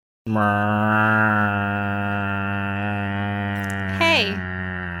Hey.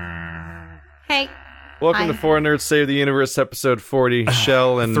 Hey. Welcome to Hi. Four Nerds Save the Universe, episode 40,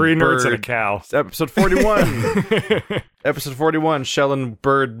 Shell and Three nerds Bird. and a cow. Episode 41. Episode 41, Shell and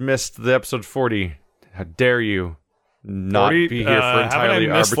Bird missed the episode 40. How dare you not 40? be here for Haven't I entirely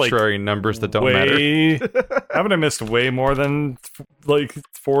missed, arbitrary numbers that don't matter. Haven't I missed way more than like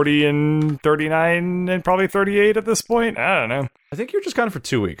 40 and 39 and probably 38 at this point? I don't know. I think you're just gone for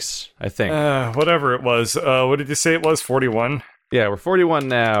 2 weeks, I think. Whatever it was. What did you say it was? 41? Yeah, we're 41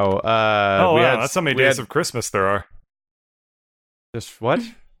 now. Oh, wow. That's how many days of Christmas there are. Just what?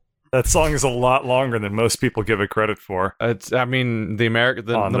 That song is a lot longer than most people give it credit for. I mean, the modern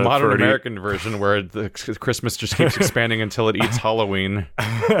 30. American version where the Christmas just keeps expanding until it eats Halloween.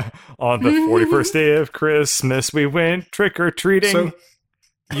 On the 41st day of Christmas, we went trick-or-treating. So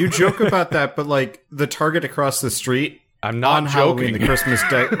you joke about that, but like the Target across the street I'm not on Halloween, joking. the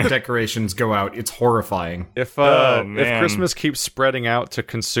Christmas decorations go out. It's horrifying. If man. Christmas keeps spreading out to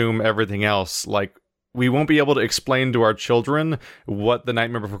consume everything else, like we won't be able to explain to our children what the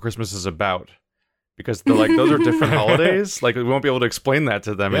Nightmare Before Christmas is about. Because they're like, those are different holidays. Like we won't be able to explain that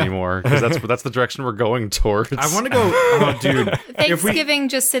to them anymore. Because that's the direction we're going towards. I want to go, oh, dude. Thanksgiving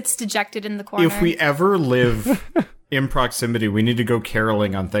just sits dejected in the corner. If we ever live in proximity, we need to go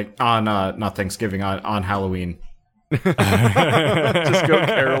caroling on not Thanksgiving, on Halloween. just go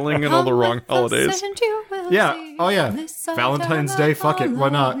caroling in all the wrong holidays. Yeah. Oh yeah. Valentine's Day. Fuck it. Why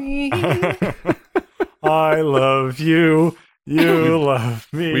not? I love you. You love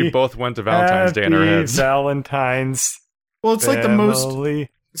me. We both went to Valentine's Day in our Happy heads. Valentine's. Well, it's like the most family.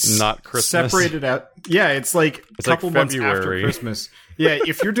 Not Christmas. separated out. Yeah, it's like a couple like months after February. Christmas. Yeah,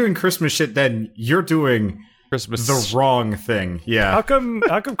 if you're doing Christmas shit, then you're doing Christmas. the wrong thing. Yeah. How come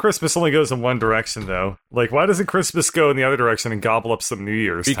Christmas only goes in one direction, though? Like, why doesn't Christmas go in the other direction and gobble up some New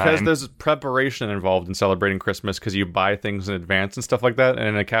Year's Because time? there's preparation involved in celebrating Christmas because you buy things in advance and stuff like that. And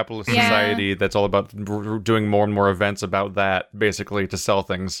in a capitalist Yeah. society that's all about doing more and more events about that, basically, to sell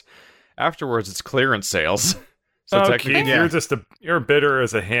things. Afterwards, it's clearance sales. So Oh, technically, Keith, you're bitter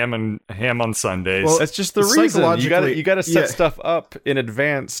as a ham on Sundays. Well, that's just the reason. Psychologically, You gotta set yeah. stuff up in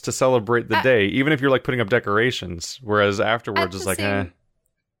advance to celebrate the day, even if you're like putting up decorations. Whereas afterwards, it's like, At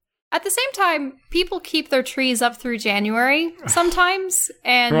the same time, people keep their trees up through January sometimes,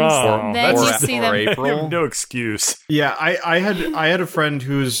 and Oh, then or you see them. you April. have no excuse. Yeah, I had a friend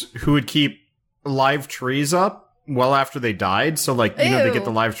who would keep live trees up well after they died. So like they Ew. get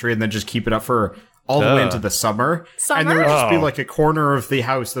the live tree and then just keep it up for all the way into the summer. And there would just be Oh. like a corner of the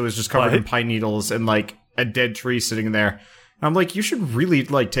house that was just covered in What? pine needles and like a dead tree sitting there. And I'm like, you should really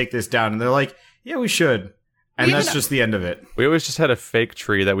like take this down. And they're like, yeah, we should. And We that's even- just the end of it. we always just had a fake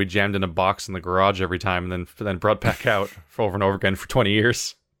tree that we jammed in a box in the garage every time, and then brought back out for over and over again for 20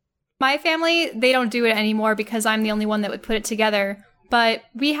 years. My family, they don't do it anymore because I'm the only one that would put it together. But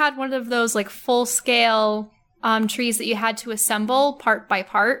we had one of those like full scale trees that you had to assemble part by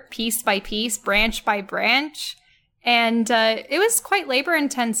part, piece by piece, branch by branch. And it was quite labor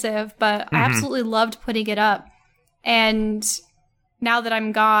intensive, but I absolutely loved putting it up. And now that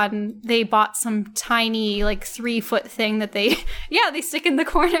I'm gone, they bought some tiny like 3-foot thing that they stick in the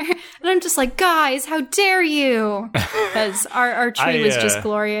corner. And I'm just like, guys, how dare you? Because our tree was just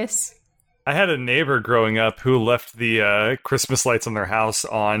glorious. I had a neighbor growing up who left the Christmas lights on their house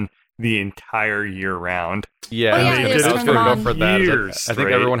on the entire year round. Yeah, Oh, yeah, they I just was turn going to them go for on that. years I think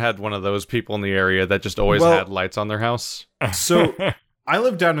straight. everyone had one of those people in the area that just always Well- had lights on their house. So I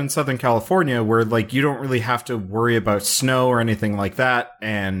live down in Southern California where like you don't really have to worry about snow or anything like that.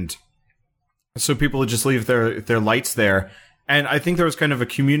 And so people would just leave their lights there. And I think there was kind of a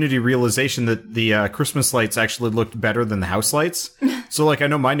community realization that the Christmas lights actually looked better than the house lights. So like I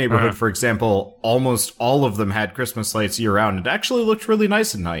know my neighborhood, for example, almost all of them had Christmas lights year round. It actually looked really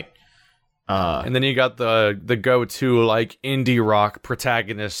nice at night. And then you got the go-to like indie rock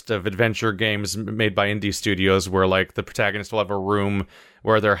protagonist of adventure games made by indie studios, where like the protagonist will have a room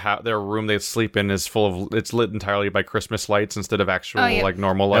where their room they sleep in is it's lit entirely by Christmas lights instead of actual like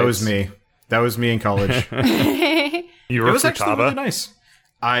normal lights. That was me. That was me in college. You It were was for actually really Taba? nice.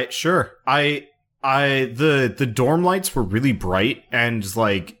 The dorm lights were really bright and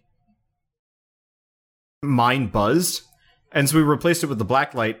like mine buzzed, and so we replaced it with the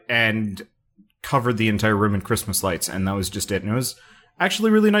black light and covered the entire room in Christmas lights, and that was just it. And it was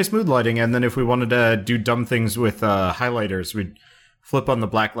actually really nice mood lighting. And then if we wanted to do dumb things with highlighters, we'd flip on the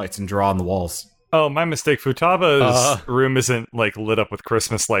black lights and draw on the walls. Oh, my mistake. Futaba's room isn't like lit up with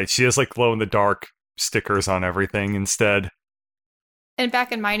Christmas lights. She has like glow in the dark stickers on everything instead. And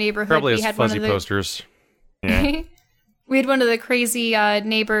back in my neighborhood, Probably we has had one fuzzy of the posters. Yeah. We had one of the crazy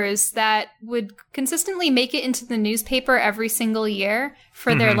neighbors that would consistently make it into the newspaper every single year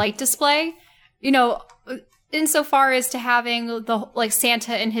for their light display. You know, insofar as to having the like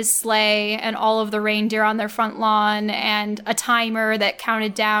Santa in his sleigh and all of the reindeer on their front lawn and a timer that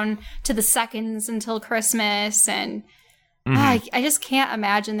counted down to the seconds until Christmas. And I just can't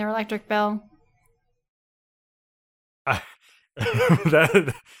imagine their electric bill.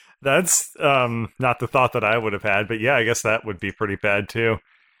 That's not the thought that I would have had, but yeah, I guess that would be pretty bad too.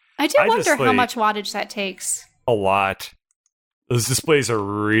 I do wonder how much wattage that takes. A lot. Those displays are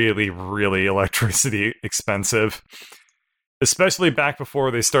really, really electricity expensive. Especially back before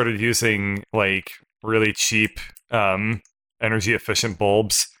they started using, like, really cheap, energy-efficient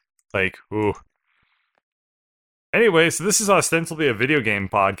bulbs. Like, ooh. Anyway, so this is ostensibly a video game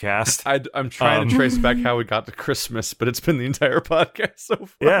podcast. I'm trying to trace back how we got to Christmas, but it's been the entire podcast so far.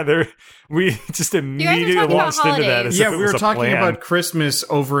 Yeah, we just immediately launched into that as if it we was were a talking plan. about Christmas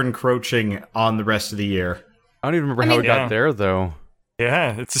over encroaching on the rest of the year. I don't even remember how we got there, though.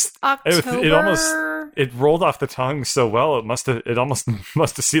 Yeah, it's just October. it almost rolled off the tongue so well. It almost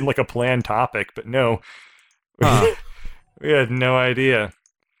must have seemed like a planned topic, but no, we had no idea.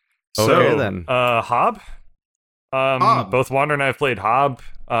 Okay, So, then. Hob. Hob. Both Wander and I have played Hob.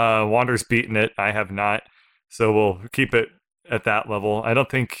 Wander's beaten it. I have not. So we'll keep it at that level. I don't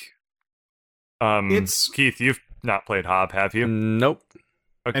think. Keith, you've not played Hob, have you? Nope.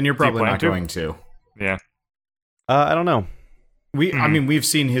 And you're Do you probably plan not to? going to. Yeah. I don't know. I mean, we've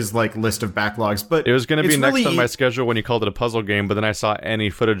seen his like list of backlogs, but It was going to be it's next really on my schedule when you called it a puzzle game, but then I saw any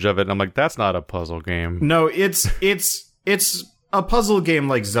footage of it, and I'm like, that's not a puzzle game. No, it's a puzzle game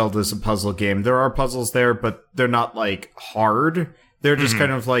like Zelda's a puzzle game. There are puzzles there, but they're not like hard. They're just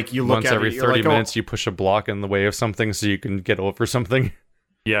kind of like you look Once at every it, you're 30 like, minutes, you push a block in the way of something so you can get over something.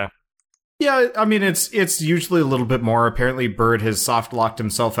 Yeah. Yeah, I mean it's usually a little bit more. Apparently, Bird has soft locked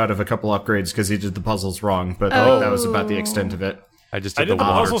himself out of a couple upgrades because he did the puzzles wrong, but that was about the extent of it. I just I did did the the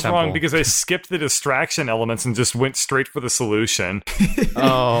water puzzles temple. wrong because I skipped the distraction elements and just went straight for the solution.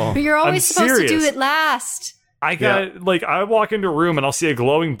 Oh. But you're always I'm supposed to do serious. it last. I got, I walk into a room and I'll see a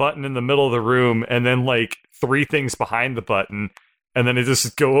glowing button in the middle of the room and then, 3 things behind the button. And then I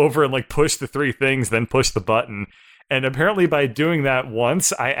just go over and, push the 3 things, then push the button. And apparently by doing that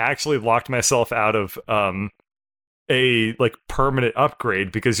once, I actually locked myself out of a permanent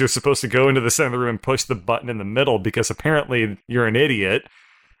upgrade because you're supposed to go into the center of the room and push the button in the middle because apparently you're an idiot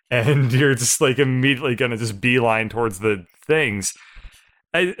and you're just immediately going to just beeline towards the things.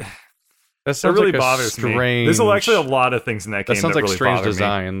 That It sounds really like bothers strange... me. There's actually a lot of things in that game That sounds that like really strange bother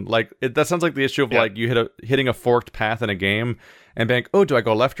me. design. That sounds like the issue of Yeah. you hitting a forked path in a game and being, oh, do I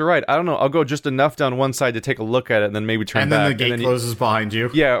go left or right? I don't know. I'll go just enough down one side to take a look at it and then maybe turn And back. then the gate closes behind you.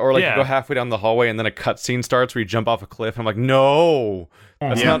 Yeah, or Yeah. you go halfway down the hallway and then a cutscene starts where you jump off a cliff. I'm like, no,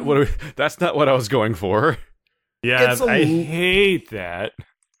 that's not what I was going for. Yeah, It's a I l- hate that.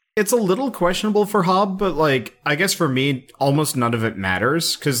 It's a little questionable for Hob, but I guess for me, almost none of it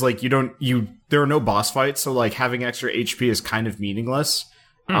matters because there are no boss fights, so having extra HP is kind of meaningless.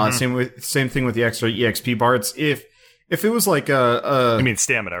 Same thing with the extra EXP bars. If it was I mean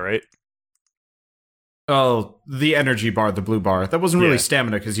stamina, right? the energy bar, the blue bar, that wasn't really Yeah.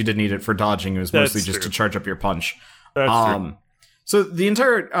 stamina because you didn't need it for dodging. It was That's mostly just true. to charge up your punch. That's true. So the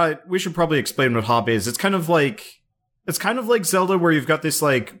entire we should probably explain what Hob is. It's kind of like Zelda, where you've got this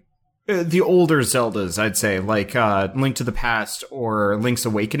the older Zeldas, I'd say, Link to the Past or Link's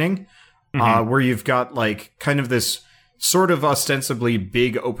Awakening, where you've got kind of this sort of ostensibly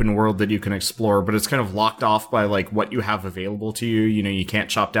big open world that you can explore, but it's kind of locked off by what you have available to you. You know, you can't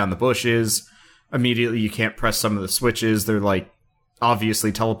chop down the bushes immediately. You can't press some of the switches. They're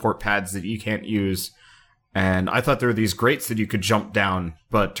obviously teleport pads that you can't use. And I thought there were these grates that you could jump down,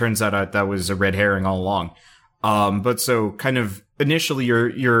 but turns out that was a red herring all along. But so kind of initially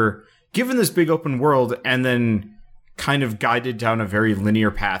you're given this big open world and then kind of guided down a very linear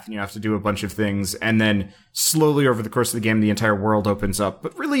path, and you have to do a bunch of things, and then slowly over the course of the game the entire world opens up.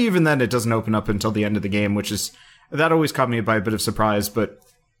 But really even then it doesn't open up until the end of the game, that always caught me by a bit of surprise. But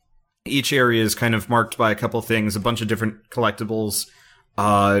each area is kind of marked by a couple things, a bunch of different collectibles,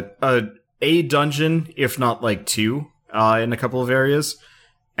 a dungeon, if not 2, in a couple of areas,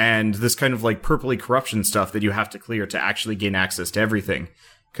 and this kind of purpley corruption stuff that you have to clear to actually gain access to everything,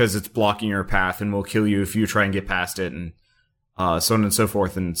 because it's blocking your path and will kill you if you try and get past it, and so on and so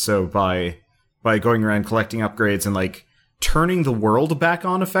forth. And so by going around collecting upgrades and turning the world back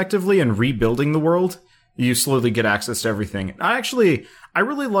on effectively and rebuilding the world, you slowly get access to everything. I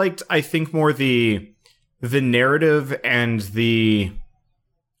really liked, I think, more the narrative and the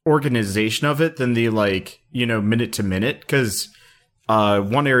organization of it than the like, you know, minute to minute. Because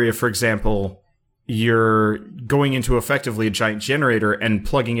one area, for example, you're going into effectively a giant generator and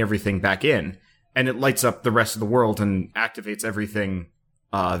plugging everything back in, and it lights up the rest of the world and activates everything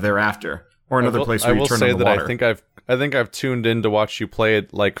thereafter. Or another place where you turn on the water. I will say that I think I've tuned in to watch you play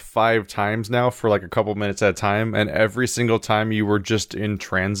it like 5 times now for like a couple minutes at a time, and every single time you were just in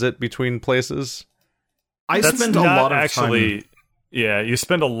transit between places. That's spend a lot of actually, time. Yeah, you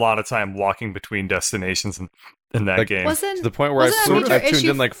spend a lot of time walking between destinations in that Like, game. To the point where I've tuned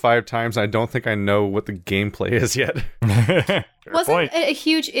in like 5 times, and I don't think I know what the gameplay is yet. Wasn't it a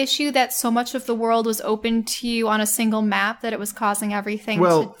huge issue that so much of the world was open to you on a single map that it was causing everything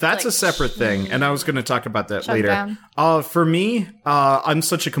to, that's like, a separate thing, and I was going to talk about that shut later. down? For me, I'm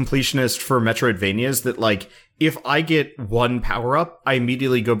such a completionist for Metroidvanias that, like, if I get one power-up, I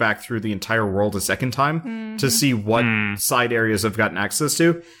immediately go back through the entire world a second time to see what side areas I've gotten access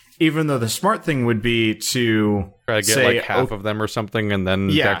to. Even though the smart thing would be to try to get say, like half of them or something, and then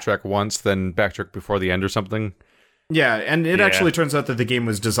backtrack once, then backtrack before the end or something. Yeah, and it actually turns out that the game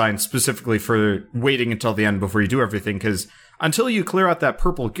was designed specifically for waiting until the end before you do everything, because until you clear out that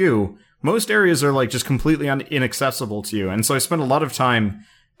purple goo, most areas are like just completely inaccessible to you. And so I spent a lot of time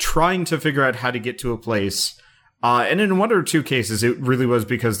trying to figure out how to get to a place. And in 1 or 2 cases, it really was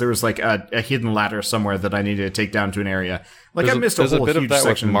because there was like a hidden ladder somewhere that I needed to take down to an area. Like I missed a whole bit huge of that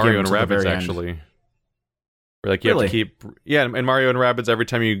section with Mario of and the very Rabbids, end. actually. Where, like, you have to keep... Yeah, in Mario and Rabbids, every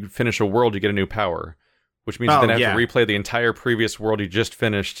time you finish a world, you get a new power. Which means you then have to replay the entire previous world you just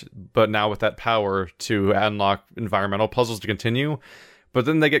finished, but now with that power to unlock environmental puzzles to continue. But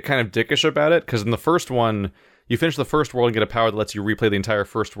then they get kind of dickish about it, because in the first one, you finish the first world and get a power that lets you replay the entire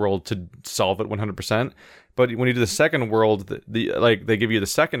first world to solve it 100%. But when you do the second world, they give you the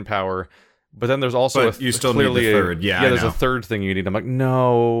second power, but then there's also you still need the third. There's a third thing you need. I'm like,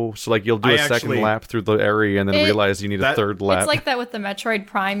 no. So like you'll do a second lap through the area and then realize you need a third lap. It's like that with the Metroid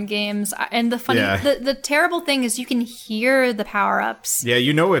Prime games. And the funny, the terrible thing is you can hear the power ups. Yeah,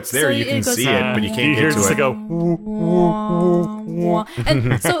 you know it's there. So you can see it, but you can't get to it. Go.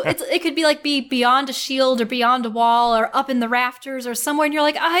 And so it could be beyond a shield or beyond a wall or up in the rafters or somewhere, and you're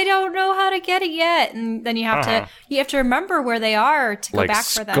like, I don't know how to get it yet. And then you have to remember where they are to go back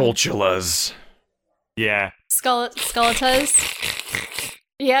for them. Skulltulas. Yeah. Skeletas.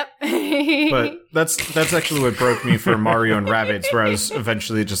 Yep. But that's actually what broke me for Mario and Rabbids, where I was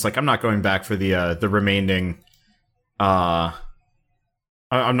eventually just like, I'm not going back for the remaining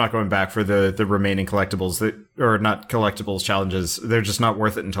I'm not going back for the remaining collectibles or not collectibles challenges. They're just not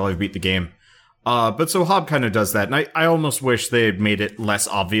worth it until I beat the game. But so Hob kind of does that, and I almost wish they had made it less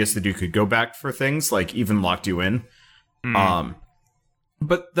obvious that you could go back for things, like even locked you in.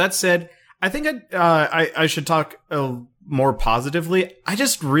 But that said, I think I should talk more positively. I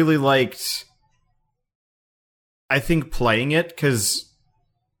just really liked, I think, playing it, because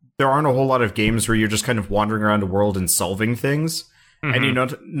there aren't a whole lot of games where you're just kind of wandering around a world and solving things, and you know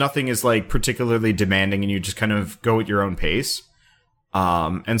nothing is like particularly demanding, and you just kind of go at your own pace.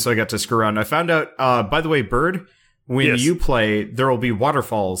 And so I got to screw around. I found out, by the way, Bird, when you play, there will be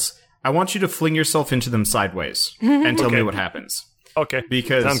waterfalls. I want you to fling yourself into them sideways and tell me what happens. Okay,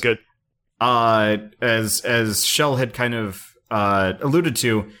 because sounds good. As Shell had kind of alluded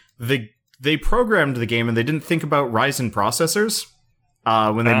to, they programmed the game and they didn't think about Ryzen processors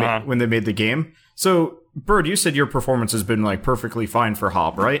when they made the game. So, Bird, you said your performance has been like perfectly fine for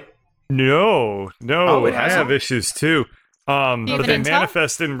Hob, right? No, I have issues too. But they Intel?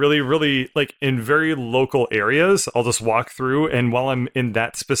 manifest in really, really, like, in very local areas. I'll just walk through, and while I'm in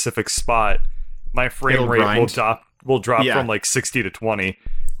that specific spot, my frame rate will drop from like 60 to 20.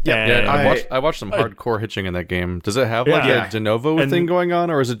 I watched some hardcore hitching in that game. Does it have like a de novo thing going on,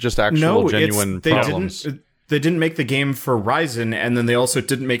 or is it just actual genuine problems? They didn't make the game for Ryzen, and then they also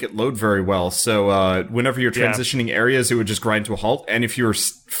didn't make it load very well. So whenever you're transitioning areas, it would just grind to a halt. And if you were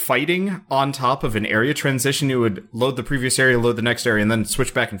fighting on top of an area transition, it would load the previous area, load the next area, and then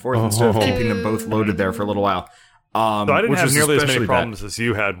switch back and forth instead of keeping them both loaded there for a little while. So I didn't have nearly as many problems as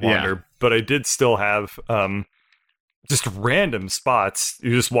you had, Wander, but I did still have just random spots.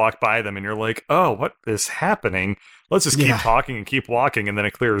 You just walk by them, and you're like, oh, what is happening? Let's just keep talking and keep walking, and then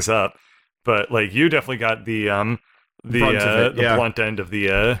it clears up. But like you definitely got the blunt end of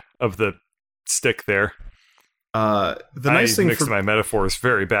the stick there. The nice thing mixed my metaphors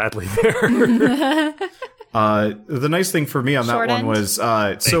very badly there. The nice thing for me on that one was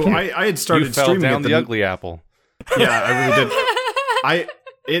so I had started streaming down the ugly apple. Yeah, I really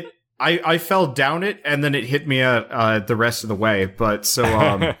did. I fell down it and then it hit me the rest of the way. But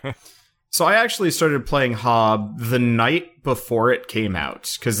so So I actually started playing Hob the night before it came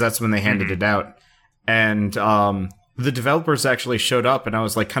out, because that's when they handed it out. And the developers actually showed up, and I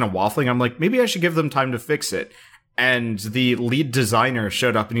was like kind of waffling. I'm like, maybe I should give them time to fix it. And the lead designer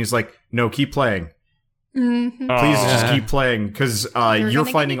showed up, and he's like, no, keep playing. Mm-hmm. Please just keep playing, because you're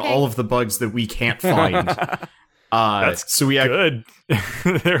finding all of the bugs that we can't find. That's so we good.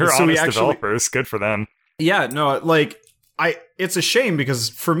 They're so we honest actually- developers. Good for them. Yeah, no, like it's a shame because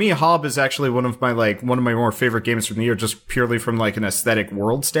for me, Hob is actually one of my more favorite games from the year, just purely from like an aesthetic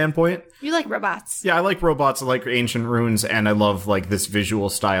world standpoint. You like robots. Yeah, I like robots, I like ancient runes, and I love like this visual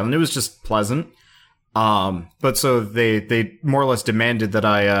style, and it was just pleasant. But so they more or less demanded that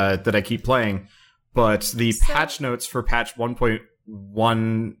I keep playing. But the patch notes for patch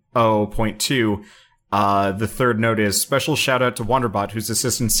 1.10.2, the third note is special shout out to Wanderbot, whose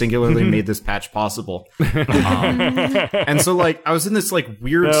assistant singularly made this patch possible. And so like I was in this like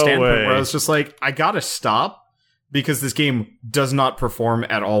weird standpoint where I was just like, I gotta stop because this game does not perform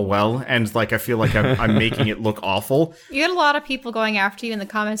at all well, and like I feel like I'm making it look awful. You get a lot of people going after you in the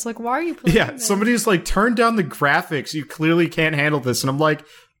comments, like, "Why are you playing Yeah, this?" somebody's like, turn down the graphics. You clearly can't handle this, and I'm like,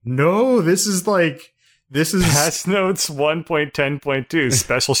 no, this is. Patch notes 1.10.2.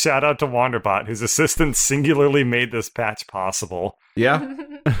 Special shout out to Wanderbot, whose assistant singularly made this patch possible. Yeah,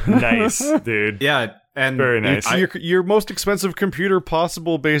 Nice, dude. yeah, and Very nice. Your most expensive computer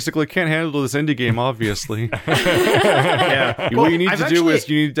possible basically can't handle this indie game, obviously. yeah. What you need I've to do is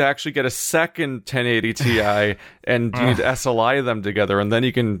you need to actually get a second 1080 Ti, and you need to SLI them together, and then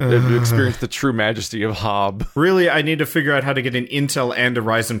you can experience the true majesty of Hob. Really, I need to figure out how to get an Intel and a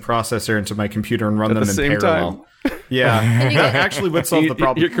Ryzen processor into my computer and run them in same parallel. Yeah, that actually would solve the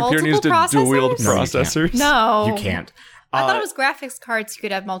problem. Your computer needs to Multiple dual-wield processors? processors. No, You can't. I thought it was graphics cards you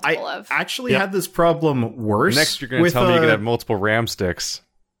could have multiple I of. actually had this problem worse. Next, you're going to tell me you can have multiple RAM sticks.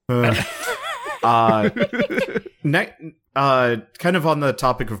 kind of on the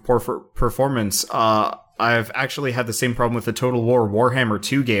topic of poor performance, I've actually had the same problem with the Total War Warhammer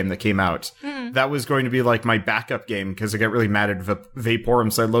 2 game that came out. That was going to be like my backup game because I got really mad at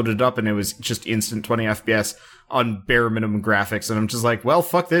Vaporum, so I loaded it up and it was just instant 20 FPS on bare minimum graphics, and I'm just like, well,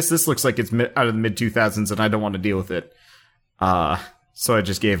 fuck this. This looks like it's out of the mid 2000s, and I don't want to deal with it. So I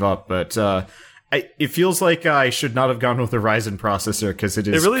just gave up, but it feels like I should not have gone with a Ryzen processor because it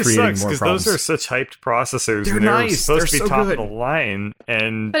is really creating sucks more because problems. those are such hyped processors. They're and they're nice. supposed They're to be so top good. of the line,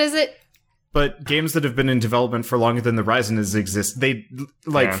 and But is it? But games that have been in development for longer than the Ryzen exist, they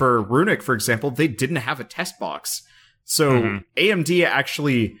for Runic, for example, they didn't have a test box. So AMD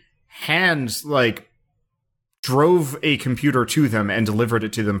actually drove a computer to them and delivered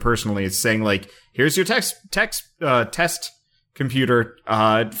it to them personally. It's saying like, here's your test computer,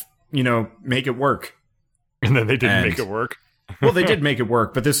 make it work. and then they didn't And- make it work. Well, they did make it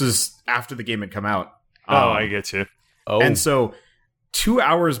work, but this was after the game had come out. I get you. And so 2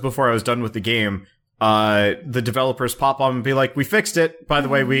 hours before I was done with the game, the developers pop on and be like, we fixed it. By the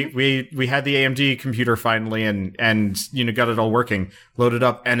way, we had the AMD computer finally and got it all working, loaded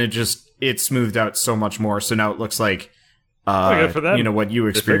up, and it smoothed out so much more. So now it looks like good for them. What you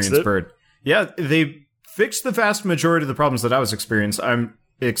fixed experienced, it. Bird. Yeah, they fixed the vast majority of the problems that I was experiencing.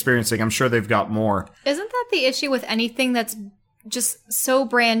 I'm sure they've got more. Isn't that the issue with anything that's just so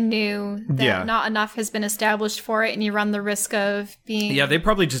brand new that not enough has been established for it, and you run the risk of being... Yeah, they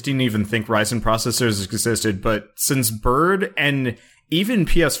probably just didn't even think Ryzen processors existed, but since Bird and even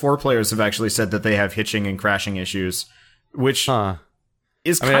PS4 players have actually said that they have hitching and crashing issues, which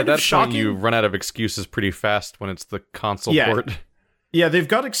is kind at that of shocking. point, you run out of excuses pretty fast when it's the console port. Yeah, they've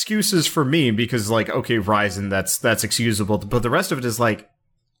got excuses for me because, okay, Ryzen, that's excusable, but the rest of it is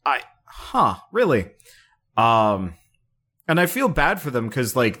really? And I feel bad for them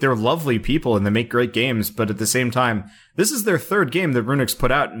because, they're lovely people and they make great games, but at the same time, this is their third game that Runic's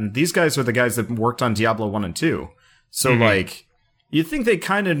put out, and these guys are the guys that worked on Diablo 1 and 2. So, you'd think they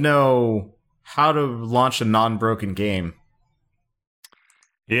kind of know how to launch a non-broken game.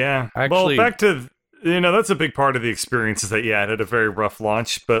 Yeah. Actually- well, back to, that's a big part of the experience is that, it had a very rough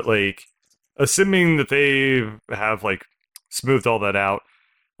launch, but, assuming that they have, smoothed all that out,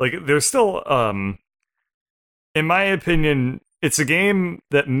 there's still, in my opinion, it's a game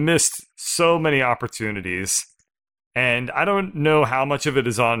that missed so many opportunities, and I don't know how much of it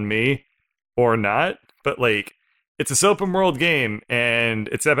is on me or not, but, it's a open world game, and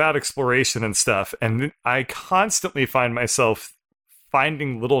it's about exploration and stuff, and I constantly find myself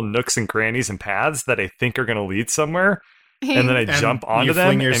finding little nooks and crannies and paths that I think are going to lead somewhere, and then I jump onto you them.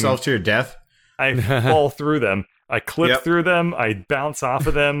 fling yourself to your death? I fall through them. I clip Yep. through them. I bounce off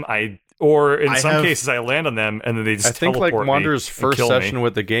of them. I or in some cases I land on them and then they just I think teleport Wander's me and first kill session me.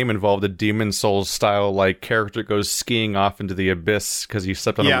 with the game involved a Demon Souls style character goes skiing off into the abyss because he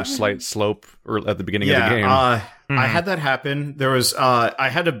stepped on a slight slope at the beginning of the game. I had that happen. There was I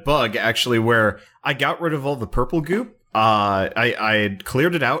had a bug actually where I got rid of all the purple goop. I had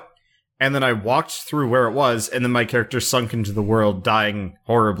cleared it out, and then I walked through where it was, and then my character sunk into the world, dying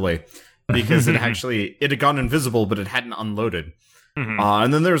horribly because it had gone invisible, but it hadn't unloaded.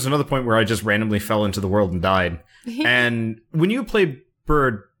 And then there was another point where I just randomly fell into the world and died. And when you played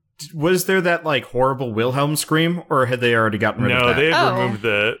Bird, was there that horrible Wilhelm scream, or had they already gotten rid of that? No, they had removed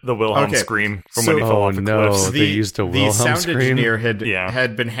the Wilhelm scream from when he fell off the cliffs. They used a Wilhelm sound scream? engineer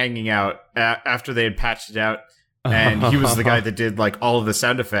had been hanging out after they had patched it out, and he was the guy that did all of the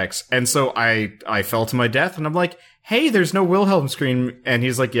sound effects. And so I fell to my death, and I'm like, hey, there's no Wilhelm scream. And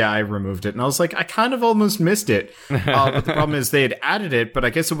he's like, yeah, I removed it. And I was like, I kind of almost missed it. But the problem is they had added it, but I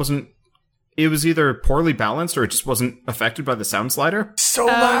guess it was either poorly balanced or it just wasn't affected by the sound slider. So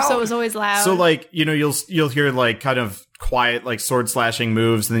loud. So it was always loud. So you'll hear kind of quiet sword slashing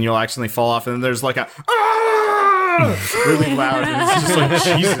moves, and then you'll accidentally fall off, and then there's a really loud, and it's just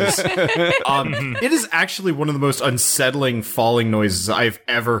Jesus. It is actually one of the most unsettling falling noises I've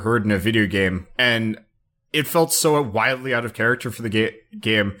ever heard in a video game, and it felt so wildly out of character for the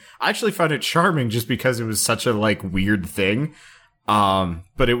game. I actually found it charming just because it was such a weird thing.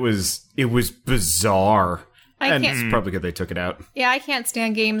 But it was bizarre. And it's probably good they took it out. Yeah, I can't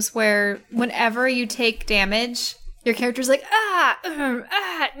stand games where whenever you take damage, your character's like, and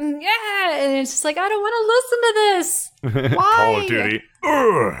it's just I don't want to listen to this. Why? Call of Duty.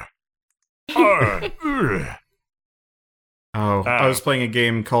 I was playing a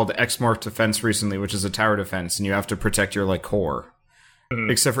game called Exmorph Defense recently, which is a tower defense, and you have to protect your core.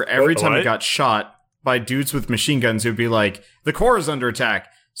 Except for every time I got shot by dudes with machine guns, it would be the core is under attack.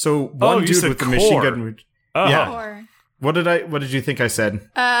 So one dude with the machine gun would... Yeah. Core. What did you think I said? It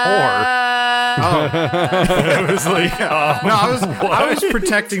was I was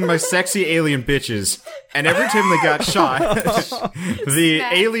protecting my sexy alien bitches, and every time they got shot, the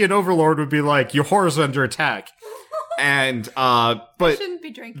alien overlord would be like, your whore's under attack. And but Shouldn't be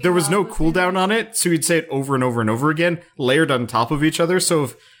drinking there was no while cooldown on it, so he'd say it over and over and over again, layered on top of each other.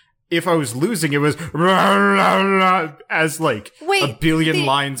 So if I was losing, it was as a billion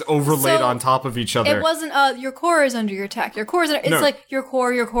lines overlaid on top of each other. It wasn't your core is under your attack. Your core is under, it's your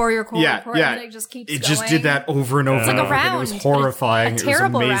core, your core, your core, Yeah, your core, yeah. and it just keeps It going. just did that over and over It's and like over a again. round. It was horrifying. A It was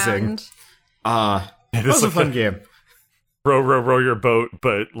terrible amazing. round. It was a fun game. row your boat,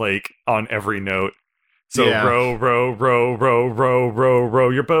 but on every note. So Yeah. row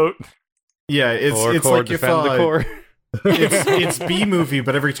your boat. Yeah, it's core, like if defend the core. it's B movie,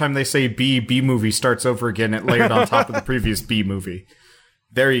 but every time they say B movie starts over again, it layered on top of the previous B movie.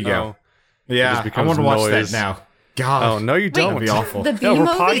 There you go. Yeah, just I becomes want to watch noise. that now. God, Oh, no, you don't. that'd be awful. The B No, we're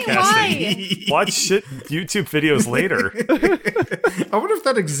movie? podcasting. Why? Watch shit YouTube videos later. I wonder if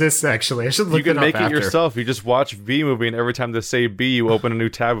that exists. Actually, I should look You can it up make it after. yourself. You just watch B movie, and every time they say B, you open a new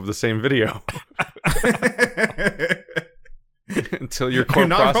tab of the same video until your core You're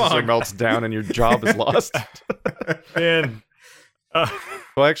not processor wrong. melts down and your job is lost. Man, Well,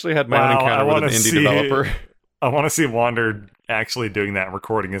 I actually had my own Wow, I encounter with an wanna indie see- developer. I want to see Wander actually doing that and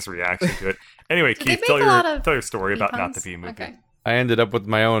recording his reaction to it. Anyway, Did they Keith, tell make a lot of your story about not the puns? B movie. Okay. I ended up with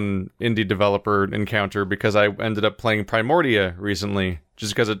my own indie developer encounter because I ended up playing Primordia recently,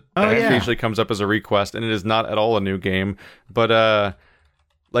 just because it occasionally comes up as a request, and it is not at all a new game. But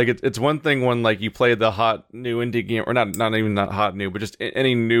it's one thing when you play the hot new indie game, or not even that hot new, but just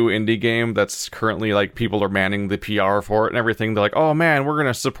any new indie game that's currently people are manning the PR for it and everything. They're like, oh man, we're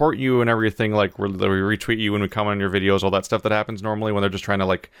gonna support you and everything. We retweet you when we comment on your videos, all that stuff that happens normally when they're just trying to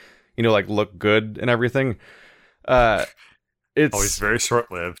look good and everything. It's Always very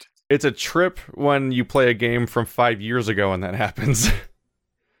short-lived. It's a trip when you play a game from 5 years ago and that happens.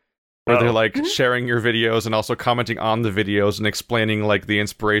 Where they're sharing your videos and also commenting on the videos and explaining the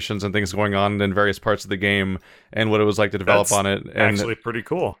inspirations and things going on in various parts of the game and what it was like to develop That's on it. And actually pretty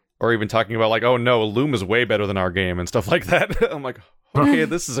cool. or even talking about oh no, Loom is way better than our game and stuff like that. I'm like, okay,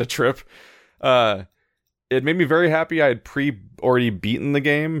 this is a trip. It made me very happy. I had already beaten the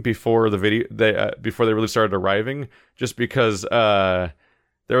game before before they really started arriving, just because there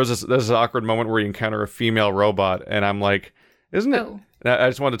was this awkward moment where you encounter a female robot, and I'm like, isn't it? Oh. And I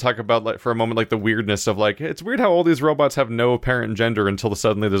just wanted to talk about for a moment the weirdness of it's weird how all these robots have no apparent gender until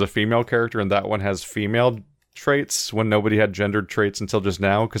suddenly there's a female character, and that one has female traits when nobody had gendered traits until just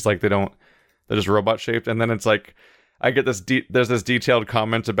now, because they're just robot shaped. And then it's I get this there's this detailed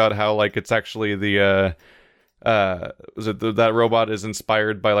comment about how it's actually the that robot is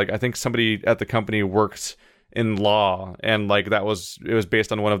inspired by, like, I think somebody at the company worked in law, and like it was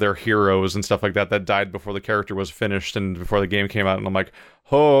based on one of their heroes and stuff like that died before the character was finished and before the game came out. And I'm like,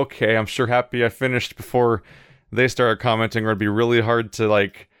 oh, okay, I'm sure happy I finished before they started commenting, or it'd be really hard to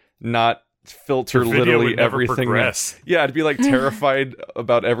like not filter literally everything. Yeah, I'd be like terrified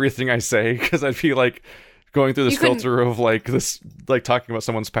about everything I say, because I'd be like going through this filter of like this, like talking about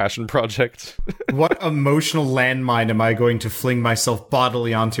someone's passion project. What emotional landmine am I going to fling myself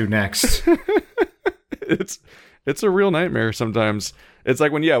bodily onto next? It's a real nightmare sometimes. It's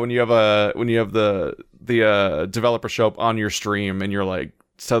like when you have the developer show up on your stream, and you're like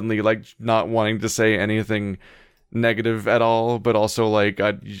suddenly like not wanting to say anything negative at all, but also like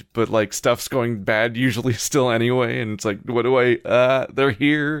but like stuff's going bad usually still anyway, and it's like, what do I they're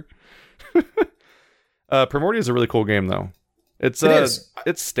here. Primordia is a really cool game though. It's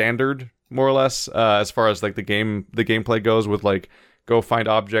standard more or less as far as like the gameplay goes, with like go find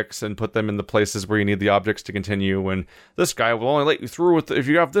objects and put them in the places where you need the objects to continue, and this guy will only let you through if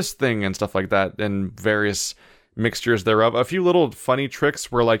you have this thing and stuff like that, and various mixtures thereof. A few little funny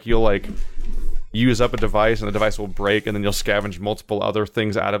tricks where like you'll like use up a device and the device will break, and then you'll scavenge multiple other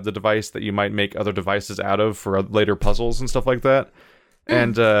things out of the device that you might make other devices out of for later puzzles and stuff like that.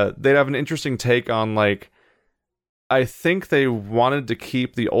 And they'd have an interesting take on like, I think they wanted to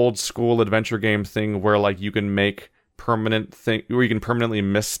keep the old school adventure game thing where like you can make permanent thing where you can permanently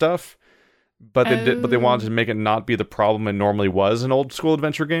miss stuff, but they wanted to make it not be the problem it normally was in old school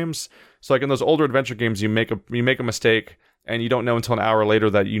adventure games. So like in those older adventure games, you make a mistake and you don't know until an hour later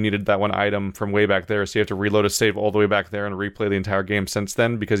that you needed that one item from way back there, so you have to reload a save all the way back there and replay the entire game since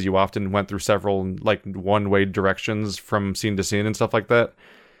then, because you often went through several like one-way directions from scene to scene and stuff like that.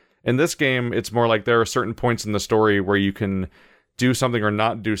 In this game, it's more like there are certain points in the story where you can do something or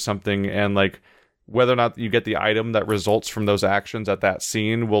not do something, and like whether or not you get the item that results from those actions at that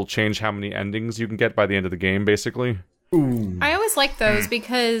scene will change how many endings you can get by the end of the game, basically. Ooh. I always like those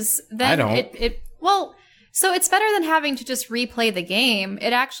because then so it's better than having to just replay the game.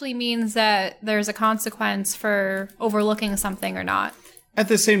 It actually means that there's a consequence for overlooking something or not. At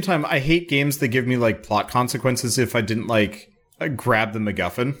the same time, I hate games that give me like plot consequences if I didn't like grab the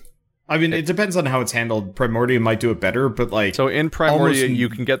MacGuffin. I mean, it depends on how it's handled. Primordia might do it better, but like... So in Primordia, you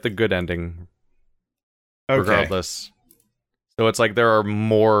can get the good ending. Okay. Regardless. So it's like there are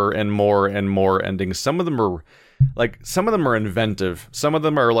more and more and more endings. Some of them are inventive. Some of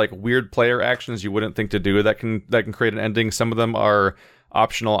them are like weird player actions you wouldn't think to do that can create an ending. Some of them are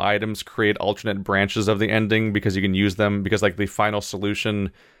optional items, create alternate branches of the ending because you can use them, because like the final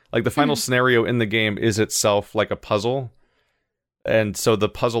solution, like the final scenario in the game is itself like a puzzle. And so the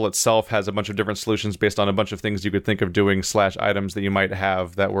puzzle itself has a bunch of different solutions based on a bunch of things you could think of doing / items that you might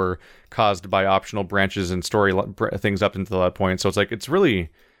have that were caused by optional branches and story things up until that point. So it's like, it's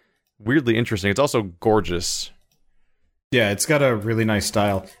really weirdly interesting. It's also gorgeous. Yeah, it's got a really nice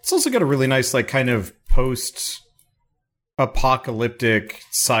style. It's also got a really nice, like, kind of post-apocalyptic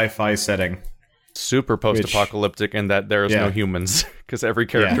sci-fi setting. Super post-apocalyptic in that there's no humans, because every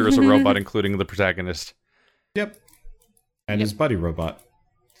character is a robot, including the protagonist. Yep. And his buddy robot.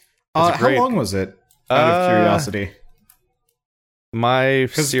 How long was it? Out of curiosity. I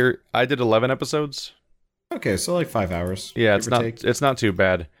did 11 episodes. Okay, so like 5 hours. Yeah, it's not too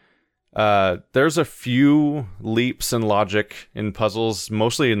bad. There's a few leaps in logic in puzzles,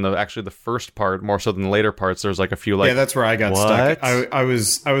 mostly in the first part, more so than the later parts. There's like a few like... Yeah, that's where I got stuck. I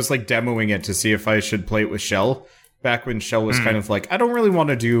was like demoing it to see if I should play it with Shell, back when Shell was kind of like, I don't really want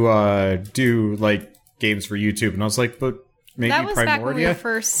to do like games for YouTube, and I was like, but maybe that was Primordia? Back when we were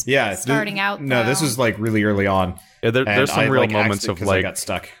first starting out. No, this was like really early on. Yeah, there's some real moments of like... I got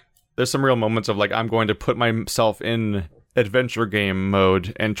stuck. There's some real moments of like, I'm going to put myself in adventure game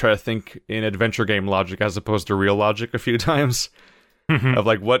mode and try to think in adventure game logic as opposed to real logic a few times. Of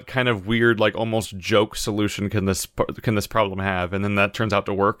like, what kind of weird, like almost joke solution can this problem have, and then that turns out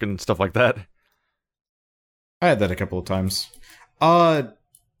to work and stuff like that. I had that a couple of times.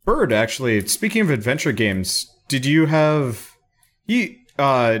 Bird, actually, speaking of adventure games, did you have you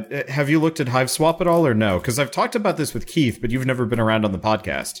looked at Hiveswap at all, or no? Because I've talked about this with Keith, but you've never been around on the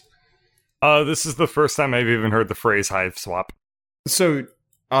podcast. This is the first time I've even heard the phrase Hiveswap. So,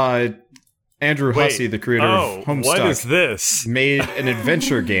 Andrew Hussey, the creator of Homestuck, what is this? Made an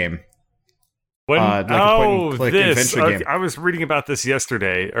adventure game. Like a point-and-click adventure game. I was reading about this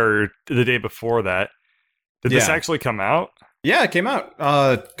yesterday, or the day before that. Did this actually come out? Yeah, it came out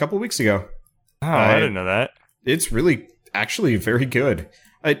a couple weeks ago. Oh, I didn't know that. It's really, actually very good.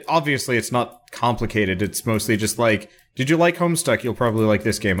 Obviously, it's not complicated. It's mostly just like, did you like Homestuck? You'll probably like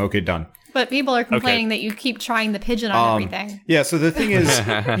this game. Okay, done. But people are complaining that you keep trying the pigeon on everything. Yeah, so the thing is,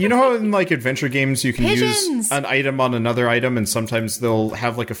 you know how in like adventure games you can use Pigeons! an item on another item and sometimes they'll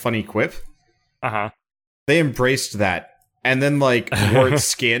have like a funny quip? Uh-huh. They embraced that and then like wore its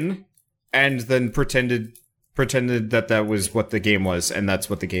skin and then pretended that was what the game was, and that's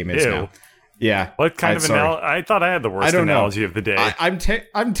what the game is Ew. now. Yeah. What kind of sorry. analogy? I thought I had the worst analogy of the day.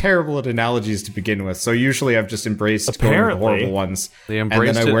 I'm terrible at analogies to begin with, so usually I've just embraced going with the horrible ones. They and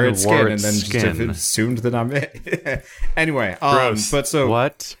embraced then I wear it its and wore skin, and its then skin. just assumed that I'm it. Anyway, Gross. but so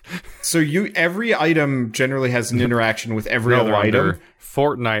What? so every item generally has an interaction with every No other wonder item.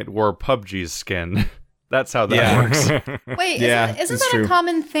 Fortnite wore PUBG's skin. That's how that Yeah. works. Wait, Yeah, isn't it's that true. a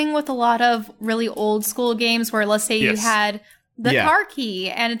common thing with a lot of really old school games where, let's say, you Yes. had the Yeah. car key,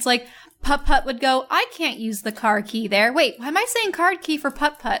 and it's like, Putt-Putt would go, I can't use the car key there. Wait, why am I saying card key for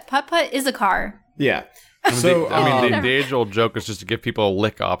Putt-Putt? Putt-Putt is a car. Yeah. So the age-old joke is just to give people a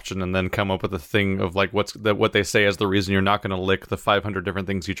lick option and then come up with a thing of like what they say as the reason you're not going to lick the 500 different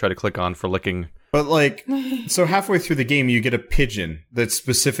things you try to click on for licking. but like, so halfway through the game, you get a pigeon that's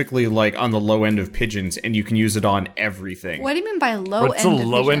specifically like on the low end of pigeons, and you can use it on everything. What do you mean by low What's end the of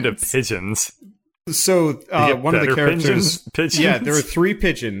low end of pigeons? pigeons? So You get one of the better characters, pigeons? yeah, there are 3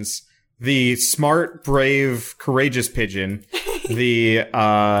 pigeons: the smart, brave, courageous pigeon, the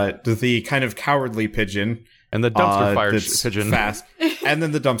kind of cowardly pigeon, And the dumpster fire that's pigeon. fast, and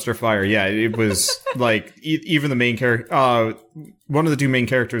then the dumpster fire. Yeah, it was like even the main character, one of the 2 main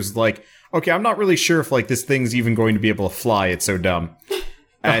characters, is like, okay, I'm not really sure if like this thing's even going to be able to fly. It's so dumb,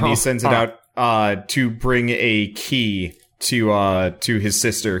 and he sends it out to bring a key to his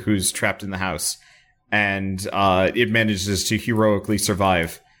sister who's trapped in the house, and it manages to heroically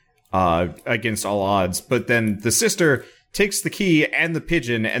survive against all odds. But then the sister takes the key and the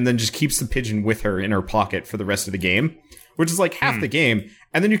pigeon and then just keeps the pigeon with her in her pocket for the rest of the game, which is like half the game.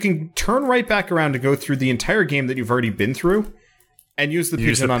 And then you can turn right back around to go through the entire game that you've already been through and use the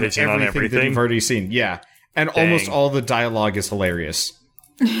pigeon, on everything that you've already seen. Yeah. And almost all the dialogue is hilarious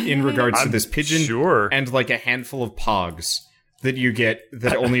in regards to this pigeon Sure. and like a handful of pogs that you get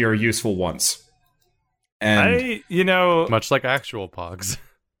that only are useful once. And Much like actual pogs.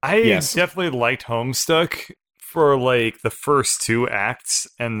 I Yes. definitely liked Homestuck for like the first 2 acts,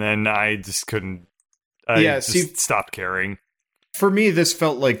 and then I just couldn't. I stopped caring. for me, this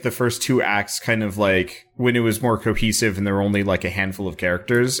felt like the first 2 acts kind of like when it was more cohesive and there were only like a handful of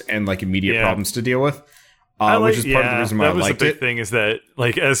characters and like immediate problems to deal with. Which is part of the reason why I liked it. That was the big thing, is that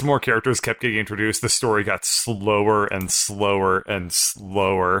like as more characters kept getting introduced, the story got slower and slower and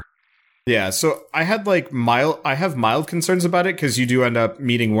slower. Yeah, so I had like mild concerns about it because you do end up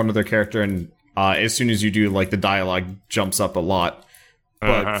meeting one other character, and as soon as you do, like the dialogue jumps up a lot.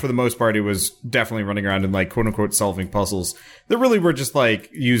 But for the most part, it was definitely running around and like quote unquote solving puzzles that really were just like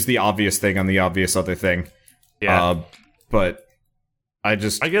use the obvious thing on the obvious other thing. Yeah, but I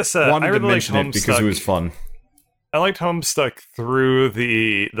guess wanted I really to mention liked it because it Homestuck. was fun. I liked Homestuck through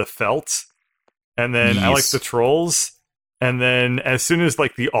the felt, and then I liked Yes. the trolls. And then as soon as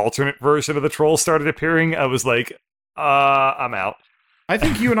like the alternate version of the troll started appearing, I was like, I'm out. I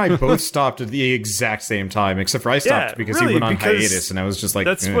think you and I both stopped at the exact same time, except for I stopped because really, he went on because hiatus, and I was just like,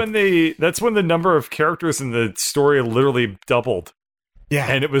 that's eh. when the number of characters in the story literally doubled. Yeah,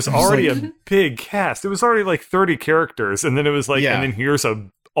 And it was already a big cast. It was already like 30 characters, and then it was like, Yeah. and then here's a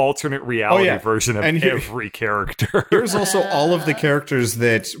alternate reality yeah. version of And here- every character. Here's also all of the characters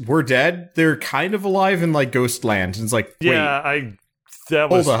that were dead. They're kind of alive in like Ghostland. And it's like, wait, that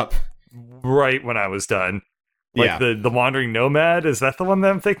hold was up. right when I was done. Like Yeah. the Wandering Nomad, is that the one that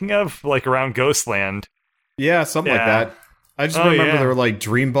I'm thinking of? Like around Ghostland. Yeah, something like Yeah. that. I just Oh, remember yeah. there were like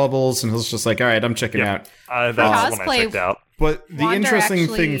dream bubbles, and it was just like, all right, I'm checking Yep. out. That's the one I Cosplay- checked out. But the Wander interesting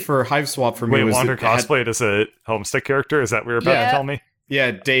actually- thing for Hive Swap for me Wait, was Wander that it had- cosplayed as a Homestick character? Is that what you're about Yeah. to tell me? yeah,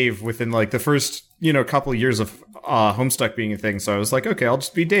 Dave within like the first couple of years of Homestuck being a thing. So I was like, okay, I'll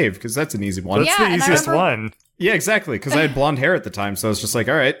just be Dave because that's an easy one. That's Yeah, the and I easiest remember- one. Yeah, exactly. Because I had blonde hair at the time, so I was just like,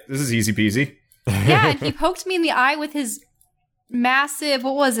 all right, this is easy peasy. Yeah, and he poked me in the eye with his massive,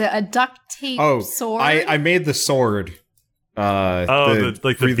 what was it, a duct tape sword? I made the sword. The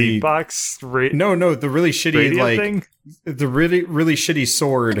beatbox No, the really shitty radio like thing? the really shitty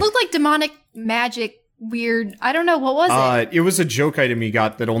sword. It looked like demonic magic, weird. I don't know, what was it? It was a joke item he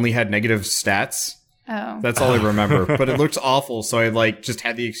got that only had negative stats. Oh. That's all I remember. But it looked awful, so I like just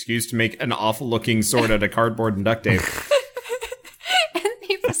had the excuse to make an awful looking sword out of cardboard and duct tape. And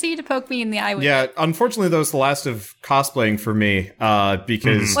he proceeded to poke me in the eye with Yeah, it. unfortunately that was the last of cosplaying for me.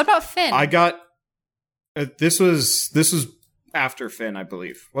 Because What about Finn? I got this was after Finn, I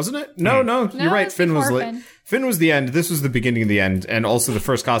believe, wasn't it? No, No, you're right. it's Finn was before late. Finn. Finn was the end. This was the beginning of the end, and also the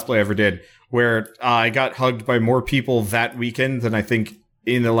first cosplay I ever did, where I got hugged by more people that weekend than I think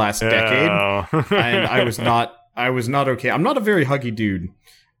in the last decade, and I was not okay. I'm not a very huggy dude.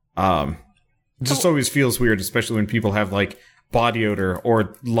 It just always feels weird, especially when people have like body odor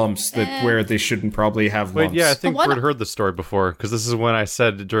or lumps that where they shouldn't probably have lumps. Wait, yeah, I think What- Bert heard the story before, because this is when I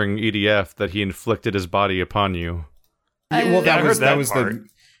said during EDF that he inflicted his body upon you. Well, Yeah, I heard that was part.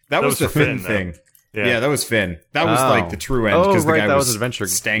 that was was the for Finn, Finn thing. though. Yeah, that was Finn. That was like the true end Oh, because the right, guy that was was Adventure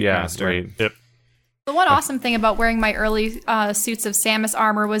Stank yeah, Master. Right. Yep. The one awesome thing about wearing my early suits of Samus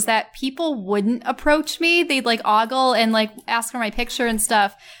armor was that people wouldn't approach me. They'd like ogle and like ask for my picture and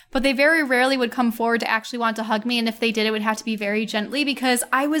stuff, but they very rarely would come forward to actually want to hug me. And if they did, it would have to be very gently because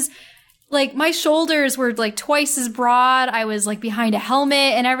I was like, my shoulders were like twice as broad. I was like behind a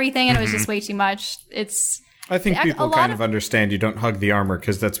helmet and everything, and it was just way too much. I think A people lot kind of- of understand you don't hug the armor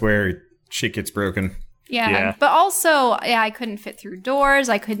because that's where shit gets broken. Yeah. But also, I couldn't fit through doors.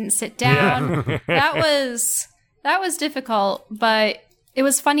 I couldn't sit down. That was difficult, but it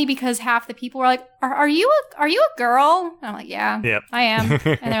was funny because half the people were like, "Are you a girl?" And I'm like, "Yeah, Yep. I am."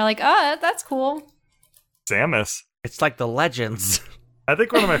 And they're like, "Oh, that's cool." Samus. It's like the legends. I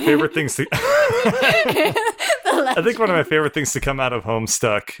think one of my favorite things to I think one of my favorite things to come out of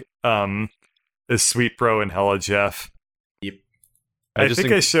Homestuck is Sweet Bro and Hella Jeff. I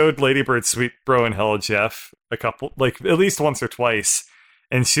think I showed Ladybird Sweet Bro and Hella Jeff a couple, like at least once or twice,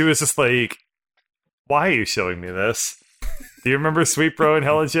 and she was just like, "Why are you showing me this? Do you remember Sweet Bro and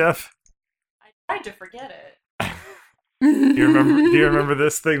Hella Jeff? I tried to forget it. Do you remember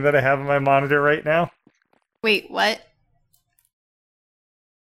this thing that I have on my monitor right now?" Wait, what?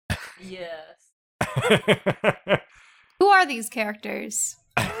 Yes. Who are these characters?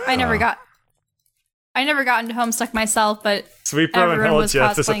 I never got into Homestuck myself, but Sweet Bro and Everyone Hella was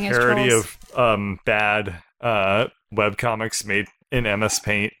Jeff is a cosplaying as parody trolls. of bad webcomics made in MS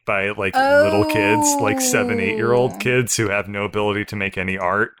Paint by like little kids, like 7-8-year-old kids who have no ability to make any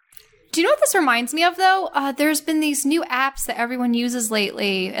art. do you know what this reminds me of, though? There's been these new apps that everyone uses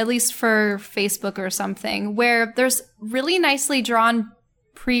lately, at least for Facebook or something, where there's really nicely drawn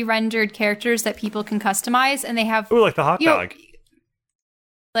pre-rendered characters that people can customize, and they have Ooh, like the hot you know, dog.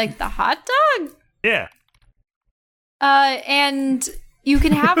 like the hot dog. Yeah. And you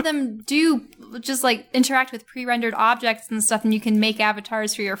can have them do just like interact with pre-rendered objects and stuff, and you can make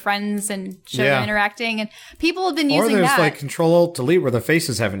avatars for your friends and show them interacting. And people have been Or using there's that. like Control-Alt-Delete where the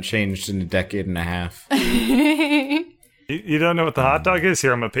faces haven't changed in a decade and a half. You don't know what the hot dog is?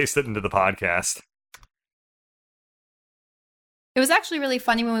 Here, I'm going to paste it into the podcast. It was actually really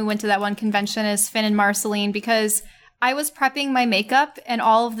funny when we went to that one convention as Finn and Marceline, because I was prepping my makeup and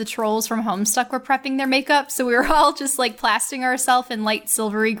all of the trolls from Homestuck were prepping their makeup. So we were all just like plastering ourselves in light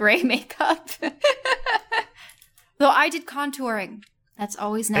silvery gray makeup. Though I did contouring. That's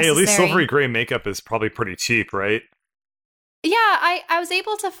always necessary. Hey, at least silvery gray makeup is probably pretty cheap, right? Yeah, I was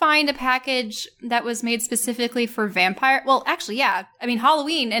able to find a package that was made specifically for vampire. Well, actually, yeah. I mean,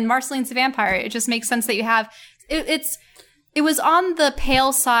 Halloween and Marceline's a vampire. It just makes sense that you have... It was on the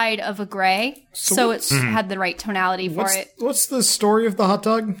pale side of a gray, so it had the right tonality for it. What's the story of the hot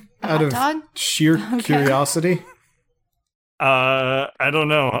dog? Out of dog? sheer curiosity? I don't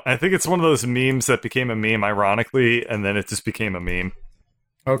know. I think it's one of those memes that became a meme ironically, and then it just became a meme.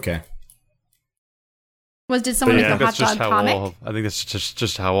 Okay. Did someone But make yeah, a hot dog comic? I think that's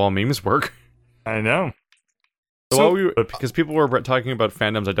just how all memes work. I know. Because people were talking about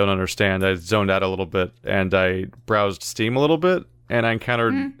fandoms I don't understand, I zoned out a little bit and I browsed Steam a little bit, and I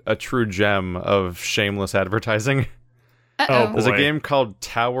encountered a true gem of shameless advertising. Uh-oh. There's a Boy. game called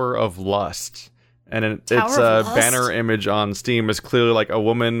Tower of Lust, and its Tower of Lust? banner image on Steam is clearly like a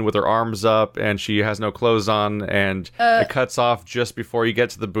woman with her arms up and she has no clothes on, and it cuts off just before you get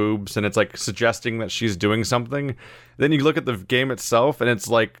to the boobs, and it's like suggesting that she's doing something. Then you look at the game itself and it's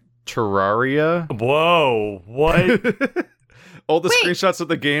like Terraria. Whoa, what? All the Wait. screenshots of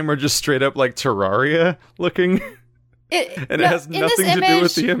the game are just straight up like Terraria looking, and it has in this nothing to do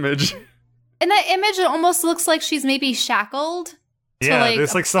with the image. In that image, it almost looks like she's maybe shackled to Yeah, like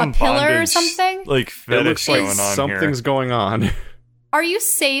there's like some a pillar or bondage, something. like It fetish looks going like on something's here. going on. Are you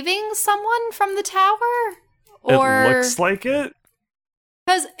saving someone from the tower? It Or looks like it.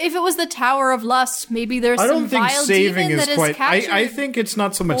 because if it was the Tower of Lust, maybe there's I some don't think vile saving demon is that quite... captured. I think it's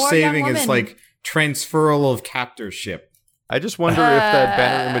not so much poor saving young as woman. like transferal of captorship. I just wonder if that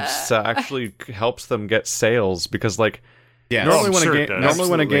banner image actually helps them get sales, because like Yeah. normally I'm when sure a it game does.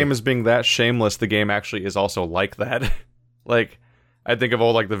 normally when a Absolutely. game is being that shameless, the game actually is also like that. Like I think of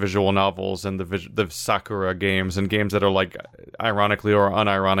all like the visual novels and the Sakura games and games that are like ironically or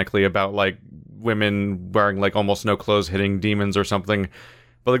unironically about like women wearing like almost no clothes hitting demons or something.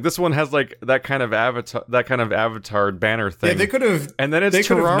 But like this one has like that kind of avatar banner thing. Yeah, they could have, and then it's they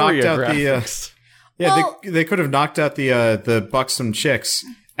could have Terraria knocked out graphics. they could have knocked out the buxom chicks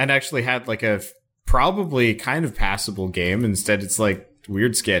and actually had like a probably kind of passable game. Instead, it's like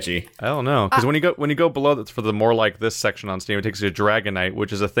weird sketchy. I don't know, because when you go below that for the more like this section on Steam, it takes you to Dragonite,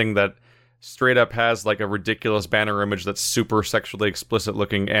 which is a thing that straight up has like a ridiculous banner image that's super sexually explicit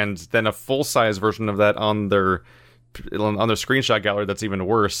looking, and then a full size version of that on their screenshot gallery that's even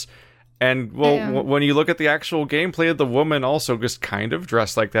worse. And well, when you look at the actual gameplay of the woman, also just kind of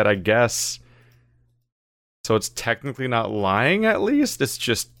dressed like that, I guess. So it's technically not lying. At least it's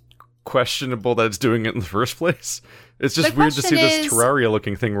just questionable that it's doing it in the first place. It's just weird to see this Terraria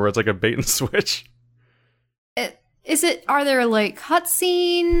looking thing where it's like a bait and switch. Are there like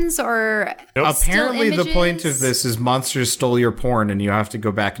cutscenes or apparently the point of this is monsters stole your porn and you have to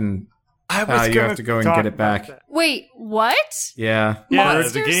go back and you have to go and get it back. Wait, what? Yeah.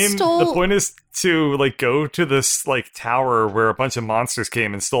 Monsters the game stole... the point is to like go to this like tower where a bunch of monsters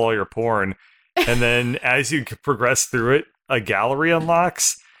came and stole all your porn, and then as you progress through it, a gallery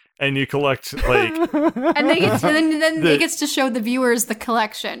unlocks. And you collect like, and they get to, then they gets to show the viewers the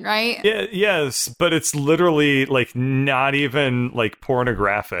collection, right? Yeah, yes, but it's literally like not even like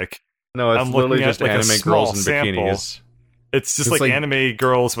pornographic. No, it's literally just like anime girls in sample. bikinis. It's just like anime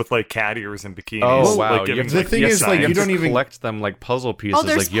girls with like cat ears and bikinis. Oh wow! Like, the thing is, like, you don't even collect them like puzzle pieces. Oh,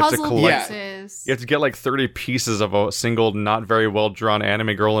 there's like you have to collect. pieces. You have to get like 30 pieces of a single, not very well drawn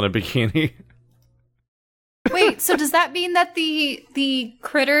anime girl in a bikini. Wait, so does that mean that the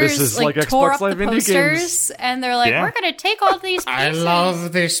critters This is like tore Xbox up Live the indie posters games. and they're like, we're gonna take all these pieces. I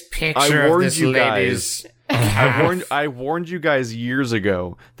love this picture I warned of this you lady's. I warned you guys years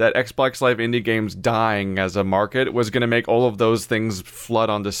ago that Xbox Live indie games dying as a market was going to make all of those things flood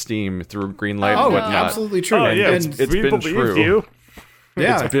onto Steam through Greenlight and whatnot. Absolutely true. Oh yeah, it's we been believe true. you.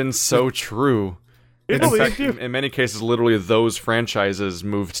 Yeah. It's been so true. We In believe fact, you. in many cases, literally those franchises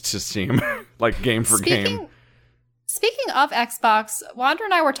moved to Steam, like game for game. Speaking of Xbox, Wander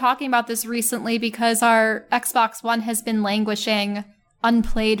and I were talking about this recently because our Xbox One has been languishing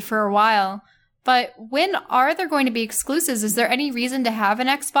unplayed for a while. But when are there going to be exclusives? Is there any reason to have an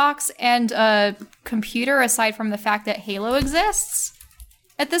Xbox and a computer aside from the fact that Halo exists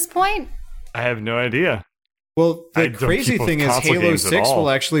at this point? I have no idea. Well, I the don't crazy keep thing is console Halo games at 6 all. will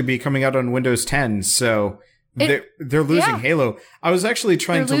actually be coming out on Windows 10, so they're losing Halo. I was actually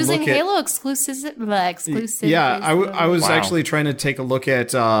trying They're to losing look at... Halo exclusives. Yeah, I was Wow. actually trying to take a look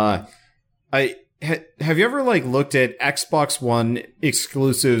at... have you ever like looked at Xbox One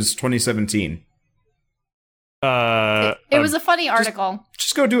exclusives 2017? It was a funny article.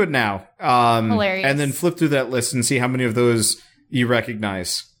 Just go do it now. Hilarious. And then flip through that list and see how many of those you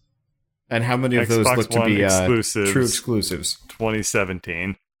recognize. And how many of those Xbox look to One be exclusives. true exclusives.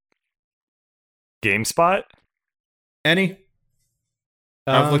 2017. GameSpot? Any?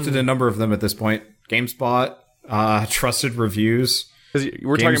 I've looked at a number of them at this point. GameSpot, trusted reviews. 'Cause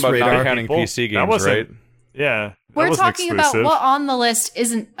we're talking Games about Radar. not counting PC That games, wasn't- right? Yeah. that We're wasn't talking about exclusive. what on the list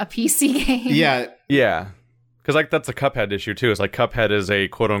isn't a PC game. Yeah, Yeah. Because like that's a Cuphead issue too. It's like Cuphead is a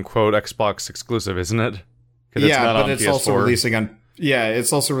quote-unquote Xbox exclusive, isn't it? 'Cause yeah, not but on it's PS4. also releasing on. Yeah,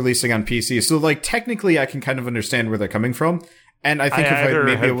 it's also releasing on PC. So like technically, I can kind of understand where they're coming from. And I think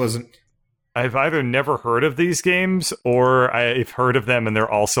it wasn't. I've either never heard of these games or I've heard of them and they're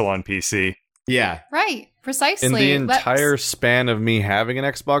also on PC. Yeah, Right, precisely. In the Let's- entire span of me having an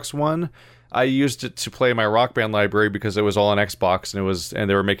Xbox One, I used it to play my Rock Band library because it was all on Xbox and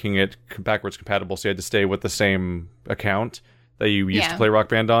they were making it backwards compatible, so you had to stay with the same account that you used to play Rock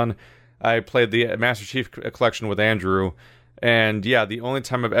Band on. I played the Master Chief Collection with Andrew, and yeah, the only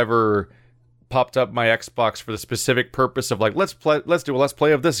time I've ever popped up my Xbox for the specific purpose of like let's do a let's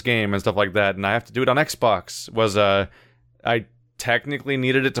play of this game and stuff like that, and I have to do it on Xbox was I technically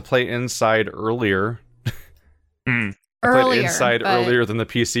needed it to play Inside earlier. earlier, Inside but- earlier than the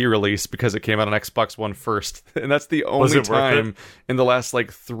PC release because it came out on Xbox One first, and that's the only it worth time in the last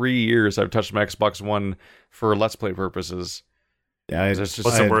like 3 years I've touched my Xbox One for Let's Play purposes. yeah. It's just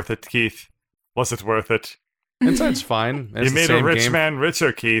Was it worth it, Keith? Was it worth it? Inside's fine. It's You the made a same rich game, man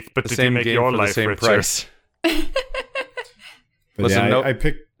richer, Keith, but the did same you make game your for the life same richer? price. But Listen, yeah, no- I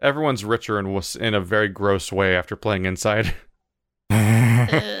picked. Everyone's richer and was in a very gross way after playing Inside.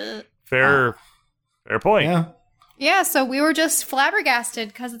 Uh, Fair point. Yeah, Yeah, so we were just flabbergasted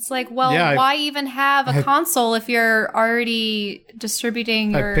because it's like, well, Yeah, why even have a console if you're already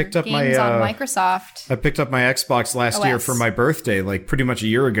distributing your picked up games my, on Microsoft? I picked up my Xbox last year for my birthday, like pretty much a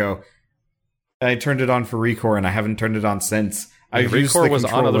year ago. I turned it on for Recore, and I haven't turned it on since. Recore was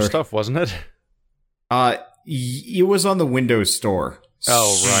on other stuff, wasn't it? It was on the Windows Store.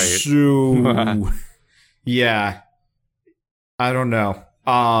 Oh, right. So, yeah. I don't know.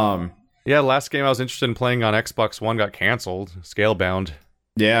 Yeah, last game I was interested in playing on Xbox One got canceled. Scalebound.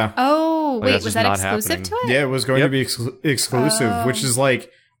 Yeah. Oh, Like, wait, that's was just that not exclusive happening. to it? Yeah, it was going to be exclusive, Oh. which is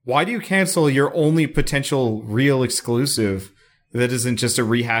like, why do you cancel your only potential real exclusive that isn't just a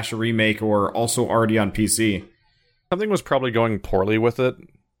rehash, a remake, or also already on PC? Something was probably going poorly with it.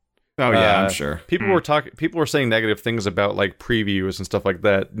 Oh yeah, I'm sure. People were saying negative things about like previews and stuff like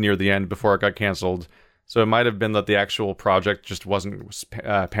that near the end before it got canceled. So it might have been that the actual project just wasn't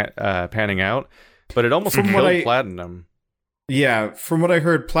panning out, but it almost killed Platinum. Yeah, from what I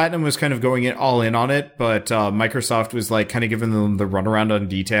heard, Platinum was kind of going all in on it, but Microsoft was like kind of giving them the runaround on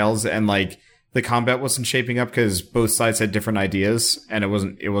details, and like the combat wasn't shaping up because both sides had different ideas, and it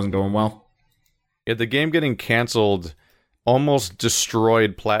wasn't going well. Yeah, the game getting canceled almost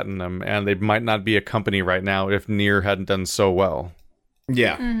destroyed Platinum, and they might not be a company right now if Nier hadn't done so well.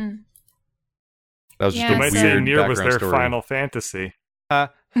 Yeah. Mm-hmm. That was just Yeah, a You might weird say Nier was background their story. Final Fantasy.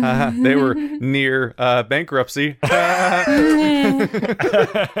 They were near bankruptcy.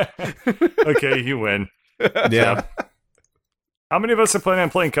 Okay, you win. Yeah. How many of us are planning on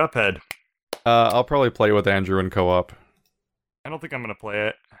playing Cuphead? I'll probably play with Andrew in co-op. I don't think I'm going to play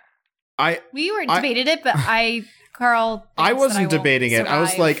it. We were debated it, but Carl. I thinks wasn't that I will debating it. I was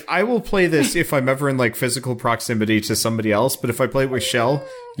survive. like, I will play this if I'm ever in like physical proximity to somebody else, but if I play it with Shell,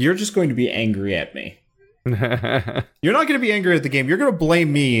 you're just going to be angry at me. You're not going to be angry at the game. You're going to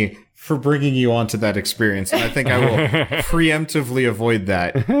blame me for bringing you onto that experience, and I think I will preemptively avoid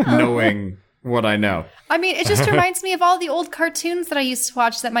that, knowing what I know. I mean, it just reminds me of all the old cartoons that I used to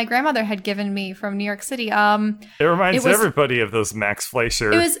watch that my grandmother had given me from New York City. It reminds It was- everybody of those Max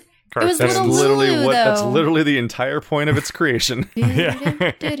Fleischer. It was cartoons. That's Little literally Lulu, what. That's though. literally the entire point of its creation.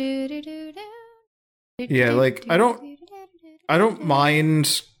 Yeah. Yeah, like, I don't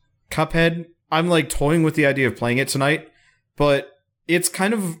mind Cuphead. I'm like toying with the idea of playing it tonight, but it's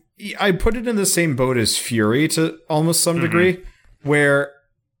kind of, I put it in the same boat as Fury to almost some degree, where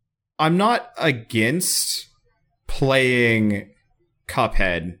I'm not against playing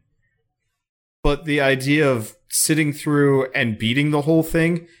Cuphead, but the idea of sitting through and beating the whole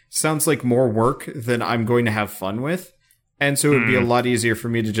thing sounds like more work than I'm going to have fun with. And so it would be a lot easier for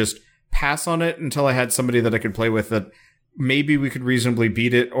me to just pass on it until I had somebody that I could play with that maybe we could reasonably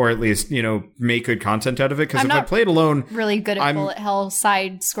beat it, or at least, make good content out of it. Because I'm if I not played alone, really good at bullet hell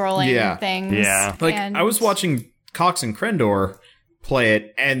side scrolling things. Yeah. like and I was watching Cox and Krendor play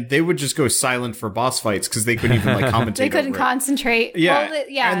it, and they would just go silent for boss fights because they couldn't even like commentate. they couldn't over it. concentrate. Yeah, Well,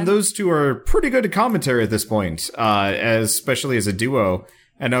 yeah. and those two are pretty good at commentary at this point, especially as a duo.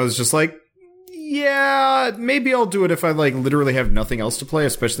 And I was just like, yeah, maybe I'll do it if I like literally have nothing else to play,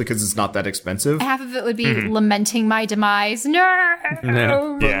 especially because it's not that expensive. half of it would be lamenting my demise. No.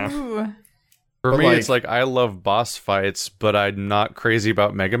 Yeah. For But, me, like- it's like I love boss fights, but I'm not crazy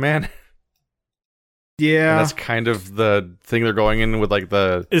about Mega Man. And Yeah, that's kind of the thing they're going in with, like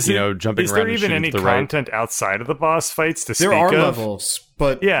the jumping is around there and even shooting any to the right. content outside of the boss fights to there speak are of? levels,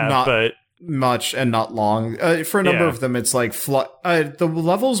 but Yeah, not but much and not long. For a number Yeah. of them, it's like the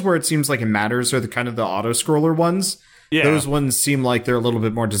levels where it seems like it matters are the kind of the auto scroller ones. yeah, Those ones seem like they're a little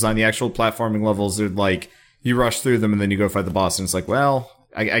bit more designed. The actual platforming levels are like you rush through them and then you go fight the boss, and it's like, well,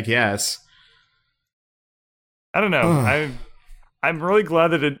 I guess. I don't know. Ugh. I'm really glad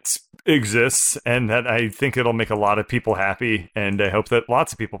that it exists, and that I think it'll make a lot of people happy, and I hope that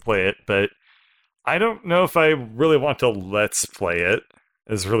lots of people play it. But I don't know if I really want to let's play it.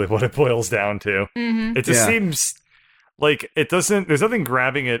 Is really what it boils down to. Mhm. It just Yeah. seems like it doesn't. There's nothing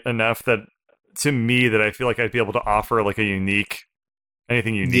grabbing it enough that to me that I feel like I'd be able to offer like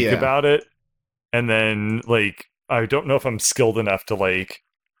anything unique Yeah. about it. And then like I don't know if I'm skilled enough to like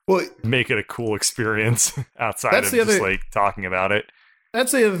Well, make it a cool experience outside That's of the just other- like talking about it.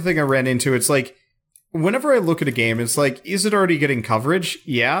 that's the other thing I ran into. It's like, whenever I look at a game, it's like, is it already getting coverage?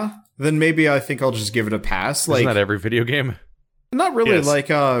 Yeah. Then maybe I think I'll just give it a pass. Isn't Like, that every video game? not really. Yes. Like,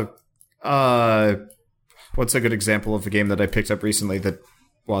 what's a good example of a game that I picked up recently that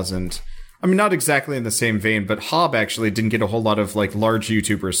wasn't? I mean, not exactly in the same vein, but Hob actually didn't get a whole lot of like large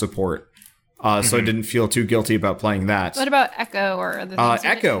YouTuber support. So I didn't feel too guilty about playing that. What about Echo or other things?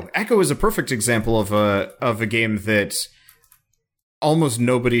 Echo is a perfect example of a game that almost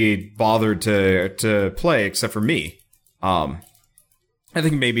nobody bothered to play except for me. I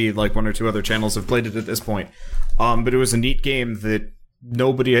think maybe like one or two other channels have played it at this point. But it was a neat game that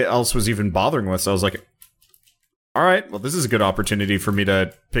nobody else was even bothering with. So I was like, all right, well, this is a good opportunity for me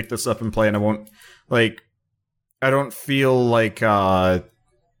to pick this up and play. And I won't I don't feel like, I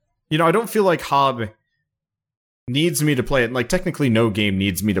don't feel like Hob needs me to play it. Like, technically no game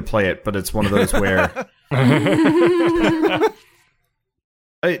needs me to play it, but it's one of those where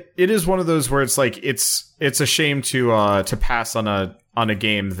it is one of those where it's like it's a shame to pass on a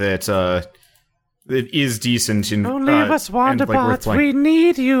game that it is decent and don't leave us, Wanderbots. We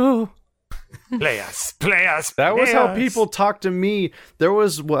need you. Play us. That was play how us. people talked to me. There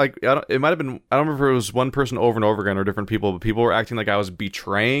was like, it might have been, I don't remember if it was one person over and over again or different people, but people were acting like I was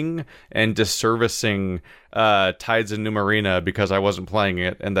betraying and disservicing Tides and Numarina because I wasn't playing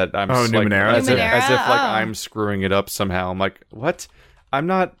it, and that I'm like, Numenera. as if like Oh. I'm screwing it up somehow. I'm like, what? I'm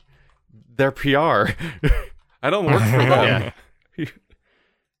not their PR. I don't work for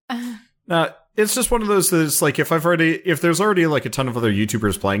them. It's just one of those that it's like if there's already like a ton of other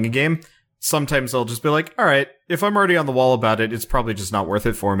YouTubers playing a game, sometimes I'll just be like, all right, if I'm already on the wall about it, it's probably just not worth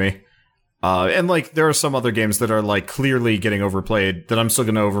it for me. And like there are some other games that are like clearly getting overplayed that I'm still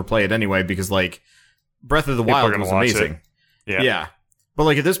going to overplay it anyway because like Breath of the People are Wild gonna was watch amazing. it. Yeah. But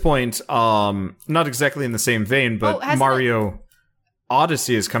like at this point, not exactly in the same vein, but hasn't Mario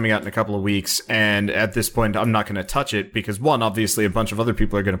Odyssey is coming out in a couple of weeks, and at this point, I'm not going to touch it because one, obviously, a bunch of other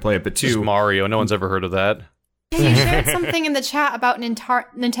people are going to play it, but Just two, Mario. No one's ever heard of that. Yeah, you shared something in the chat about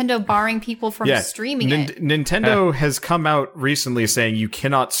Nintendo barring people from streaming it. Nintendo has come out recently saying you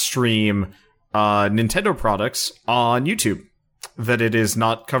cannot stream Nintendo products on YouTube. That it is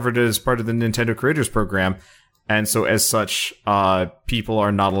not covered as part of the Nintendo Creators Program, and so as such, people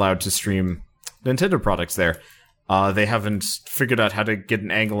are not allowed to stream Nintendo products there. They haven't figured out how to get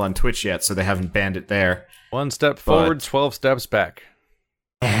an angle on Twitch yet, so they haven't banned it there. One step forward, 12 steps back.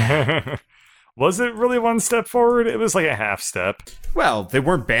 Was it really one step forward? It was like a half step. Well, they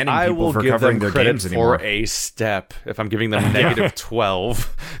weren't banning I people will for give covering them their credit games for anymore. a step if I'm giving them negative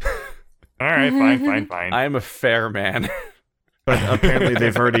 12. All right, fine. I am a fair man. But apparently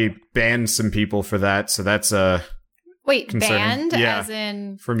they've already banned some people for that, so that's Wait, concerning. banned? Yeah. As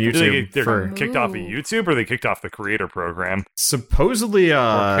in... from Did YouTube. they're For kicked off of Ooh. YouTube, or they kicked off the creator program? supposedly,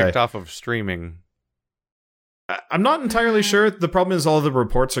 Or kicked off of streaming. I'm not entirely sure. The problem is all the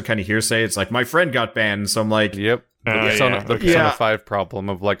reports are kind of hearsay. It's like, my friend got banned, so I'm like, Yep. The Persona, yeah, the okay. Persona Yeah. 5 problem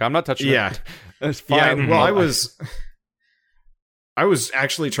of like, I'm not touching yeah. it. It's Yeah, fine. well, I was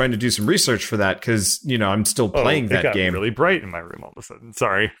actually trying to do some research for that, because, I'm still playing it that got game. really bright in my room all of a sudden.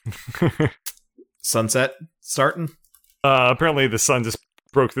 Sorry. Sunset starting? Apparently the sun just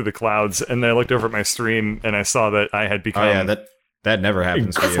broke through the clouds, and I looked over at my stream, and I saw that I had become Oh yeah, that never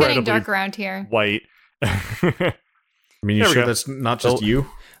happens for It's you. getting incredibly- dark around here. white. I mean, you There we sure go. that's not just Oh. you?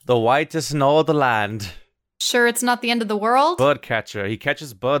 The whitest in all the land. Sure, it's not the end of the world? Bird catcher. He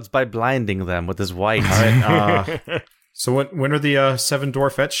catches birds by blinding them with his white. All right, so when are the 7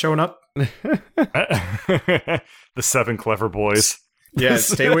 dwarfettes showing up? The 7 clever boys. Yeah,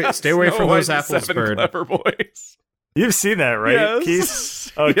 stay away Snow from White those and apples, Seven bird. Clever boys. You've seen that, right, Yes.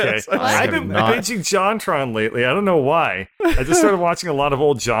 Keith? Okay. Yes, I've I I've have been not. binging JonTron lately. I don't know why. I just started watching a lot of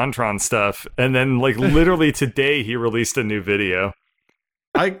old JonTron stuff, and then, like, literally today he released a new video.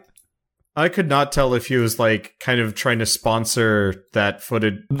 I could not tell if he was like kind of trying to sponsor that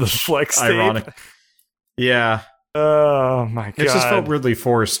footage. The flex tape. Ironic. Yeah, Oh my god! it just felt weirdly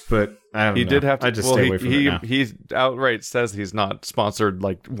forced, but I don't know. He did have to. I just well, stay away from it now. he outright says he's not sponsored.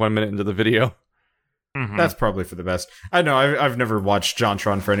 Like 1 minute into the video. Mhm. That's probably for the best. I know. I've never watched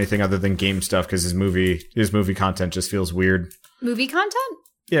JonTron for anything other than game stuff because his movie content just feels weird. Movie content?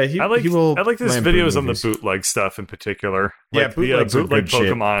 Yeah, I like he will. his lampoon videos on the movies. bootleg stuff in particular. Yeah, Like the bootlegs are bootleg good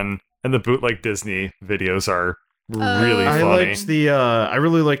shit. Pokemon and the bootleg Disney videos are Oh. really I funny. liked the. I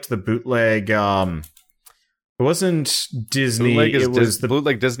really liked the bootleg. It wasn't Disney. Bootleg, It was the.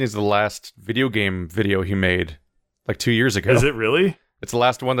 Bootleg Disney's the last video game video he made, like 2 years ago. Is it really? It's the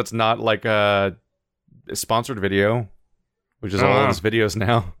last one that's not like a sponsored video, which is all of his videos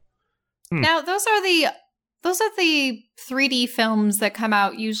now. Now, those are the 3D films that come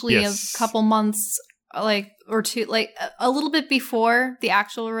out usually Yes. a couple months, or two, a little bit before the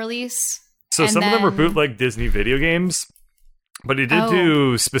actual release. So And some of them were then- bootleg Disney video games, but he did Oh.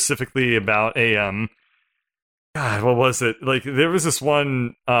 do specifically about a God, what was it? Like there was this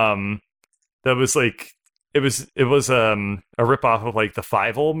one that was like it was a ripoff of like the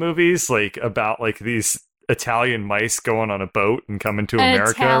Fievel movies, like about like these Italian mice going on a boat and coming to An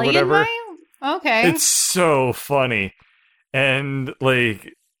America Italian or whatever. wine? Okay. It's so funny. and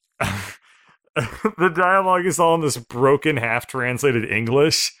like the dialogue is all in this broken, half-translated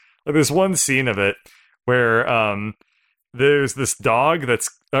English. Like, there's one scene of it where there's this dog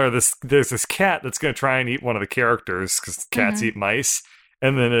there's this cat that's going to try and eat one of the characters because cats eat mice,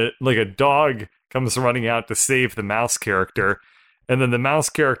 and then a dog comes running out to save the mouse character, and then the mouse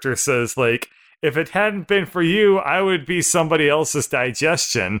character says, like, if it hadn't been for you, I would be somebody else's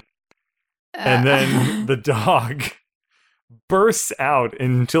digestion. And then the dog bursts out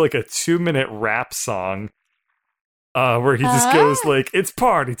into like a 2-minute rap song where he just goes like, it's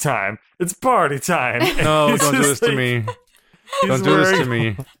party time. It's party time. No, don't do this to me. Don't do this to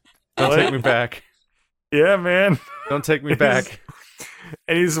me. Don't take me back. Yeah, man. Don't take me back.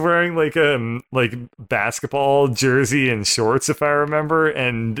 And he's wearing like basketball jersey and shorts, if I remember.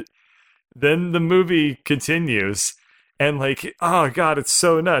 And then the movie continues. And like, oh god, it's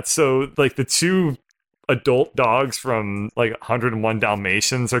so nuts. So like the 2 adult dogs from like 101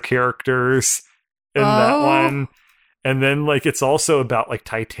 Dalmatians are characters in that one. And then like it's also about like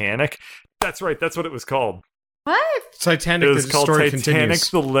Titanic. That's right, that's what it was called. What? Titanic, It was the called story Titanic, continues.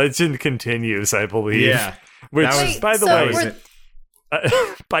 The Legend Continues, I believe. Yeah. Which, That was- by the so way, we're-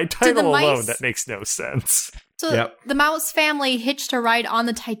 by title mice- alone, that makes no sense. So Yep. the mouse family hitched a ride on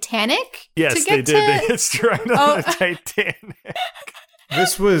the Titanic? Yes, to they get did. To... They hitched right on Oh. the Titanic.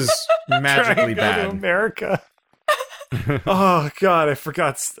 This was magically Trying to go to bad. America. Oh god, I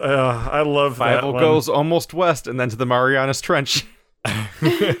forgot. I love that Fievel one. goes almost west and then to the Marianas Trench.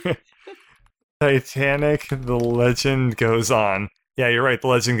 Titanic, The Legend Goes On. Yeah, you're right. The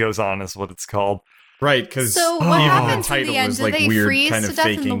Legend Goes On is what it's called. Right, because So what happens in title the end? was Do like they weird, freeze kind to of death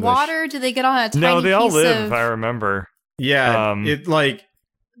fake in the English. water? Do they get on a tiny No, they all piece live, of... if I remember. Yeah, Um, it like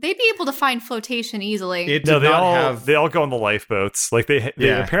They'd be able to find flotation easily. it No, did they not all have. they all go on the lifeboats. Like they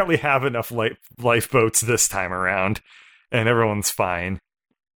Yeah. apparently have enough lifeboats this time around, and everyone's fine.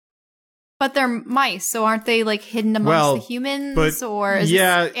 But they're mice, so aren't they like hidden amongst Well, the humans? but Or is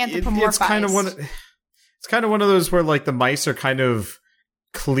yeah, this anthropomorphized? it's kind of one. It's kind of one of those where like the mice are kind of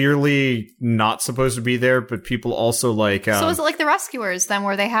clearly not supposed to be there, but people also like. So is it like the Rescuers then,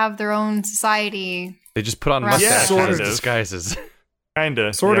 where they have their own society? They just put on Right. mustaches Yeah, sort as of. disguises.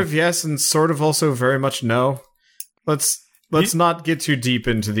 Kinda, sort yeah. of yes, and sort of also very much no. Let's not get too deep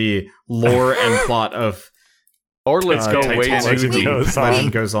into the lore and plot of. Or let's go way Titanic. too Legend deep. Goes On.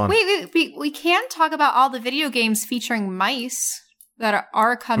 Legend Goes on. Wait, we can talk about all the video games featuring mice that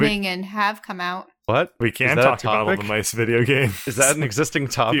are coming and have come out. What? We Is can that a talk about all the topic? mice video games. Is that an existing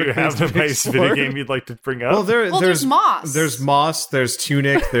Do topic? you that have needs a to be nice video explored? game you'd like to bring up? Well, There's Moss. There's Moss. There's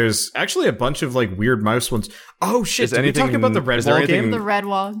Tunic. There's actually a bunch of like weird mouse ones. Oh shit! Is Did we talk anything- about the is there Redwall anything- game? The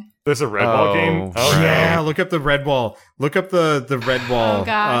Redwall. There's a Redwall Oh, game. right. Yeah, look up the Redwall. Look up the Redwall Oh,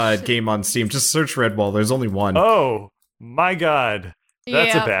 gosh. game on Steam. Just search Redwall. There's only one. Oh my god,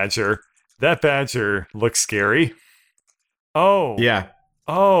 that's Yeah. a badger. That badger looks scary. Oh Yeah.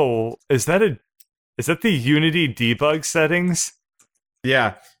 Oh, is that the Unity debug settings?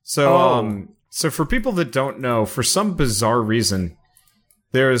 Yeah. So Oh. so for people that don't know, for some bizarre reason,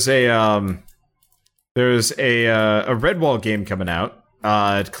 there's a Redwall game coming out.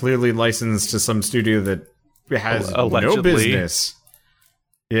 Clearly licensed to some studio that has no Allegedly. business.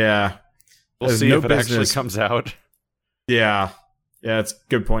 Yeah. We'll Has see no if it actually business. comes out. Yeah. Yeah, it's a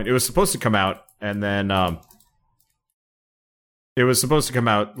good point. It was supposed to come out and then it was supposed to come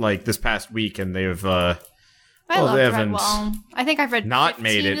out like this past week and they've I Well, love they haven't Redwall. I think I've read not 15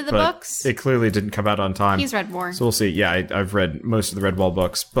 made it, of the but books. it clearly didn't come out on time. He's read more. So we'll see. Yeah, I've read most of the Redwall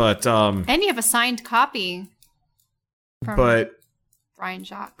books, but And you have a signed copy from Brian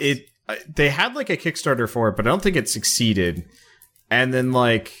Jacques. they had like a Kickstarter for it, but I don't think it succeeded. And then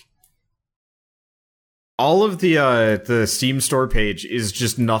like all of the Steam store page is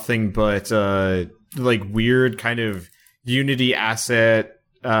just nothing but like weird kind of Unity asset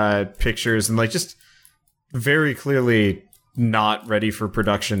pictures and like just very clearly not ready for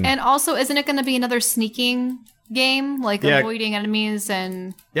production. And also, isn't it going to be another sneaking game? Like Yeah. avoiding enemies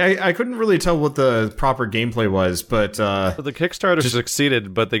and... Yeah, I couldn't really tell what the proper gameplay was, but So the Kickstarter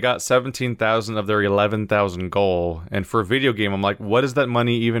succeeded, but they got 17,000 of their 11,000 goal. And for a video game, I'm like, what is that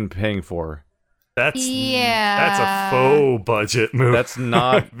money even paying for? That's Yeah. a faux budget move. That's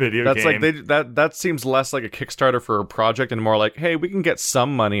not video That's game. like that seems less like a Kickstarter for a project and more like, hey, we can get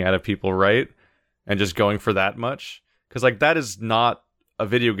some money out of people, right? And just going for that much, because like that is not a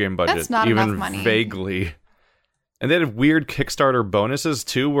video game budget, That's not even enough money. vaguely. And they had weird Kickstarter bonuses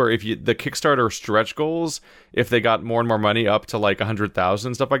too, where if the Kickstarter stretch goals, if they got more and more money up to like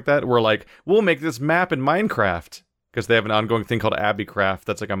 100,000 stuff like that, were like, we'll make this map in Minecraft. because they have an ongoing thing called Abbeycraft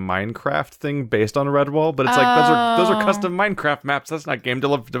that's like a Minecraft thing based on Redwall, but it's like those are custom Minecraft maps. That's not game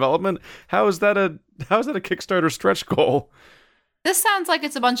development. How is that a Kickstarter stretch goal? This sounds like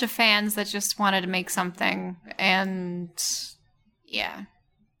it's a bunch of fans that just wanted to make something, and yeah.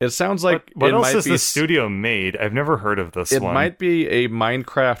 It sounds like what else has the studio made? I've never heard of this one. It might be a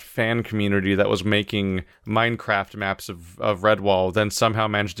Minecraft fan community that was making Minecraft maps of Redwall, then somehow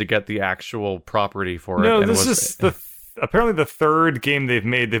managed to get the actual property for it. No, this is apparently the third game they've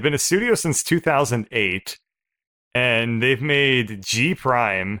made. They've been a studio since 2008, and they've made G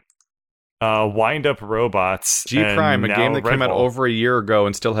Prime, Wind Up Robots. G Prime, a game that came out over a year ago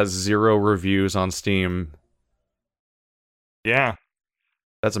and still has 0 reviews on Steam. Yeah.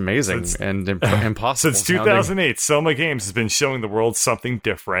 That's amazing and impossible. Since 2008, Soma Games has been showing the world something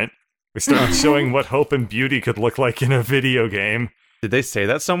different. We started showing what hope and beauty could look like in a video game. Did they say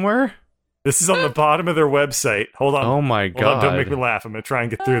that somewhere? This is on the bottom of their website. Hold on. Oh my god. Don't make me laugh. I'm going to try and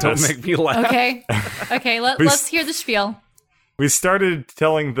get through this. Don't make me laugh. Okay, let's hear the spiel. We started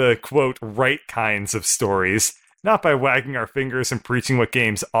telling the, quote, right kinds of stories, not by wagging our fingers and preaching what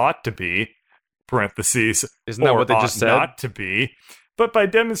games ought to be, parentheses, isn't that what they just said? Not to be, but by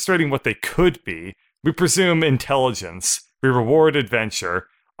demonstrating what they could be. We presume intelligence. We reward adventure.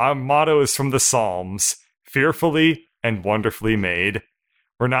 Our motto is from the Psalms, fearfully and wonderfully made.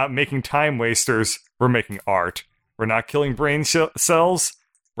 We're not making time wasters, we're making art. We're not killing brain cells,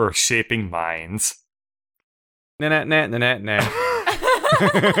 we're shaping minds. Nah.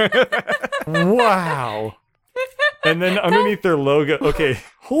 Wow. And then underneath their logo, okay,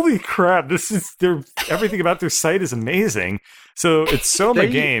 holy crap, everything about their site is amazing. So it's Soma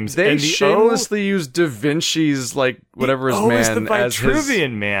Games. They and the shamelessly use Da Vinci's, like, whatever his man is the as his...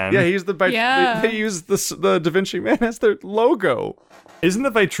 Vitruvian Man. Yeah, he's the They use the Da Vinci Man as their logo. Isn't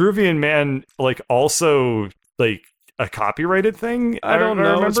the Vitruvian Man, like, also, like, a copyrighted thing? I don't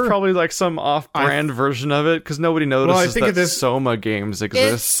know. It's probably like some off-brand version of it because nobody notices that Soma Games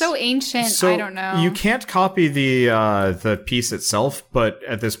exists. It's so ancient. So I don't know. You can't copy the piece itself, but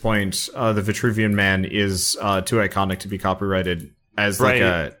at this point, the Vitruvian Man is too iconic to be copyrighted as like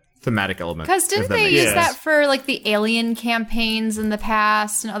a thematic element. Because didn't they use that for like the Alien campaigns in the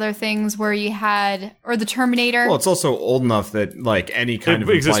past and other things where you had, or the Terminator? Well, it's also old enough that like any kind of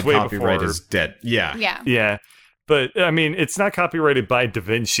implied copyright is dead. Yeah. But, I mean, it's not copyrighted by Da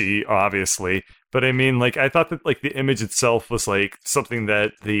Vinci, obviously. But, I mean, like, I thought that, like, the image itself was, like, something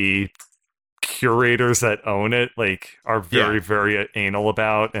that the curators that own it, like, are very, very anal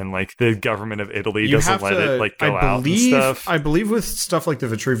about. And, like, the government of Italy doesn't let it, like, go out and stuff. I believe with stuff like the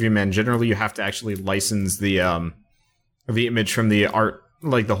Vitruvian Man, generally you have to actually license the image from the art,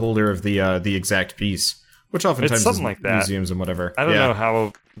 like, the holder of the exact piece. Which oftentimes is like that. Museums and whatever. I don't know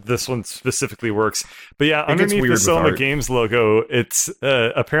how this one specifically works. But yeah, underneath the Soma Games logo, it's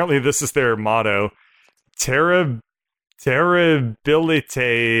apparently this is their motto.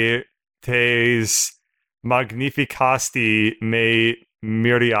 Terribilitates magnificasti me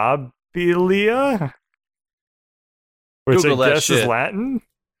mirabilia? Which Google I guess is Latin?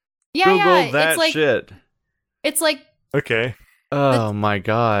 Google that shit. It's like... Okay. Oh my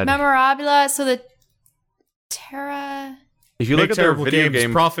god. Memorabula, so the... Terra. If you look at their video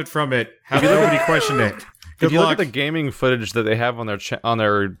games, profit from it. Have nobody question it. If you look at the gaming footage that they have on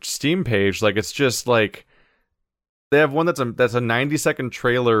their Steam page, like it's just like they have one that's a 90-second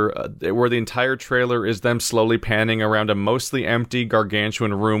trailer where the entire trailer is them slowly panning around a mostly empty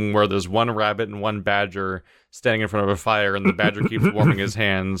gargantuan room where there's one rabbit and one badger standing in front of a fire, and the badger keeps warming his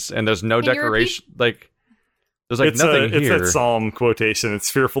hands, and there's no decoration. Like there's like nothing here. It's that Psalm quotation. It's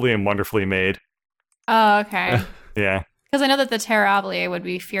fearfully and wonderfully made. Oh, okay. Yeah. Because I know that the Terribile would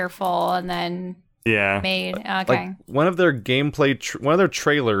be fearful and then made. Okay. Like one of their gameplay, one of their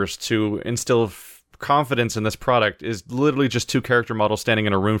trailers to instill confidence in this product is literally just 2 character models standing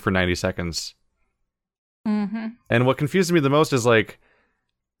in a room for 90 seconds. Mm-hmm. And what confuses me the most is like,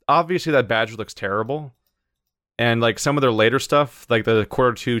 obviously that badger looks terrible. And like some of their later stuff, like the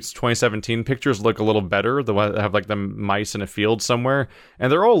Q2 2017 pictures look a little better. The one that have like the mice in a field somewhere.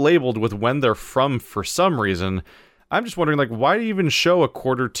 And they're all labeled with when they're from for some reason. I'm just wondering, like, why do you even show a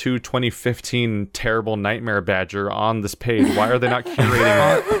Q2 2015 terrible nightmare badger on this page? Why are they not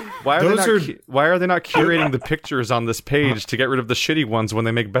curating? Why are they not curating the pictures on this page to get rid of the shitty ones when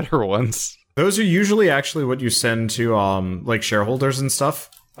they make better ones? Those are usually actually what you send to like shareholders and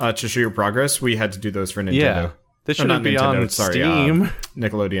stuff to show your progress. We had to do those for Nintendo. Yeah. This shouldn't be on Steam.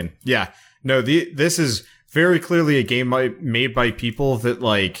 Nickelodeon. Yeah. No, this is very clearly a game made by people that,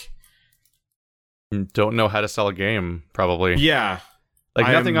 like... don't know how to sell a game, probably. Yeah. Like,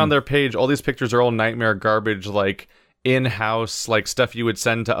 nothing on their page. All these pictures are all nightmare garbage, like, in-house like stuff you would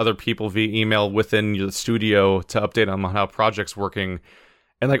send to other people via email within your studio to update them on how projects working.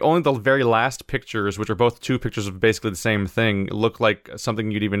 And like only the very last pictures, which are both two pictures of basically the same thing, look like something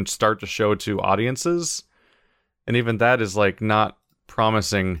you'd even start to show to audiences. And even that is like not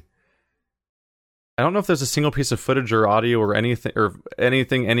promising. I don't know if there's a single piece of footage or audio or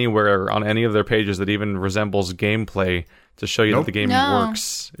anything anywhere on any of their pages that even resembles gameplay to show you that the game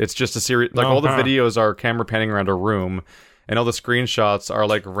works. It's just a series, like all the videos are camera panning around a room, and all the screenshots are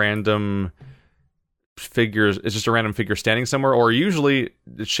like random figures. It's just a random figure standing somewhere, or usually,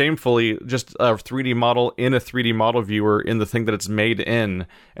 shamefully, just a 3D model in a 3D model viewer in the thing that it's made in,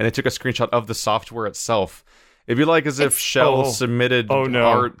 and they took a screenshot of the software itself. It'd be like as if Shell submitted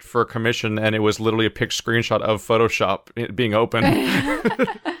art for a commission and it was literally a picture screenshot of Photoshop being open.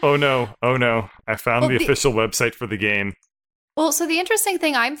 Oh no. I found the official website for the game. Well, so the interesting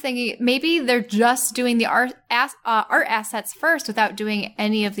thing I'm thinking, maybe they're just doing the art assets first without doing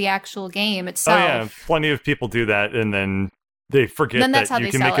any of the actual game itself. Oh yeah, plenty of people do that, and then they forget that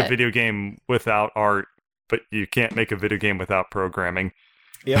you can make a video game without art, but you can't make a video game without programming.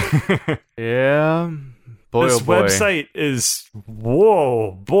 Yep. Yeah. Boy, this website is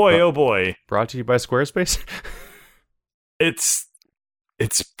oh boy. Brought to you by Squarespace. It's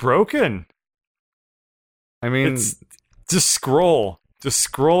broken. I mean, just scroll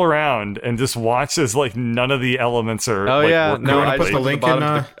around and just watch as like none of the elements are. Oh yeah, no, I put the link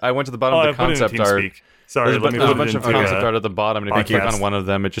in. I went to the bottom of the concept art. Sorry, there's a bunch of concept art at the bottom, and if you click on one of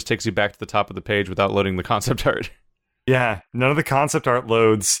them, it just takes you back to the top of the page without loading the concept art. Yeah, none of the concept art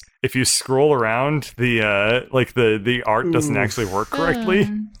loads. If you scroll around, the art doesn't actually work correctly.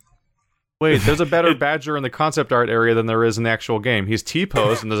 Wait, there's a better Badger in the concept art area than there is in the actual game. He's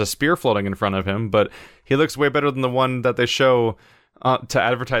T-posed and there's a spear floating in front of him, but he looks way better than the one that they show to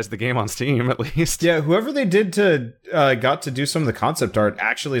advertise the game on Steam, at least. Yeah, whoever they did to got to do some of the concept art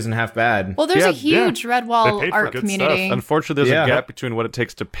actually isn't half bad. Well, there's a huge Redwall art community. Stuff. Unfortunately, there's a gap between what it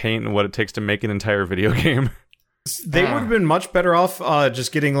takes to paint and what it takes to make an entire video game. They would have been much better off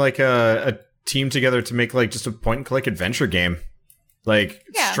just getting like a team together to make like just a point-and-click adventure game. Like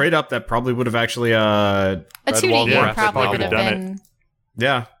straight up, that probably would have actually a 2D game probably would have been.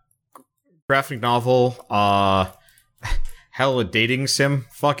 Yeah, graphic novel. Hell, a dating sim.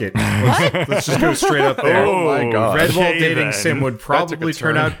 Fuck it. Let's just go straight up there. Oh my god, Redwall dating sim would probably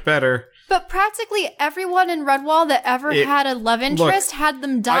turn out better. But practically everyone in Redwall that ever had a love interest had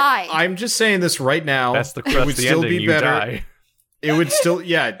them die. I'm just saying this right now. It would still be better. Die. It would still, it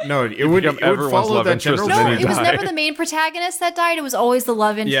would follow that general. No, it was never the main protagonist that died. It was always the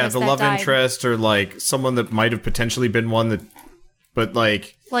love interest. Yeah, the love interest, or like someone that might have potentially been one that, but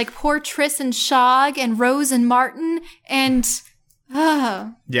like poor Triss and Shog and Rose and Martin and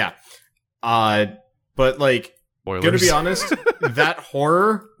yeah, but like. Spoilers. Gonna be honest, that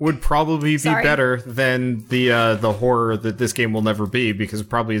horror would probably be better than the horror that this game will never be, because it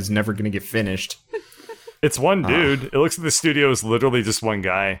probably is never going to get finished. It's one dude. It looks like the studio is literally just one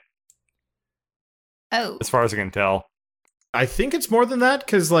guy. Oh. As far as I can tell. I think it's more than that,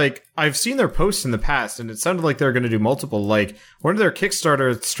 because like I've seen their posts in the past, and it sounded like they were going to do multiple. Like one of their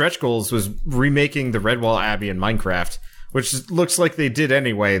Kickstarter stretch goals was remaking the Redwall Abbey in Minecraft, which looks like they did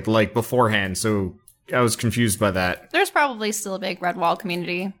anyway, like beforehand. So I was confused by that. There's probably still a big Redwall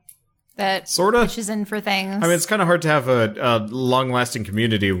community that pitches in for things. I mean, it's kind of hard to have a long-lasting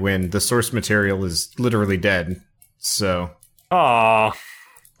community when the source material is literally dead. So, aww.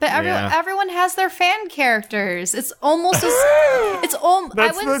 But everyone has their fan characters. It's almost as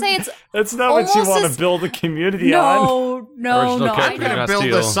I wouldn't say it's. That's not what you want to build a community on. No. I'm gonna build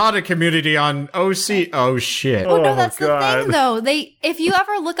a Sonic community on OC. Oh shit! Oh no, that's the thing though. If you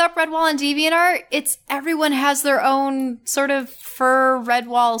ever look up Redwall on DeviantArt, it's everyone has their own sort of fur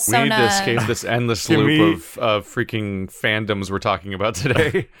Redwall Sona. We need to escape this endless loop of freaking fandoms we're talking about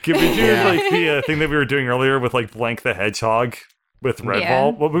today. Can we do like the thing that we were doing earlier with like Blank the Hedgehog? With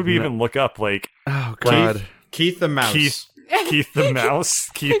Redwall, what would we even look up? Like, oh god, Keith the Mouse, Keith the Mouse,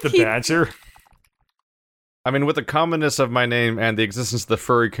 Keith the Badger. I mean, with the commonness of my name and the existence of the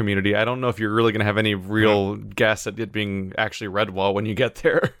furry community, I don't know if you're really going to have any real guess at it being actually Redwall when you get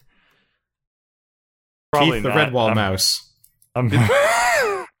there. Probably Keith the Redwall Mouse. You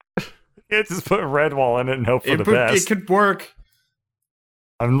just put Redwall in it and hope for the best. It could work.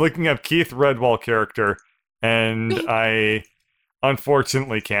 I'm looking up Keith Redwall character, and I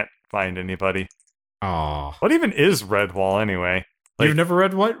unfortunately can't find anybody. Aww. What even is Redwall anyway? Like, you've never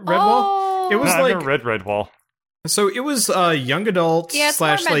read Redwall? Oh. It was I've never read Redwall. So it was young adults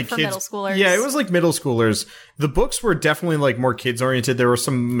slash like for kids. Middle schoolers. Yeah, it was like middle schoolers. The books were definitely like more kids oriented. There were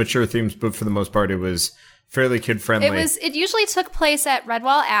some mature themes, but for the most part, it was fairly kid friendly. It usually took place at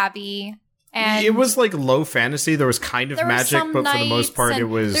Redwall Abbey. And it was like low fantasy. There was kind of there were magic, some but for the most knights, part, and it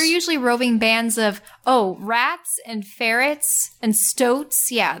was. They're usually roving bands of rats and ferrets and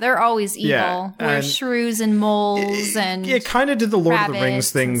stoats. Yeah, they're always evil. Yeah, Or and shrews and moles and it kind of did the Lord of the Rings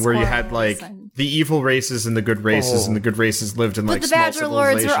rabbits thing and where you had squirrels like and- the evil races and the good races, Oh. and the good races lived in but like the small Badger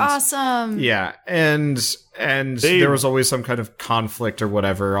Lords were civilizations. awesome. Yeah, and there was always some kind of conflict or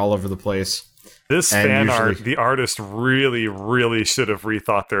whatever all over the place. This And fan usually- art, the artist really, really should have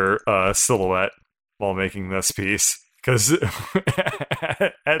rethought their silhouette while making this piece. Because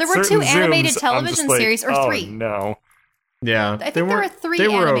there were 2 animated television series, or 3. No. Yeah, I think there were 3 they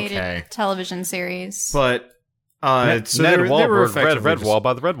were animated okay, television series. but so Ned they were Wahlberg effectively read just- Redwall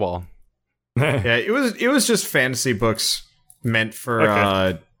by the Redwall. Yeah, it was just fantasy books meant for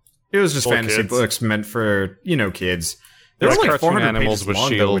Okay. it was just For fantasy kids. books meant for kids. There Like was like cartoon 400 animals pages with long,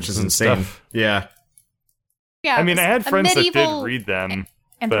 though, shields which is and insane. stuff. Yeah, Yeah, I mean, I had a friends that medieval did read them.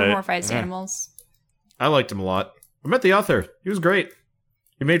 anthropomorphized but, animals. I liked him a lot. I met the author. He was great.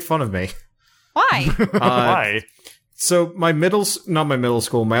 He made fun of me. Why? Why? So my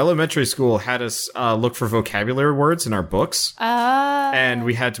my elementary school had us look for vocabulary words in our books, and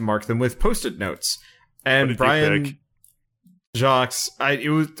we had to mark them with Post-it notes. What And did you Brian, pick? Jacques, I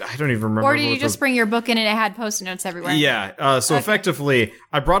don't even remember. Or did what you just the- bring your book in and it had post-it notes everywhere? Yeah. So Okay. effectively,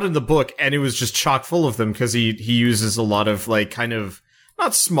 I brought in the book, and it was just chock full of them because he uses a lot of like kind of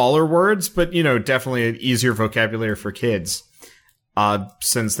not smaller words, but definitely an easier vocabulary for kids.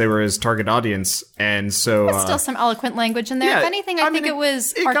 Since they were his target audience, and so But still some eloquent language in there. yeah, If anything, I I think mean, it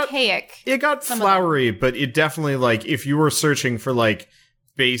was it got- archaic. it got Some of them. flowery, but it definitely like if you were searching for like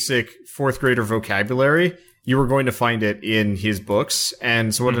basic 4th grader vocabulary, you were going to find it in his books.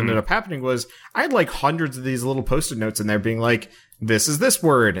 And so what ended up happening was I had like hundreds of these little Post-it notes in there being like, this is this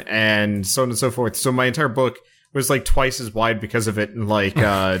word, and so on and so forth. So my entire book was like twice as wide because of it, and like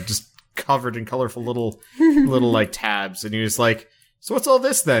just covered in colorful little like tabs. And he was like, so what's all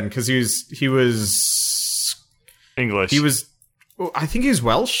this then? Because he was English. I think he's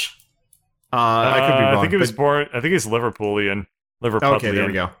Welsh. I could be wrong. I think he was but- born. I think he's Liverpoolian. Liverpudlian. Okay, there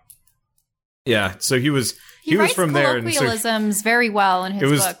we go. Yeah, so he was He was writes from there, and so colloquialisms very well in his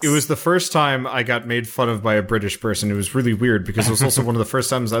books. it was the first time I got made fun of by a British person. It was really weird because it was also one of the first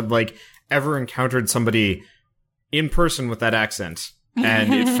times I'd like ever encountered somebody in person with that accent,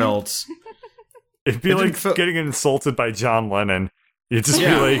 and it felt It'd be It like didn't feel- getting insulted by John Lennon. You'd just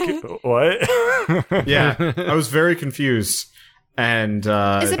Yeah. be like, "What?" yeah, I was very confused. And Is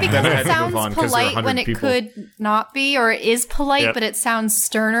it then because I it had to sounds move on 'cause there were polite 100 when it people. could not be, or it is polite Yep. but it sounds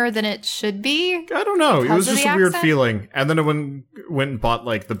sterner than it should be? I don't know. It Because was of just the a weird accent? feeling. And then I went and bought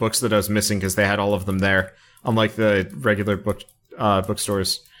like the books that I was missing because they had all of them there, unlike the regular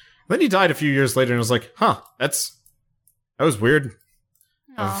bookstores. Then he died a few years later, and I was like, "Huh, that was weird."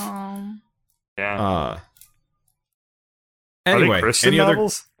 Oh. yeah. Are they Christian any other?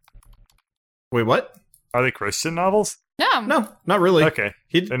 novels? Wait, what? Are they Christian novels? No. No, not really. Okay.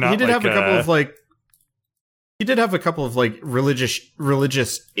 He They're not did have a like, couple of like. He did have a couple of like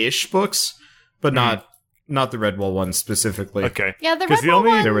religious-ish books, but not the Redwall ones specifically. Okay. Yeah, the 'Cause Red the Bull only-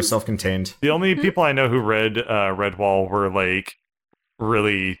 ones. They were self-contained. The only people I know who read Redwall were like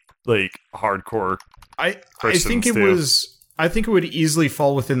really like hardcore. I Christians, think it too. was. I think it would easily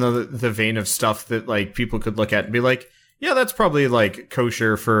fall within the vein of stuff that like people could look at and be like, yeah, that's probably like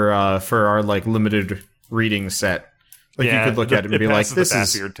kosher for our like limited reading set. Like you could look at it and be like, passes this the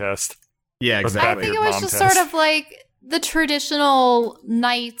is Batbeard test. yeah, Or the I exactly. think it Batbeard was mom just test. sort of like the traditional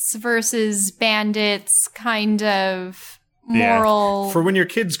knights versus bandits kind of Yeah. moral. For when your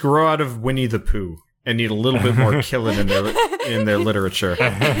kids grow out of Winnie the Pooh and need a little bit more killing in their literature.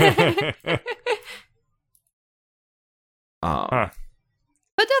 Huh.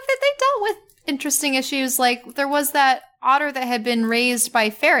 But they dealt with interesting issues. Like there was that otter that had been raised by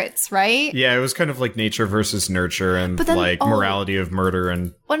ferrets, right? Yeah, it was kind of like nature versus nurture and But then- like morality of murder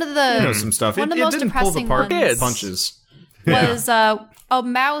and One of the some stuff. one of It the most didn't pull depressing apart ones punches. was a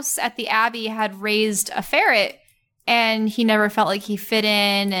mouse at the abbey had raised a ferret, and he never felt like he fit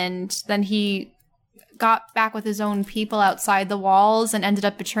in, and then he got back with his own people outside the walls and ended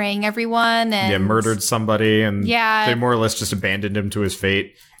up betraying everyone and Yeah, murdered somebody, and Yeah. they more or less just abandoned him to his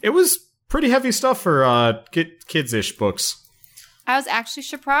fate. It was pretty heavy stuff for kids-ish books. I was actually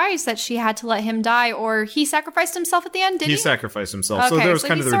surprised that she had to let him die, or he sacrificed himself at the end, did he? He sacrificed himself, so Okay, there was so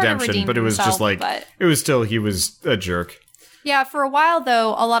kind he of the sort of redemption, redeemed but it was just himself, like but- it was still he was a jerk. Yeah, for a while though,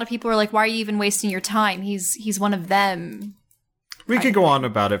 a lot of people were like, "Why are you even wasting your time? He's one of them." We could go on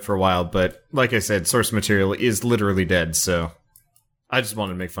about it for a while, but like I said, source material is literally dead, so I just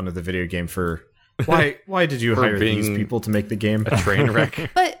wanted to make fun of the video game for Why did you For hire these being people to make the game? A train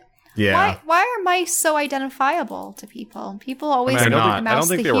wreck. But Yeah. why are mice so identifiable to people? People always I mean, make I the don't mouse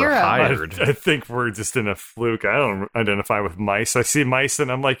think the they were hero. hired. I think we're just in a fluke. I don't identify with mice. I see mice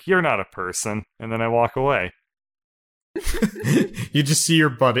and I'm like, you're not a person. And then I walk away. You just see your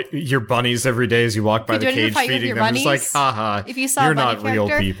bunnies every day as you walk by Did the you cage identify with feeding your them. It's like, bunnies? haha, If you saw you're a bunny not real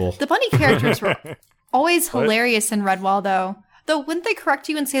character, people. the bunny characters were always What? hilarious in Redwall, though. Though, wouldn't they correct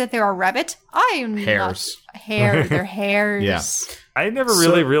you and say that they are a rabbit? I'm Hares. not hair. They're hares. Yeah. I never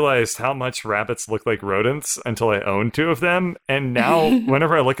really realized how much rabbits look like rodents until I owned 2 of them. And now,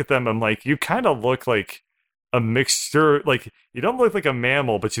 whenever I look at them, I'm like, you kind of look like a mixture. Like, you don't look like a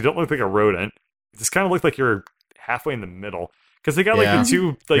mammal, but you don't look like a rodent. You just kind of look like you're halfway in the middle. Because they got like Yeah. the 2,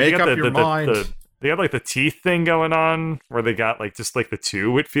 like Make you got up your mind. they got like the teeth thing going on, where they got like just like the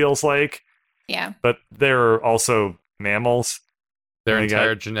 2. It feels like, Yeah. but they're also mammals. Their They got-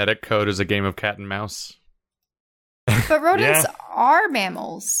 entire genetic code is a game of cat and mouse. But rodents Yeah. are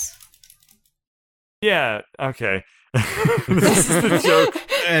mammals. Yeah. Okay. This is the joke.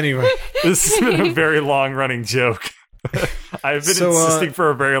 Anyway, This has been a very long running joke. I've been So, insisting for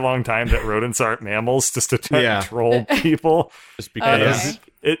a very long time that rodents aren't mammals, just to try Yeah. to troll people. Just because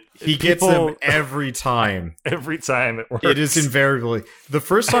Okay. he gets people- them every time. every time it works. It is invariably. The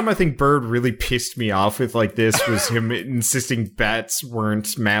first time I think Bird really pissed me off with like this was him insisting bats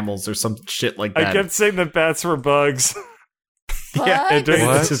weren't mammals or some shit like I that. kept saying that bats were bugs. Yeah, Bugs? during-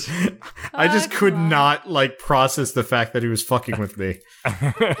 it's just- I just could Come on. not like process the fact that he was fucking with me.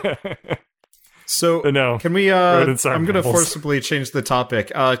 So No, can we? rodents aren't I'm going to mammals. forcibly change the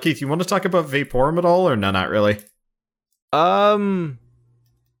topic. Keith, you want to talk about Vaporum at all, or no? Not really.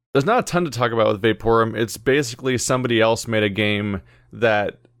 there's not a ton to talk about with Vaporum. It's basically somebody else made a game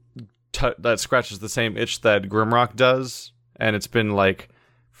that that scratches the same itch that Grimrock does, and it's been like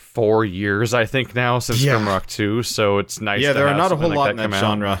 4 years, I think, now since Yeah. Grimrock 2. So it's nice. Yeah, to there are have not a something whole like lot in that come out.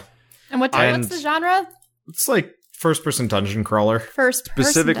 genre. And what's And- the genre? It's like first-person dungeon crawler. First person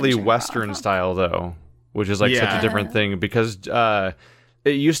Specifically dungeon Western crawl. style, though, which is like such Yeah. a different thing because it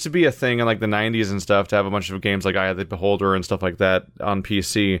used to be a thing in like the 90s and stuff to have a bunch of games like Eye of the Beholder and stuff like that on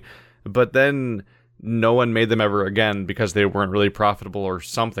PC, but then no one made them ever again because they weren't really profitable or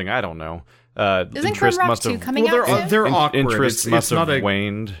something. I don't know. Isn't Interest Grimrock must 2 have coming out soon? They're awkward. interest It's must not have a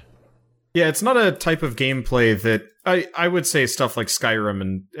waned. Yeah, it's not a type of gameplay that I would say stuff like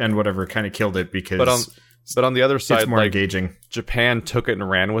Skyrim and whatever kind of killed it because But on the other it's side, more like engaging. Japan took it and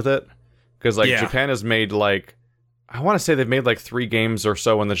ran with it because like Yeah. Japan has made like I want to say they've made like 3 games or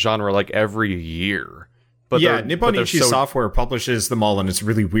so in the genre like every year. But yeah, they're Nippon so- Ichi Software publishes them all, and it's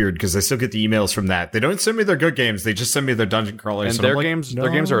really weird because I still get the emails from that. They don't send me their good games; they just send me their dungeon crawlers. and I'm their like, games no.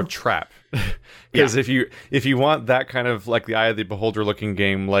 their games are a trap because if you want that kind of like the Eye of the Beholder looking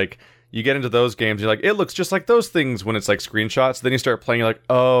game, like you get into those games, you're like it looks just like those things when it's like screenshots. Then you start playing, you're like,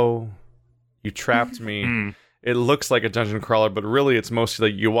 oh, you trapped me. It looks like a dungeon crawler, but really it's mostly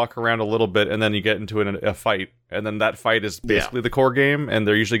like you walk around a little bit and then you get into a fight, and then that fight is basically the core game. And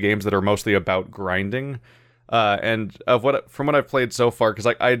they're usually games that are mostly about grinding. And from what I've played so far, because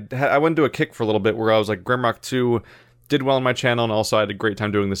like I went into a kick for a little bit where I was like Grimrock 2 did well on my channel, and also I had a great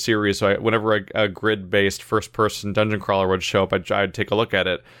time doing the series. So whenever a grid-based first-person dungeon crawler would show up, I'd take a look at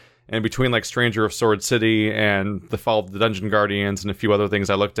it. And between like Stranger of Sword City and the Fall of the Dungeon Guardians and a few other things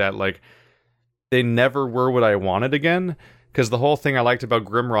I looked at, like they never were what I wanted again. Because the whole thing I liked about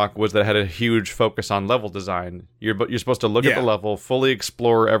Grimrock was that it had a huge focus on level design. You're supposed to look at the level, fully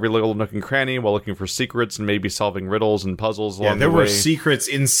explore every little nook and cranny while looking for secrets and maybe solving riddles and puzzles along there the were way. secrets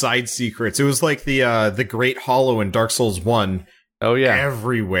inside secrets. It was like the Great Hollow in Dark Souls 1 Oh yeah,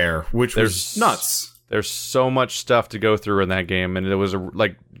 everywhere, which was nuts. There's so much stuff to go through in that game, and it was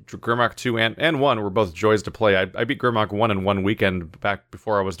like Grimrock 2 and 1 were both joys to play. I beat Grimrock 1 in one weekend back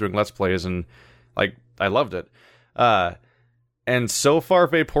before I was doing Let's Plays, and like I loved it. And so far,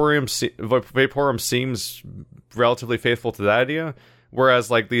 Vaporum seems relatively faithful to that idea.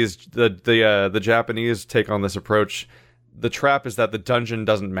 Whereas, like the Japanese take on this approach, the trap is that the dungeon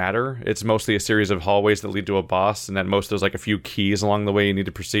doesn't matter. It's mostly a series of hallways that lead to a boss, and at most there's like a few keys along the way you need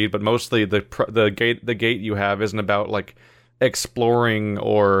to proceed. But mostly the gate you have isn't about like exploring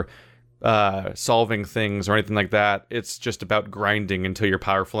or solving things or anything like that. It's just about grinding until you're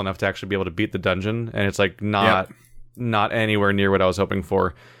powerful enough to actually be able to beat the dungeon, and it's like not anywhere near what I was hoping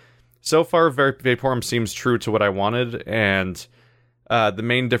for. So far, Vaporum seems true to what I wanted, and the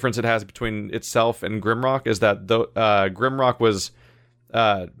main difference it has between itself and Grimrock is that Grimrock was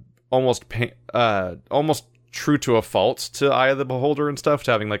almost true to a fault to Eye of the Beholder and stuff,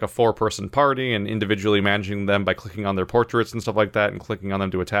 to having like a 4-person party and individually managing them by clicking on their portraits and stuff like that, and clicking on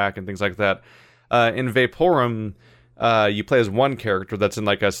them to attack and things like that. In Vaporum, you play as one character that's in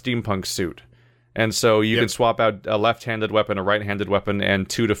like a steampunk suit. And so you can swap out a left-handed weapon, a right-handed weapon, and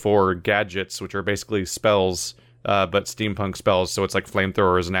 2 to 4 gadgets, which are basically spells, but steampunk spells. So it's like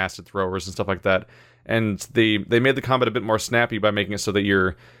flamethrowers and acid throwers and stuff like that. And they made the combat a bit more snappy by making it so that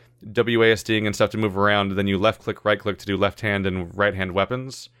you're WASDing and stuff to move around, and then you left-click, right-click to do left-hand and right-hand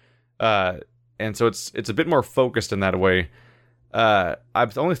weapons. And so it's a bit more focused in that way.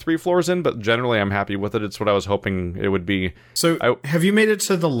 I'm only 3 floors in, but generally I'm happy with it. It's what I was hoping it would be. So, have you made it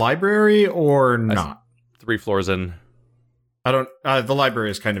to the library or not? 3 floors in. I don't. The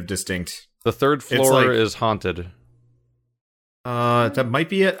library is kind of distinct. The 3rd floor is haunted. That might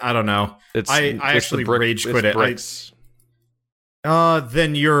be it. I don't know. I actually rage quit it. Bricks.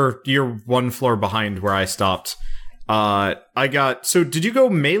 Then you're 1 floor behind where I stopped. So did you go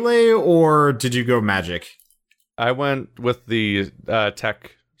melee or did you go magic? I went with the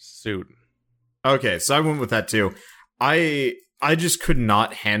tech suit. Okay, so I went with that too. I just could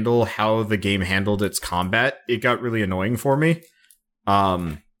not handle how the game handled its combat. It got really annoying for me.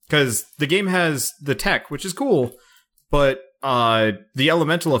 Because the game has the tech, which is cool, but the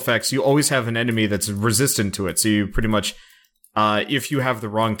elemental effects, you always have an enemy that's resistant to it. So you pretty much, if you have the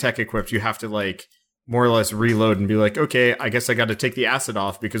wrong tech equipped, you have to like more or less reload and be like, okay, I guess I got to take the acid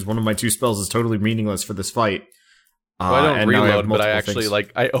off because one of my 2 spells is totally meaningless for this fight. Well, I don't reload, but I actually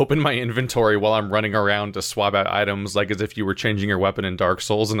I open my inventory while I'm running around to swap out items, like as if you were changing your weapon in Dark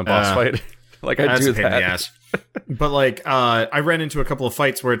Souls in a boss fight. Like I do that. Ass. But like, I ran into a couple of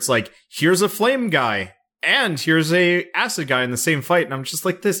fights where it's like, here's a flame guy and here's a acid guy in the same fight, and I'm just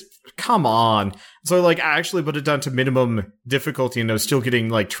like, this, come on. So like, I actually put it down to minimum difficulty, and I was still getting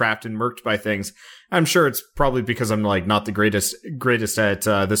like trapped and murked by things. I'm sure it's probably because I'm like not the greatest at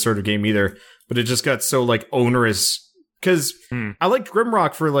this sort of game either, but it just got so like onerous. Because I liked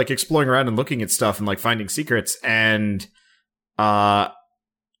Grimrock for like exploring around and looking at stuff and like finding secrets, and for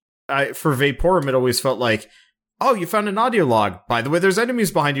Vaporum it always felt like, oh, you found an audio log. By the way, there's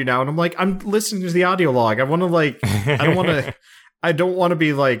enemies behind you now, and I'm like, I'm listening to the audio log. I want to like, I don't want to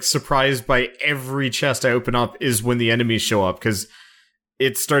be like surprised by every chest I open up is when the enemies show up, because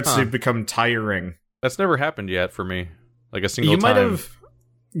it starts to become tiring. That's never happened yet for me, like a single time.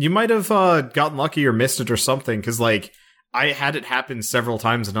 You might have gotten lucky or missed it or something, because like, I had it happen several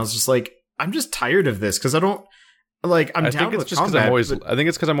times, and I was just like, I'm just tired of this, because I don't, like, I think it's just because I think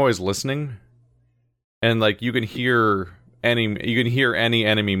it's because I'm always listening, and like, you can hear any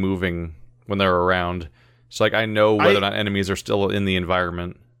enemy moving when they're around, so like, I know whether or not enemies are still in the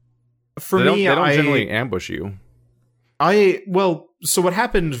environment. They don't generally ambush you. So what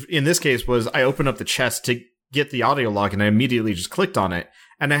happened in this case was I opened up the chest to get the audio log, and I immediately just clicked on it,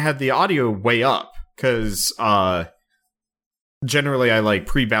 and I had the audio way up, because generally I like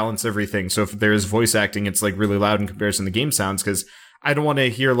pre-balance everything, so if there's voice acting, it's like really loud in comparison to the game sounds, because I don't want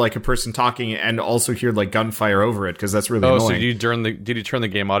to hear like a person talking and also hear like gunfire over it, because that's really annoying. So did you turn the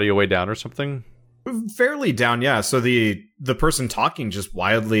game audio way down or something? Fairly down, yeah. So the person talking just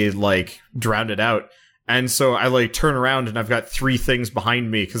wildly like drowned it out, and so I like turn around and I've got 3 things behind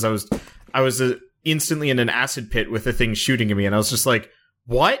me, because I was instantly in an acid pit with the thing shooting at me, and I was just like,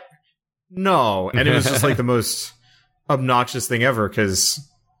 what? No. And it was just like the most obnoxious thing ever, because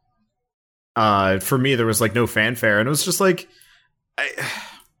for me there was like no fanfare, and it was just like,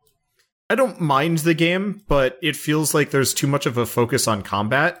 I don't mind the game, but it feels like there's too much of a focus on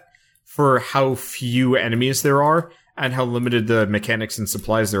combat for how few enemies there are and how limited the mechanics and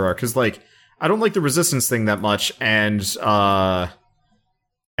supplies there are, because like, I don't like the resistance thing that much, and like,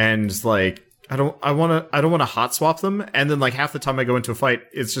 I don't want to hot swap them, and then like half the time I go into a fight,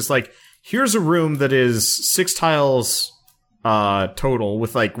 it's just like, here's a room that is 6 tiles total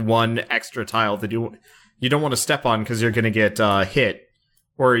with like 1 extra tile that you don't want to step on because you're going to get hit,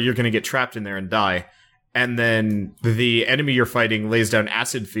 or you're going to get trapped in there and die. And then the enemy you're fighting lays down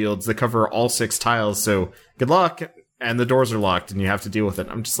acid fields that cover all 6 tiles, so good luck, and the doors are locked and you have to deal with it.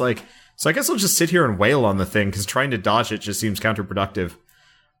 I'm just like, so I guess I'll just sit here and wail on the thing, because trying to dodge it just seems counterproductive.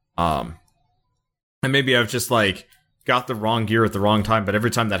 And maybe I've just like got the wrong gear at the wrong time, but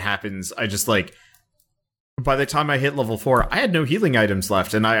every time that happens, I just like, by the time I hit level 4, I had no healing items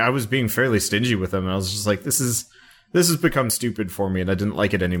left, and I was being fairly stingy with them, and I was just like, this has become stupid for me, and I didn't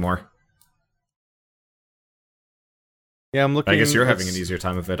like it anymore. Yeah, I'm looking. I guess you're having an easier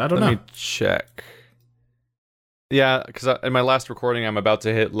time of it. I don't know. Let me check. Yeah, because in my last recording, I'm about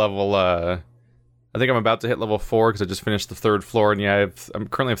to hit level. I think I'm about to hit level 4 because I just finished the 3rd floor, and yeah, I'm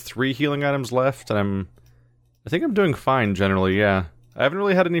currently have 3 healing items left, and I think I'm doing fine generally. Yeah, I haven't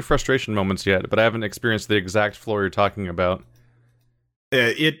really had any frustration moments yet, but I haven't experienced the exact floor you're talking about.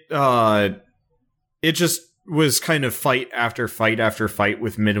 it just was kind of fight after fight after fight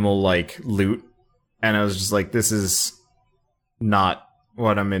with minimal like loot, and I was just like, this is not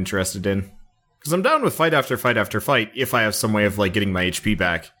what I'm interested in. Because I'm down with fight after fight after fight if I have some way of like getting my HP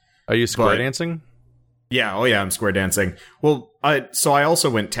back. Are you square But- dancing? Yeah, oh yeah, I'm square dancing. Well, I also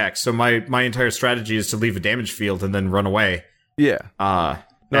went tech, so my entire strategy is to leave a damage field and then run away. Yeah. No,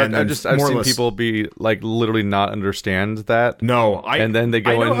 No, I've seen people be like literally not understand that, and then they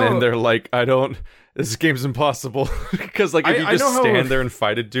go in and they're like, I don't. This game's impossible because like if you just stand there and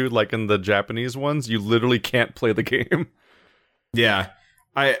fight a dude like in the Japanese ones, you literally can't play the game. Yeah,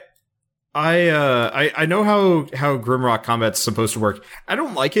 I know how Grimrock combat's supposed to work. I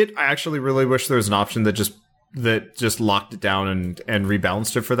don't like it. I actually really wish there was an option that just locked it down and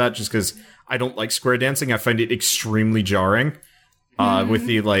rebalanced it for that. Just because I don't like square dancing, I find it extremely jarring. With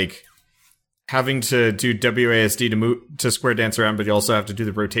the like having to do WASD to square dance around, but you also have to do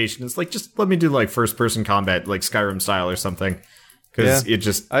the rotation. It's like, just let me do like first person combat, like Skyrim style or something. Because it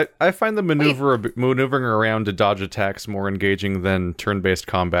just I find the maneuvering around to dodge attacks more engaging than turn-based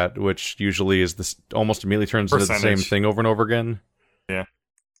combat, which usually is this almost immediately turns into the same thing over and over again. Yeah.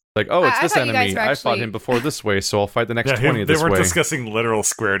 Like, oh, it's I this thought you guys enemy. were I fought actually- him before this way, so I'll fight the next 20 They this weren't way. discussing literal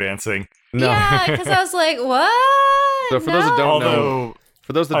square dancing. No. Yeah, because I was like, what? So for those that don't know, Although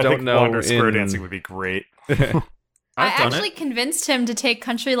for those that I don't think know, Wander square in- dancing would be great. I I've done actually it. convinced him to take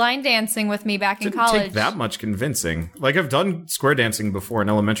country line dancing with me back in Didn't college. take that much convincing. Like, I've done square dancing before in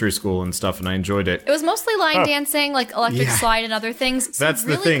elementary school and stuff, and I enjoyed it. It was mostly line dancing, like electric Yeah. slide and other things. Some That's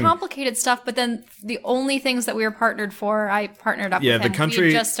the really thing. complicated stuff, but then the only things that we were partnered for, I partnered up Yeah, with the him. country-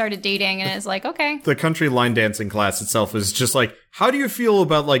 We had just started dating, and it's like, okay. The country line dancing class itself is just like, how do you feel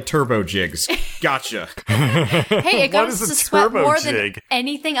about like turbo jigs? Gotcha. Hey, it got What us is to a sweat turbo more jig? than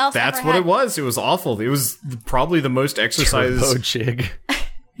anything else That's ever what had. it was. It was awful. It was probably the most exercise. Turbo jig.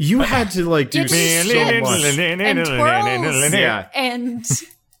 You had to like do You had to so shit much. and twirls. Yeah, And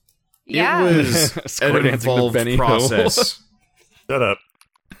yeah. it was Square an dancing with involved Benny Hill. process. Shut up.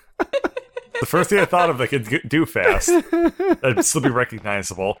 The first thing I thought of that could do fast, that'd still be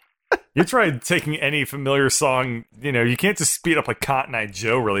recognizable. You tried taking any familiar song, you can't just speed up like Cotton Eye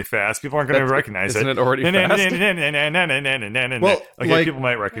Joe really fast. People aren't going to recognize Isn't it. it already fast? Well, okay, like- people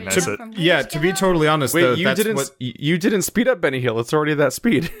might recognize it. Yeah, to be totally honest, Wait, though, you that's didn't what you didn't speed up Benny Hill. It's already that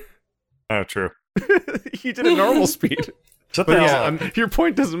speed. Oh, true. You did a normal speed. Shut But the yeah, hell up. Your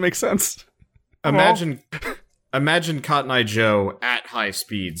point doesn't make sense. imagine Cotton Eye Joe at high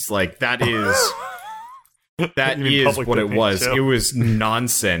speeds. Like, that is that You mean is Public what it Domain was. Joe? It was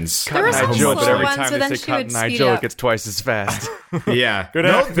nonsense. There were some Joe, but slower every ones, time but they then say she would Cotton Eye speed Joe, up. it gets twice as fast. Yeah, Good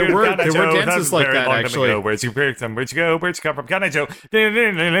no, afternoon, there were Cotton Eye Joe. dances That was like very that long time actually. ago. Where'd you go? Where'd you come from? Cotton Eye Joe.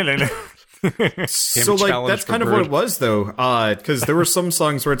 So like challenge that's for kind of Bird. what it was though, because there were some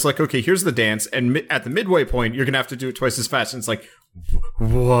songs where it's like, okay, here's the dance, and at the midway point, you're gonna have to do it twice as fast, and it's like,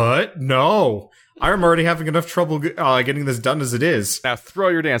 what? No, I'm already having enough trouble getting this done as it is. Now throw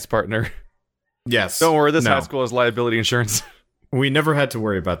your dance partner. Yes, Don't worry, this No. high school has liability insurance. We never had to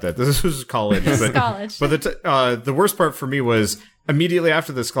worry about that. This was college. This is but, college. But the worst part for me was immediately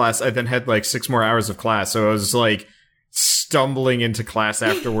after this class, I then had like 6 more hours of class, so I was like stumbling into class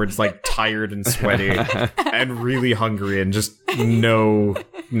afterwards, like tired and sweaty and really hungry, and just no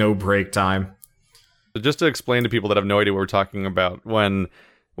break time. So just to explain to people that have no idea what we're talking about, when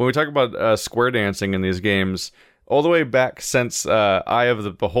we talk about square dancing in these games, all the way back since Eye of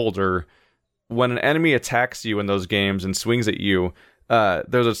the Beholder, when an enemy attacks you in those games and swings at you,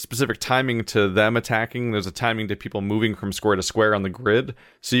 there's a specific timing to them attacking. There's a timing to people moving from square to square on the grid.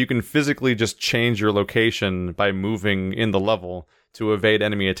 So you can physically just change your location by moving in the level to evade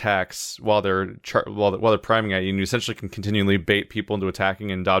enemy attacks while they're while they're priming at you. And you essentially can continually bait people into attacking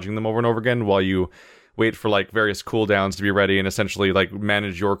and dodging them over and over again while you wait for like various cooldowns to be ready and essentially like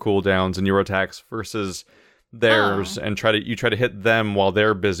manage your cooldowns and your attacks versus theirs, and try to hit them while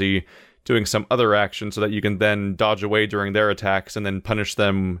they're busy doing some other action so that you can then dodge away during their attacks and then punish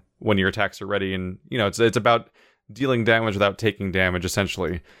them when your attacks are ready. And it's about dealing damage without taking damage.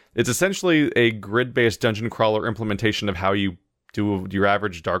 Essentially, it's essentially a grid-based dungeon crawler implementation of how you do your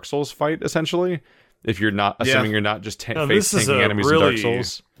average Dark Souls fight. Essentially, if you're not assuming you're not just No, face this is tanking a enemies in Dark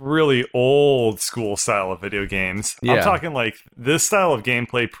Souls. really old school style of video games. Yeah. I'm talking like this style of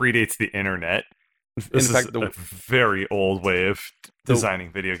gameplay predates the internet. This In fact, is a very old way of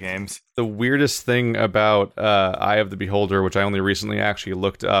designing video games. the weirdest thing about Eye of the Beholder, which I only recently actually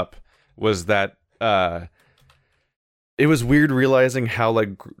looked up, was that it was weird realizing how like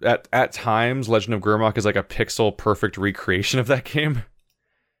at times Legend of Gurmok is like a pixel perfect recreation of that game.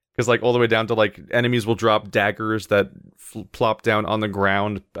 Because like all the way down to like enemies will drop daggers that plop down on the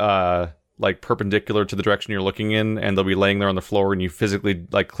ground like perpendicular to the direction you're looking in, and they'll be laying there on the floor, and you physically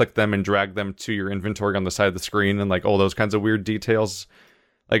like click them and drag them to your inventory on the side of the screen, and like all those kinds of weird details.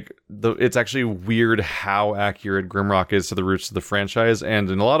 Like it's actually weird how accurate Grimrock is to the roots of the franchise, and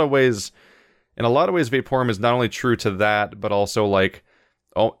in a lot of ways, Vaporum is not only true to that, but also like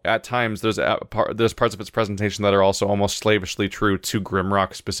at times there's parts of its presentation that are also almost slavishly true to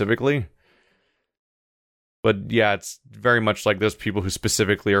Grimrock specifically. But yeah, it's very much like there's people who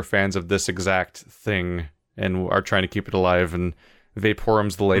specifically are fans of this exact thing and are trying to keep it alive, and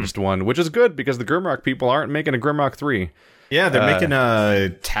Vaporum's the latest one, which is good because the Grimrock people aren't making a Grimrock 3. Yeah, they're making a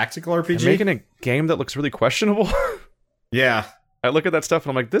tactical RPG. They're making a game that looks really questionable. Yeah. I look at that stuff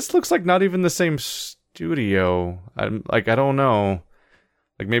and I'm like, this looks like not even the same studio. I don't know.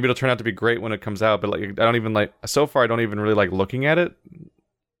 Like, maybe it'll turn out to be great when it comes out, but like, so far I don't even really like looking at it.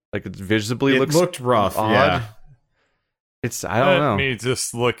 Like, it visibly looked rough, odd. yeah. I don't know. Let me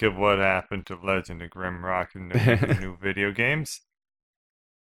just look at what happened to Legend of Grimrock in the new video games.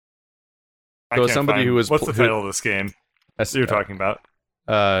 So somebody who was... What's the title of this game that you're talking about?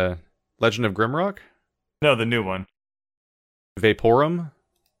 Legend of Grimrock? No, the new one. Vaporum?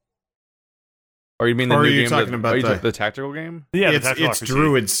 Or you mean the or new are you game? Talking about the tactical game? Yeah, it's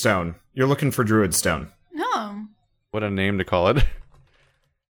Druidstone. You're looking for Druidstone. No. What a name to call it.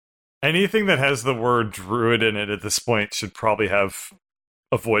 Anything that has the word druid in it at this point should probably have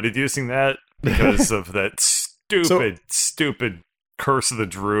avoided using that because of that stupid Curse of the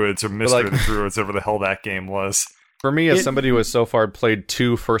Druids or Mystery of the Druids, whatever the hell that game was. For me, as somebody who has so far played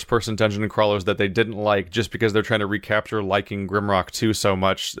 2 first-person dungeon crawlers that they didn't like just because they're trying to recapture liking Grimrock 2 so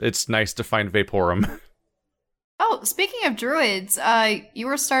much, it's nice to find Vaporum. Oh, speaking of druids, you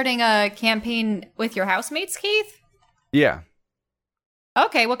were starting a campaign with your housemates, Keith? Yeah.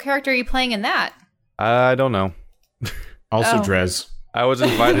 Okay, what character are you playing in that? I don't know. Also Oh. Drez. I was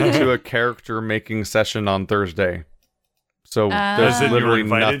invited to a character-making session on Thursday. So there's As in literally you're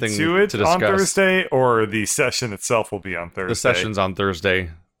invited nothing to it to discuss. on Thursday, or the session itself will be on Thursday? The session's on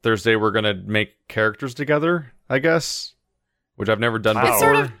Thursday. Thursday we're going to make characters together, I guess, which I've never done Wow. before. It's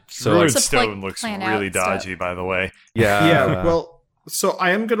sort of- so like, Druidstone looks plan really out stuff. dodgy, by the way. yeah. Well, so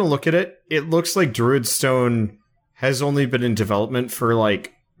I am going to look at it. It looks like Druidstone has only been in development for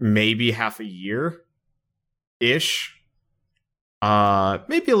like maybe half a year-ish.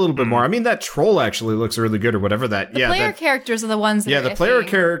 Maybe a little bit more. I mean, that troll actually looks really good, or whatever that. The player characters are the ones that are the player iffy.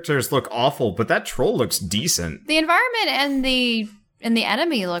 characters look awful, but that troll looks decent. The environment and the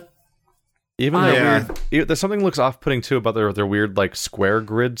enemy look... Even Yeah. there's something looks off-putting too about their weird like square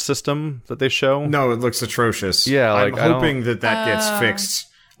grid system that they show. No, it looks atrocious. Yeah, like, I'm hoping that gets fixed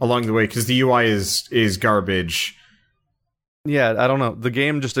along the way because the UI is garbage. Yeah, I don't know. The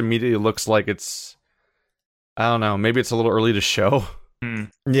game just immediately looks like it's... I don't know. Maybe it's a little early to show.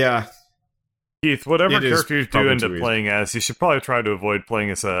 Yeah. Keith, whatever It is character you do probably end up too easy. playing as, you should probably try to avoid playing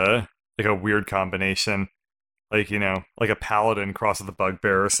as a weird combination. Like, like a paladin cross with a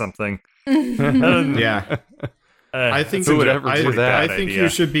bugbear or something. Yeah. I think Who would ever do that? I think you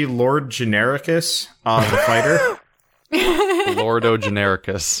should be Lord Genericus, the fighter. Lordo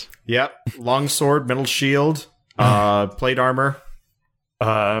Genericus. Yep. Long sword, metal shield, plate armor.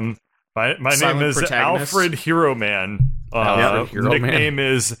 My Silent name is protagonist. Alfred Hero Man. Alfred Hero Man. Nickname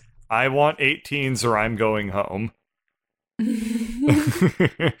is I want 18s or I'm going home.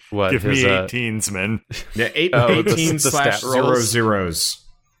 What? Give his, me 18s, man. Yeah, 18 18 the slash stat rolls? 00. It's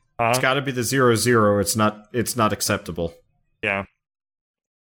Huh? got to be the 00. It's not acceptable. Yeah.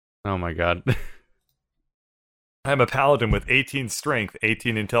 Oh my god. I'm a paladin with 18 strength,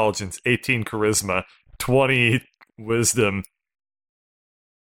 18 intelligence, 18 charisma, 20 wisdom.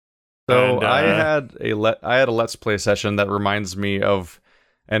 So And, I had a Let's Play session that reminds me of,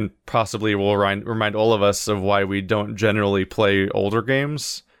 and possibly will remind all of us of why we don't generally play older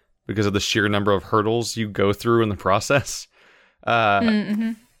games because of the sheer number of hurdles you go through in the process.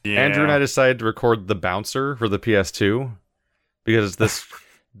 Mm-hmm. Yeah. Andrew and I decided to record The Bouncer for the PS2 because it's this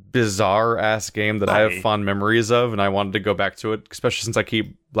bizarre ass game that I have fond memories of, and I wanted to go back to it, especially since I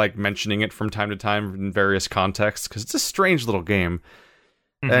keep like mentioning it from time to time in various contexts because it's a strange little game.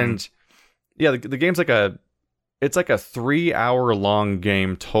 Mhm. And yeah, the game's like a 3-hour long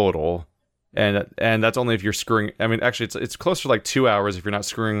game total, and that's only if you're screwing. I mean, actually, it's closer to like 2 hours if you're not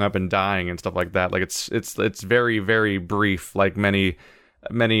screwing up and dying and stuff like that. Like it's very, very brief, like many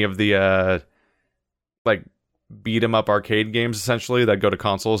of the like beat 'em up arcade games essentially that go to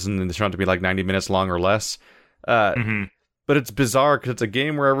consoles and they turn out to be like 90 minutes long or less. Mhm. But it's bizarre because it's a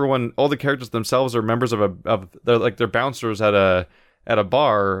game where all the characters themselves are members they're bouncers at a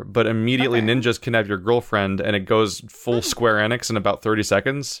bar, but immediately ninjas kidnap your girlfriend and it goes full Square Enix in about 30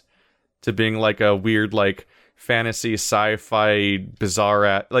 seconds. to being like a weird like fantasy sci-fi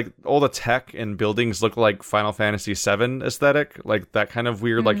bizarre like all the tech and buildings look like Final Fantasy VII aesthetic, like that kind of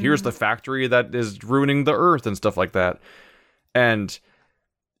weird like here's the factory that is ruining the earth and stuff like that. And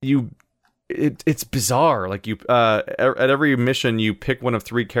it's bizarre. Like you at every mission you pick one of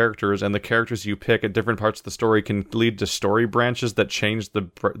 3 characters, and the characters you pick at different parts of the story can lead to story branches that change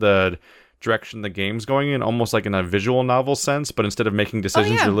the direction the game's going in, almost like in a visual novel sense. But instead of making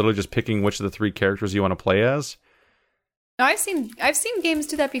decisions, you're literally just picking which of the 3 characters you want to play as. No, I've seen games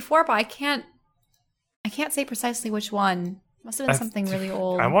do that before, but I can't say precisely which one. Must have been something really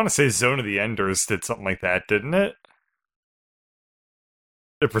old. I want to say Zone of the Enders did something like that, didn't it?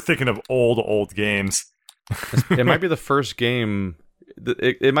 If we're thinking of old games. It might be the first game.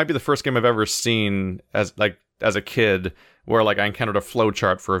 It might be the first game I've ever seen as a kid where like I encountered a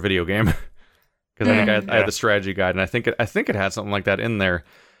flowchart for a video game. Because I think I had the strategy guide, and I think it had something like that in there.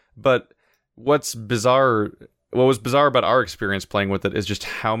 But what was bizarre about our experience playing with it is just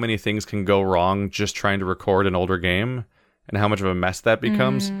how many things can go wrong just trying to record an older game, and how much of a mess that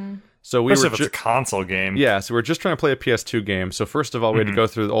becomes. So we especially if it's a console game. Yeah, so we're just trying to play a PS2 game. So first of all, we had to go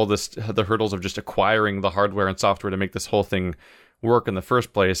through all the hurdles of just acquiring the hardware and software to make this whole thing work in the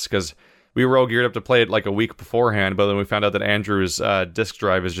first place, because we were all geared up to play it like a week beforehand, but then we found out that Andrew's disk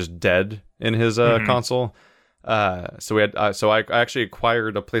drive is just dead in his console. So I actually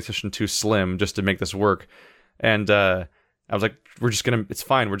acquired a PlayStation 2 Slim just to make this work, and I was like, it's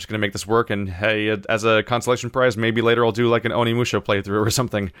fine, we're just gonna make this work, and hey, as a consolation prize, maybe later I'll do like an Onimusha playthrough or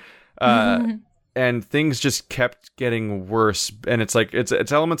something. And things just kept getting worse, and it's like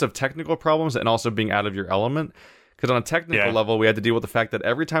it's elements of technical problems and also being out of your element. Because on a technical level, we had to deal with the fact that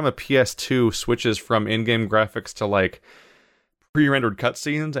every time a PS2 switches from in-game graphics to like pre-rendered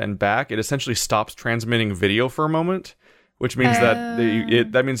cutscenes and back, it essentially stops transmitting video for a moment, which means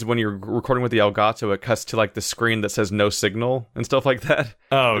that means when you're recording with the Elgato, it cuts to like the screen that says no signal and stuff like that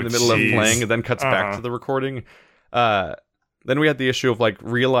in the middle of playing, and then cuts back to the recording. Then we had the issue of like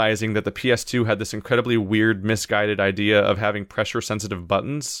realizing that the PS2 had this incredibly weird, misguided idea of having pressure-sensitive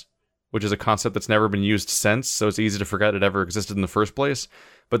buttons, which is a concept that's never been used since, so it's easy to forget it ever existed in the first place.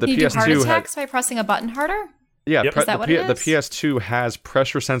 But the you PS2 do heart attacks by pressing a button harder? Yeah, Is that what it is? the PS2 has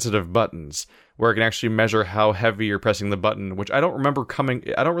pressure-sensitive buttons where it can actually measure how heavy you're pressing the button, which I don't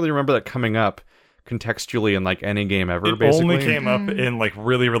really remember that coming up contextually in like any game ever. It only came up in like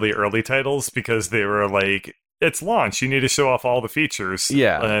really, really early titles because they were like, it's launch, you need to show off all the features.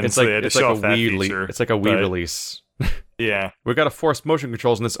 Yeah, and it's so like they had to it's show like off a that Wii feature. it's like a Wii release. Yeah, we got to force motion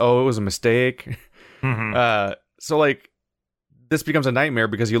controls in this. Oh, it was a mistake. So like this becomes a nightmare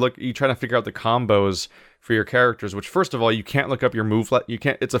because you try to figure out the combos for your characters, which first of all, you can't look up your move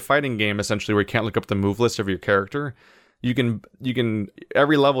it's a fighting game essentially where you can't look up the move list of your character. You can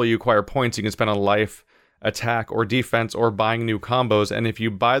every level you acquire points you can spend on life, attack, or defense, or buying new combos, and if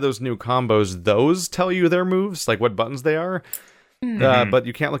you buy those new combos, those tell you their moves, like what buttons they are. But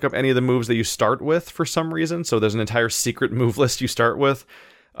you can't look up any of the moves that you start with for some reason, so there's an entire secret move list you start with.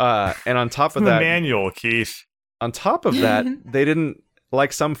 And on top of that, manual, Keith. On top of that, they didn't,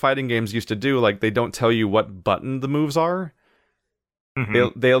 like some fighting games used to do, like they don't tell you what button the moves are.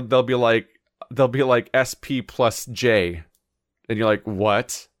 They'll be like SP plus J, and you're like,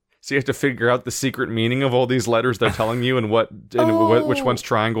 what? So you have to figure out the secret meaning of all these letters they're telling you, and which one's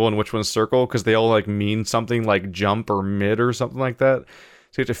triangle and which one's circle, because they all like mean something like jump or mid or something like that.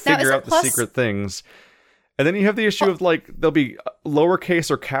 So you have to figure out the secret things. And then you have the issue of like there'll be lowercase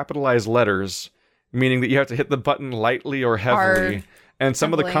or capitalized letters, meaning that you have to hit the button lightly or heavily. Hard. And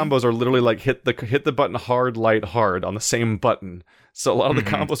some of the combos are literally like hit the button hard, light, hard on the same button. So a lot of the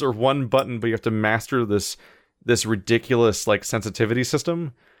combos are one button, but you have to master this ridiculous like sensitivity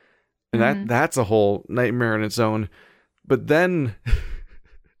system. And that's a whole nightmare in its own. But then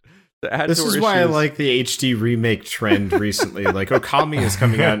this is why I like the HD remake trend recently. Like Okami is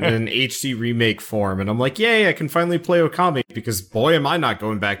coming out in an HD remake form, and I'm like, yay, I can finally play Okami, because boy am I not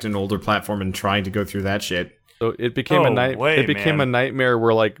going back to an older platform and trying to go through that shit. So it became a nightmare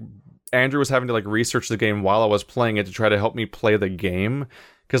where like Andrew was having to like research the game while I was playing it to try to help me play the game,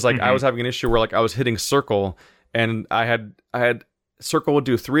 because like I was having an issue where like I was hitting circle, and I had circle would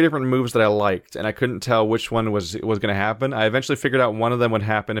do 3 different moves that I liked, and I couldn't tell which one was going to happen. I eventually figured out one of them would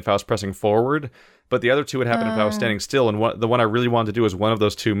happen if I was pressing forward, but the other 2 would happen if I was standing still, and the one I really wanted to do was one of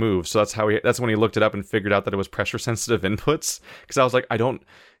those 2 moves. So that's when he looked it up and figured out that it was pressure sensitive inputs, because I was like,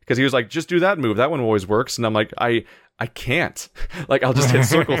 because he was like, just do that move, that one always works, and I'm like, I can't. Like, I'll just hit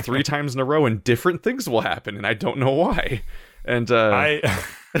circle 3 times in a row and different things will happen, and I don't know why. And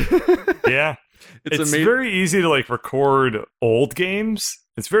yeah. It's very easy to like record old games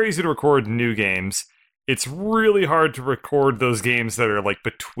It's very easy to record new games. It's really hard to record those games that are like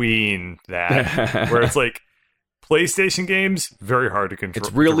between that, where it's like PlayStation games, very hard to control.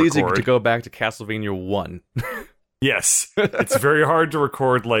 It's real easy record. to go back to Castlevania 1. Yes, it's very hard to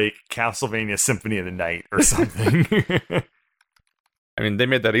record like Castlevania Symphony of the Night or something. I mean, they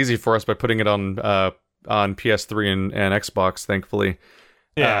made that easy for us by putting it on PS3 and Xbox, thankfully.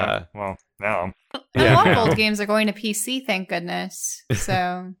 Yeah, well, now. And a lot of old games are going to PC, thank goodness.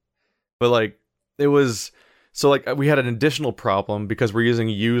 So, But like, it was... So like, we had an additional problem because we're using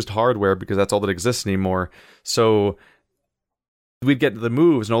used hardware because that's all that exists anymore. So we'd get the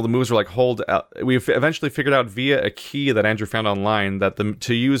moves, and all the moves were like hold out. We eventually figured out via a key that Andrew found online that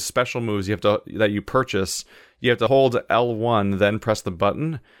to use special moves that you purchase, you have to hold L1, then press the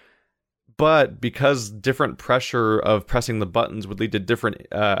button. But because different pressure of pressing the buttons would lead to different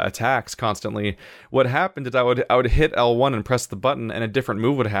attacks constantly, what happened is I would hit L1 and press the button, and a different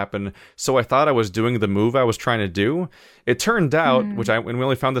move would happen. So I thought I was doing the move I was trying to do. It turned out, and we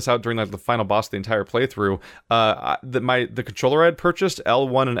only found this out during like the final boss of the entire playthrough, the controller I had purchased,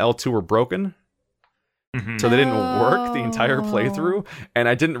 L1 and L2 were broken. Mm-hmm. So they didn't work the entire playthrough, and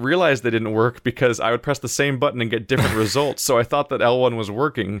I didn't realize they didn't work because I would press the same button and get different results. So I thought that L1 was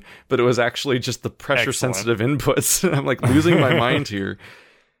working, but it was actually just the pressure-sensitive inputs. I'm like losing my mind here.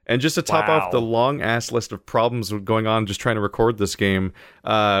 And just to top off the long-ass list of problems going on just trying to record this game,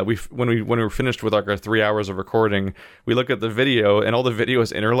 when we were finished with like our 3 hours of recording, we look at the video, and all the video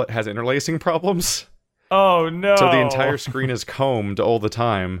has interlacing problems. Oh, no. So the entire screen is combed all the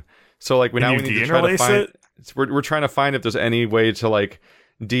time. So like we need to try to find it. We're trying to find if there's any way to like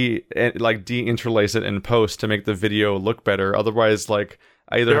de-interlace it in post to make the video look better. Otherwise, like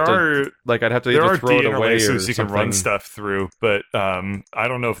I'd have to throw it away or something. You can run stuff through, but I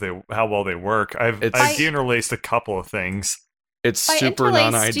don't know how well they work. I've de-interlaced a couple of things. It's super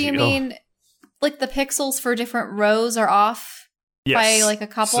non-ideal. Do you mean like the pixels for different rows are off by like a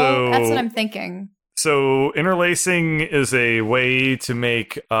couple? That's what I'm thinking. So interlacing is a way to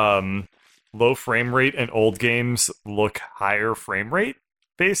make low frame rate in old games look higher frame rate,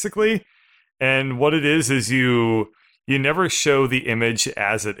 basically. And what it is you never show the image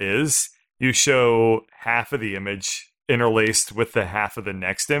as it is. You show half of the image interlaced with the half of the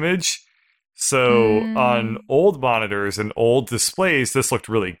next image. So on old monitors and old displays, this looked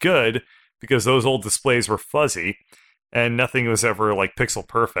really good because those old displays were fuzzy and nothing was ever like pixel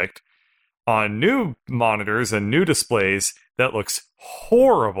perfect. On new monitors and new displays, that looks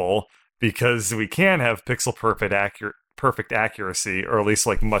horrible because we can have pixel perfect accuracy, or at least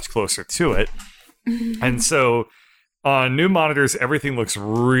like much closer to it. And so on new monitors, everything looks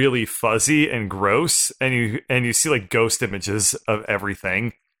really fuzzy and gross, and you see like ghost images of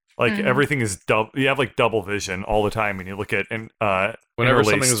everything. Like everything is you have like double vision all the time when you look at whenever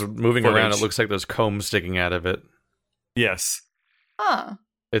something is moving footage. around, it looks like there's combs sticking out of it. Yes. Huh.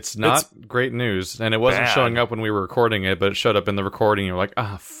 It's not great news, and it wasn't showing up when we were recording it, but it showed up in the recording. You're like,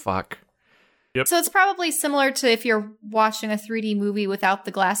 fuck. Yep. So it's probably similar to if you're watching a 3D movie without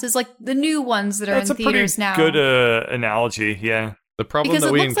the glasses, like the new ones that are in theaters now. That's a pretty good analogy, yeah. The problem because that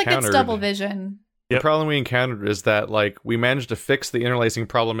it we looks like it's double vision. The problem we encountered is that like we managed to fix the interlacing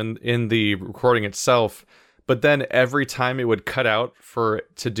problem in the recording itself, but then every time it would cut out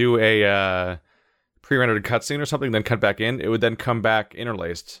to do a pre-rendered cutscene or something, then cut back in, it would then come back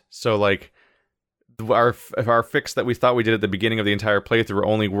interlaced. So like our fix that we thought we did at the beginning of the entire playthrough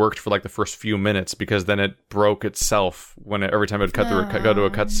only worked for like the first few minutes because then it broke itself every time it would go to a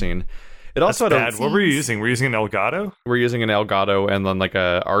cutscene. It also had what were you using? Were you using an Elgato? We're using an Elgato and then like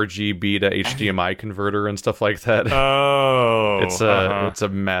a RGB to HDMI converter and stuff like that. Oh, it's a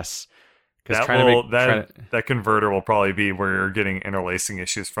mess. That converter will probably be where you're getting interlacing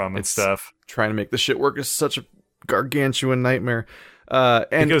issues from and stuff. Trying to make the shit work is such a gargantuan nightmare.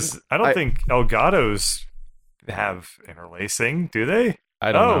 Because I don't think Elgatos have interlacing, do they?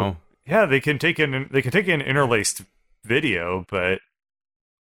 I don't know. Yeah, they can take an interlaced video, but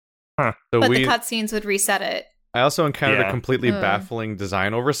the cutscenes would reset it. I also encountered a completely baffling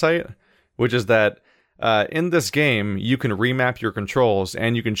design oversight, which is that in this game, you can remap your controls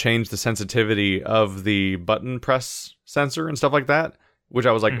and you can change the sensitivity of the button press sensor and stuff like that. Which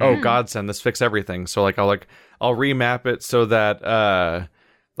I was like, oh godsend, this fix everything. So like I'll remap it so that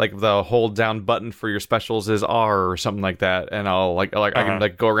like the hold down button for your specials is R or something like that, and I'll I can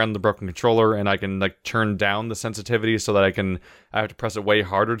like go around the broken controller and I can like turn down the sensitivity so that I have to press it way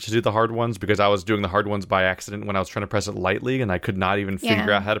harder to do the hard ones because I was doing the hard ones by accident when I was trying to press it lightly and I could not even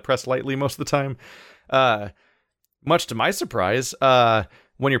figure out how to press lightly most of the time. Much to my surprise,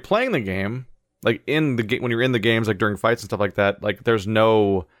 when you're playing the game, like in the game when you're in the games, like during fights and stuff like that, like there is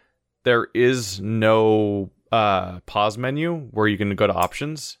no pause menu where you can go to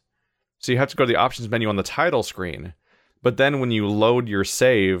options. So you have to go to the options menu on the title screen. But then when you load your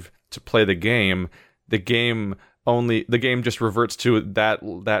save to play the game just reverts to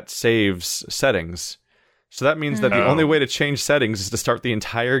that save's settings. So that means that the only way to change settings is to start the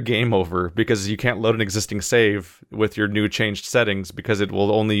entire game over, because you can't load an existing save with your new changed settings, because it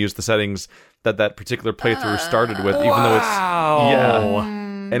will only use the settings that particular playthrough started with, even though it's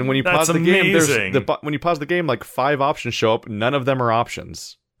And when you pause the game, when you pause the game, like 5 options show up. None of them are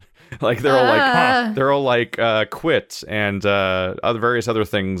options. Like they're all like quit and other various other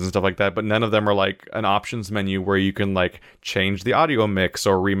things and stuff like that, but none of them are like an options menu where you can like change the audio mix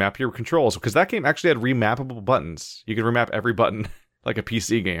or remap your controls, because that game actually had remappable buttons. You could remap every button like a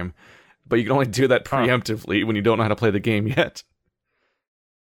PC game, but you can only do that preemptively when you don't know how to play the game yet.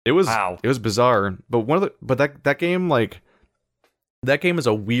 It was bizarre, but that game is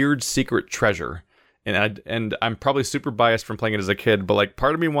a weird secret treasure. And I'm probably super biased from playing it as a kid, but like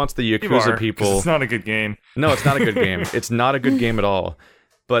part of me wants the Yakuza people. It's not a good game. No, it's not a good game. It's not a good game at all.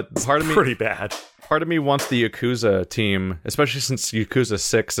 But part of me pretty bad. Part of me wants the Yakuza team, especially since Yakuza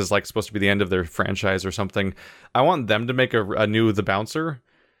 6 is like supposed to be the end of their franchise or something. I want them to make a new The Bouncer,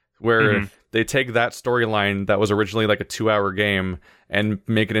 where they take that storyline that was originally like a 2-hour game and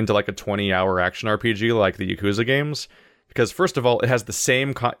make it into like a 20-hour action RPG like the Yakuza games. Because first of all, it has the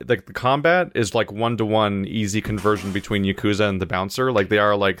same the combat is like 1-to-1 easy conversion between Yakuza and The Bouncer. Like they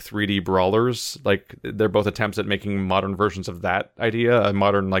are like 3D brawlers. Like they're both attempts at making modern versions of that idea, a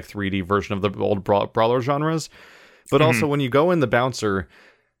modern like 3D version of the old brawler genres. But also when you go in The Bouncer,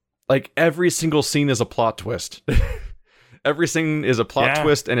 like every single scene is a plot twist. Every scene is a plot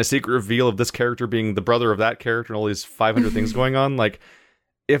twist and a secret reveal of this character being the brother of that character and all these 500 things going on. Like,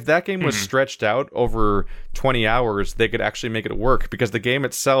 if that game was stretched out over 20 hours, they could actually make it work, because the game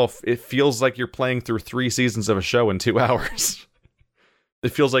itself, it feels like you're playing through 3 seasons of a show in 2 hours.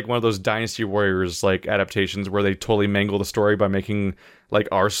 It feels like one of those Dynasty Warriors like adaptations where they totally mangle the story by making like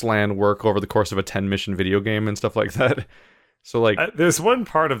Arslan work over the course of a 10-mission video game and stuff like that. So like there's one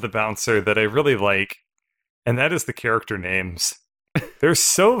part of The Bouncer that I really like, and that is the character names.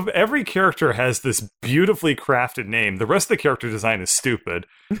 Every character has this beautifully crafted name. The rest of the character design is stupid,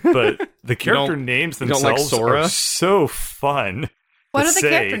 but the character names themselves are so fun. What are the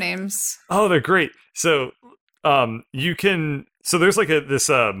character names? Oh, they're great. So, you can. So there's like this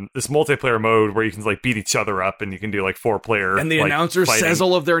multiplayer mode where you can like beat each other up, and you can do like 4-player. And the announcer says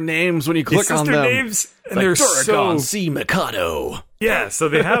all of their names when you click on them. Names, and like they're Duragon C. Mikado. Yeah, so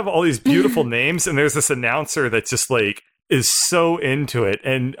they have all these beautiful names, and there's this announcer that's just like is so into it,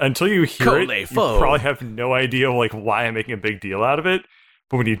 and until you hear it, you probably have no idea like why I'm making a big deal out of it.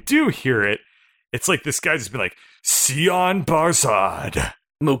 But when you do hear it, it's like this guy just been like Sion Barzad,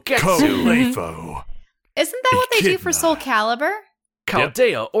 Koleifo. Isn't that what they do for Soul Calibur?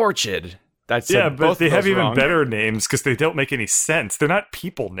 Chaldea Orchid. That's but they have even better names because they don't make any sense. They're not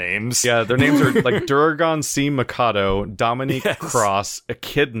people names. Yeah, their names are like Duragon C. Mikado, Dominique Cross,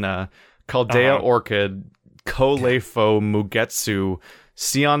 Echidna, Chaldea Orchid, Koleifo Mugetsu,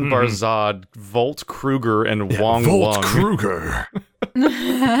 Sion Barzad, Volt Kruger, and Wong Wong. Kruger.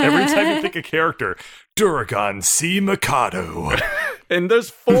 Every time you pick a character, Duragon C. Mikado. And there's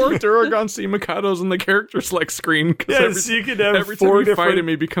 4 Duragon C. Mikados in the character select screen. Yes, you can have every 4 time you fight him,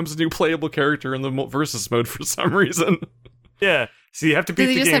 he becomes a new playable character in the versus mode for some reason. Yeah, so you have to beat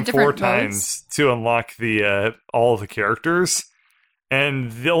the game 4 times to unlock the all of the characters.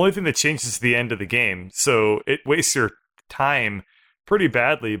 And the only thing that changes is the end of the game. So it wastes your time pretty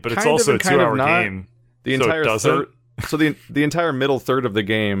badly, but it's also a 2-hour game. The entire so the entire middle third of the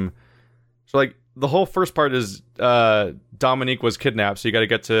game. So like the whole first part is Dominique was kidnapped, so you got to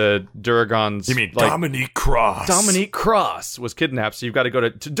get to Duragon's. You mean Dominique Cross? Dominique Cross was kidnapped, so you've got to go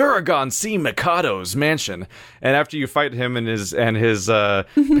to Duragon C. Mikado's mansion. And after you fight him and his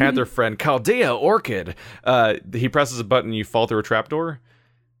panther friend Chaldea Orchid, he presses a button, you fall through a trapdoor.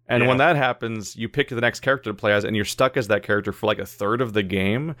 And when that happens, you pick the next character to play as, and you're stuck as that character for like a third of the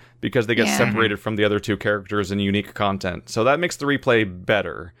game because they get separated from the other 2 characters in unique content. So that makes the replay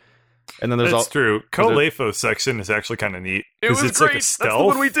better. And then there's true. Koleifo section is actually kind of neat because it's great. Like a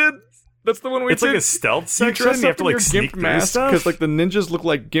stealth. That's the one we did. It's like a stealth section. You have to like sneak through stuff because like the ninjas look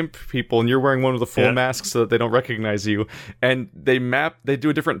like gimp people, and you're wearing one of the full masks so that they don't recognize you. And they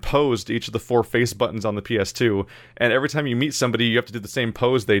do a different pose to each of the 4 face buttons on the PS2. And every time you meet somebody, you have to do the same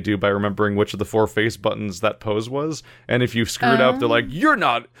pose they do by remembering which of the 4 face buttons that pose was. And if you screw it up, they're like, "You're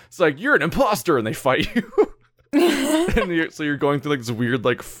not." It's like you're an imposter, and they fight you. So you're going through like this weird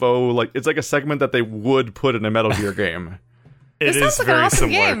like faux like it's like a segment that they would put in a Metal Gear game. It sounds is like an very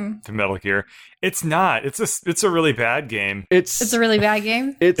awesome similar game. to Metal Gear. It's not. It's a really bad game. It's a really bad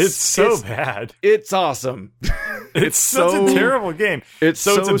game. It's so bad. It's awesome. It's such a terrible game. It's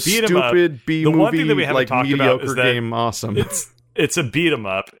so it's a beat 'em up. stupid B The movie one thing that we haven't like talked mediocre about is that game awesome. It's a beat 'em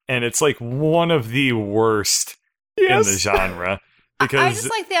up, and it's like one of the worst in the genre. Because I just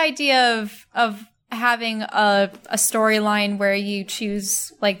like the idea of having a storyline where you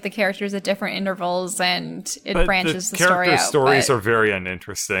choose like the characters at different intervals and it but branches the character story out. stories are very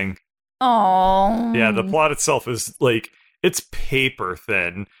uninteresting. Oh, Yeah, the plot itself is like it's paper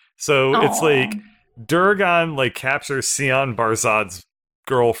thin. So it's like Duragon like captures Sion Barzad's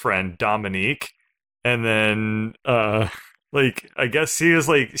girlfriend Dominique, and then like I guess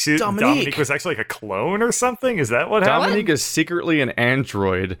Dominique was actually like a clone or something. Is that what happened? Dominique is secretly an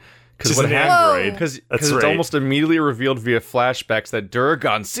android. She's Because an android. Because That's it's right. almost immediately revealed via flashbacks that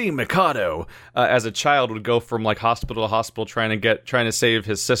Duragon C. Mikado, as a child, would go from like hospital to hospital trying to save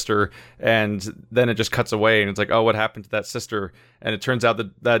his sister, and then it just cuts away, and it's like, oh, what happened to that sister? And it turns out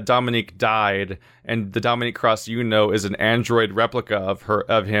that Dominique died, and the Dominique Cross is an android replica of her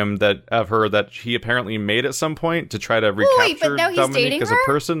that he apparently made at some point to try to recapture but now he's Dominique dating as a her?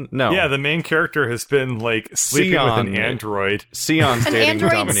 person. No, Yeah, the main character has been like sleeping with an Sion. android. Sion's an dating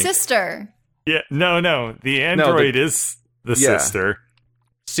android Dominique. sister. Yeah, no, the android is the Yeah. sister.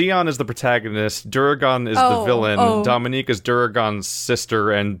 Sion is the protagonist, Duragon is the Oh, villain, oh. Dominique is Duragon's sister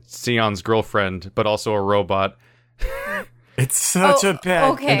and Sion's girlfriend, but also a robot. It's such a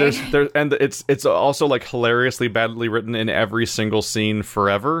bad. Okay. And it's also like hilariously badly written in every single scene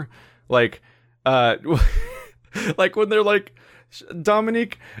forever. Like like when they're like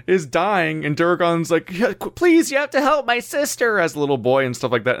Dominique is dying and Duragon's like, "Yeah, please, you have to help my sister," as a little boy and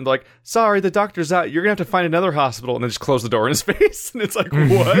stuff like that. And they're like, "Sorry, the doctor's out. You're gonna have to find another hospital." And they just close the door in his face. And it's like,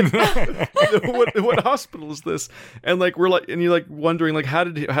 what? what hospital is this? And like we're like, and you're like wondering like, how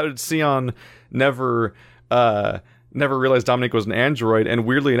did Sion never realized Dominique was an android? And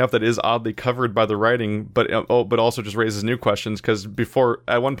weirdly enough, that is oddly covered by the writing, but also just raises new questions, because before,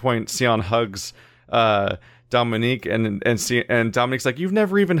 at one point, Sion hugs Dominique, and Dominique's like, "You've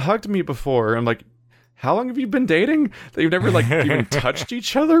never even hugged me before." I'm like, how long have you been dating that you've never like even touched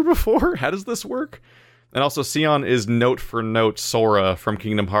each other before? How does this work? And also, Sion is note for note Sora from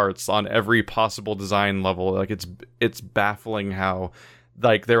Kingdom Hearts on every possible design level. Like it's baffling how.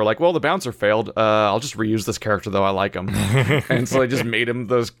 Like, they were like, well, the bouncer failed. I'll just reuse this character, though. I like him. And so they just made him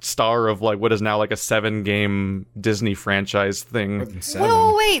the star of, like, what is now, like, a 7-game Disney franchise thing.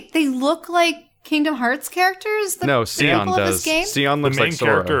 Whoa, wait, they look like Kingdom Hearts characters? The No, Sion people of does. this game? Sion The looks main like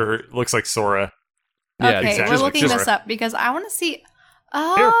Sora. character looks like Sora. Yeah, Okay, exactly. we're looking Just- this up because I want to see.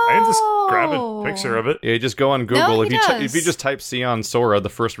 Oh, Here, I can just grab a picture of it. Yeah, just go on Google. No, if he you does. if you just type Sion Sora, the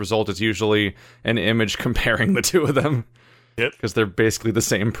first result is usually an image comparing the two of them. Yep. Because they're basically the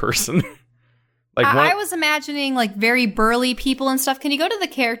same person. Like I was imagining like very burly people and stuff. Can you go to the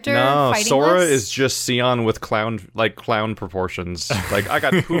character No, fighting Sora list? is just Sion with clown proportions. Like, I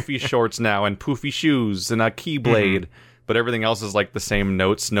got poofy shorts now and poofy shoes and a keyblade, but everything else is like the same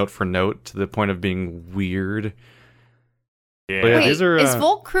notes, note for note, to the point of being weird. Yeah. But yeah, Wait, these are, is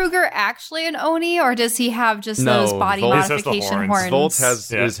Volt Kruger actually an Oni, or does he have just No, those body Volt has the modification horns. horns? Volt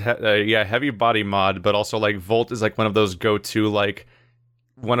has Yeah. heavy body mod, but also like Volt is like one of those go-to, like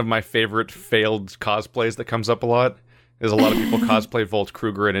one of my favorite failed cosplays that comes up a lot. Is a lot of people cosplay Volt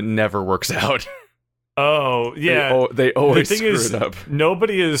Kruger and it never works out. Oh, yeah. They always the thing screw is, it up.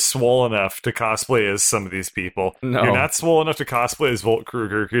 nobody is swole enough to cosplay as some of these people. No. You're not swole enough to cosplay as Volt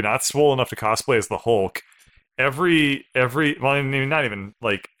Kruger. You're not swole enough to cosplay as the Hulk. Every well, I mean, not even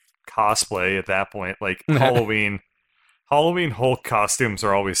like cosplay at that point. Like Halloween Hulk costumes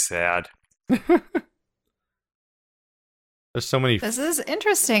are always sad. There's so many. This is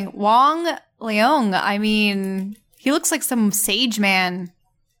interesting. Wong Leong. I mean, he looks like some sage man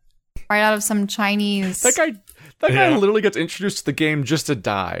right out of some Chinese. That guy Yeah. literally gets introduced to the game just to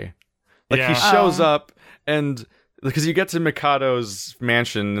die. Like, Yeah. he shows Oh. up, and because you get to Mikado's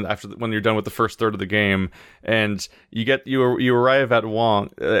mansion when you're done with the first third of the game, and you arrive at Wong.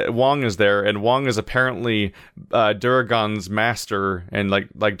 Wong is there, and Wong is apparently Duragon's master, and like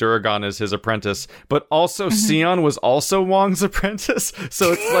Duragon is his apprentice. But also Sion was also Wong's apprentice,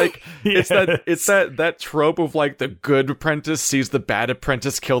 so it's like it's that trope of like the good apprentice sees the bad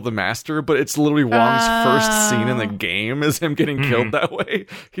apprentice kill the master, but it's literally Wong's first scene in the game is him getting killed that way.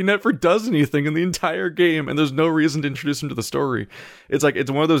 He never does anything in the entire game, and there's no reason to introduce him to the story. It's like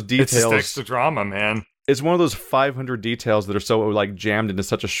it's one of those It's just details. extra drama, man. it's one of those 500 details that are so like jammed into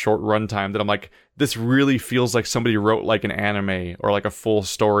such a short runtime that I'm like, this really feels like somebody wrote like an anime or like a full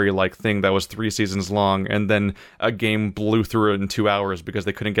story like thing that was 3 seasons long, and then a game blew through it in 2 hours because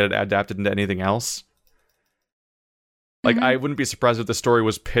they couldn't get it adapted into anything else. Like, I wouldn't be surprised if the story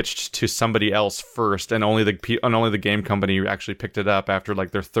was pitched to somebody else first, and only the game company actually picked it up after like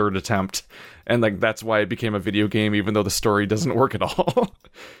their 3rd attempt, and like that's why it became a video game, even though the story doesn't work at all,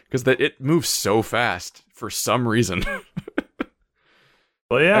 because it moves so fast for some reason.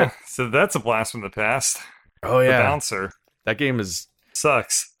 Well, yeah. So that's a blast from the past. Oh The yeah, Bouncer that game is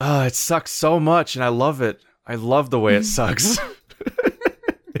sucks. it sucks so much, and I love it. I love the way it sucks.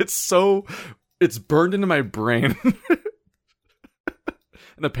 It's burned into my brain.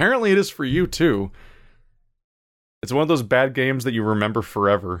 And apparently it is for you, too. It's one of those bad games that you remember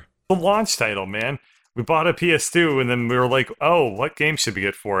forever. The launch title, man. We bought a PS2, and then we were like, oh, what game should we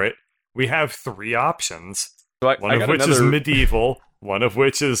get for it? We have 3 options. So One of which is medieval. One of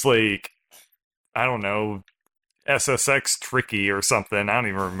which is, like, I don't know, SSX Tricky or something. I don't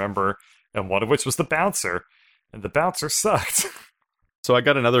even remember. And one of which was The Bouncer. And The Bouncer sucked. So I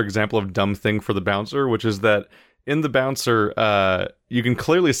got another example of dumb thing for The Bouncer, which is that in The Bouncer, you can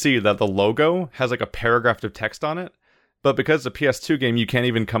clearly see that the logo has like a paragraph of text on it, but because it's a PS2 game, you can't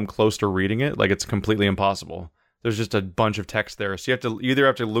even come close to reading it. Like, it's completely impossible. There's just a bunch of text there, so you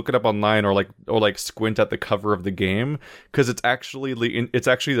have to look it up online or squint at the cover of the game, because it's actually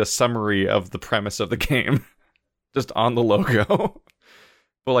the summary of the premise of the game, just on the logo.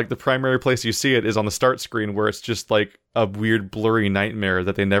 But like the primary place you see it is on the start screen, where it's just like a weird blurry nightmare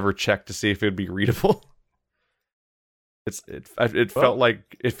that they never checked to see if it would be readable. It felt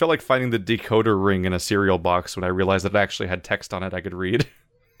like finding the decoder ring in a cereal box when I realized that it actually had text on it I could read.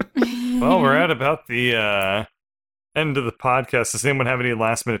 Well, we're at about the end of the podcast. Does anyone have any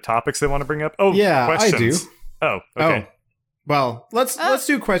last minute topics they want to bring up? Oh, yeah, questions. I do. Oh, okay. Oh. Well, let's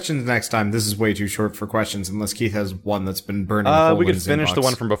do questions next time. This is way too short for questions, unless Keith has one that's been burning. A hole We in could his finish inbox. the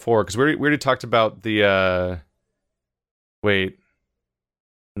one from before, because we already talked about the. Wait,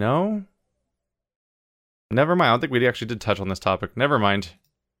 no. Never mind. I don't think we actually did touch on this topic. Never mind.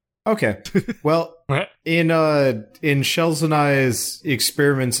 Okay. Well, in Shells and I's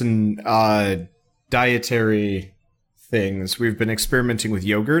experiments in dietary things, we've been experimenting with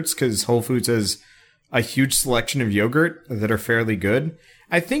yogurts because Whole Foods has a huge selection of yogurt that are fairly good.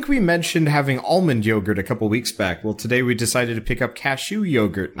 I think we mentioned having almond yogurt a couple weeks back. Well, today we decided to pick up cashew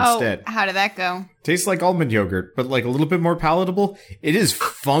yogurt instead. Oh, how did that go? Tastes like almond yogurt, but like a little bit more palatable. It is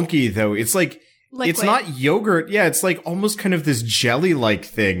funky though. It's like Liquid. It's not yogurt. Yeah, it's like almost kind of this jelly-like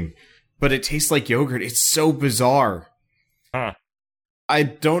thing, but it tastes like yogurt. It's so bizarre. Huh. I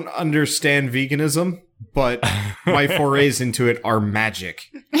don't understand veganism, but my forays into it are magic.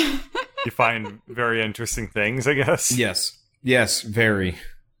 You find very interesting things, I guess. Yes, very.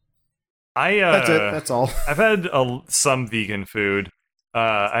 That's it. That's all. I've had some vegan food.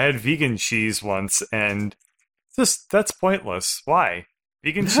 I had vegan cheese once, and that's pointless. Why?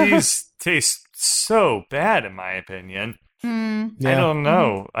 Vegan cheese tastes so bad, in my opinion. Hmm. I don't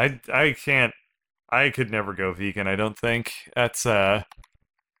know. I can't. I could never go vegan. I don't think that's. I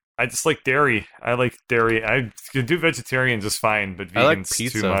just like dairy. I like dairy. I could do vegetarian just fine, but I like vegan's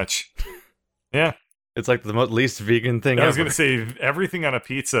pizza. too much. Yeah. It's like the least vegan thing I ever. was going to say, everything on a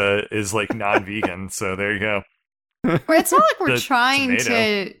pizza is like non-vegan, so there you go. Well, it's not like we're The trying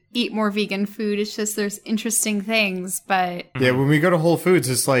tomato. to eat more vegan food. It's just there's interesting things, but Yeah, when we go to Whole Foods,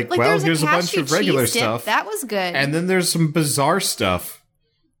 it's like well, there's here's a bunch cashew of regular cheese dip. stuff. That was good. And then there's some bizarre stuff.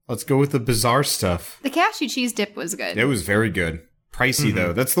 Let's go with the bizarre stuff. The cashew cheese dip was good. It was very good. Pricey,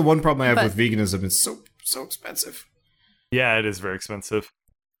 though. That's the one problem I have But- with veganism. It's so expensive. Yeah, it is very expensive.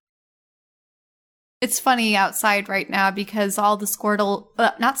 It's funny outside right now because all the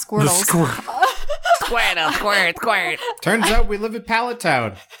not Squirtles. Squirt. Turns out we live in Pallet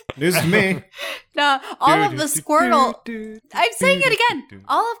Town. News to me. No, all of the Squirtle. I'm saying it again.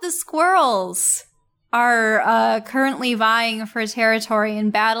 All of the squirrels are currently vying for territory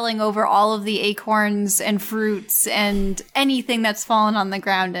and battling over all of the acorns and fruits and anything that's fallen on the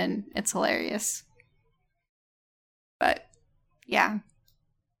ground, and it's hilarious. But yeah,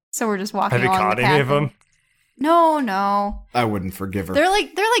 so we're just walking. Have you along caught the any path of them? and- No. I wouldn't forgive her. They're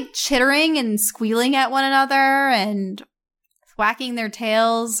like chittering and squealing at one another and whacking their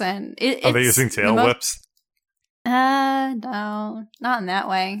tails, and Are they using tail whips? No, not in that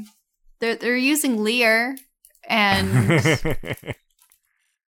way. They're using Lear and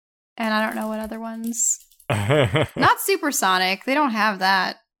I don't know what other ones. Not supersonic. They don't have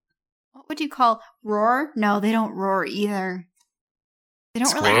that. What would you call roar? No, they don't roar either. They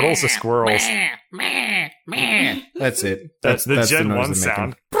don't Squirtles or squirrels? That's it. That's the Gen noise 1 they're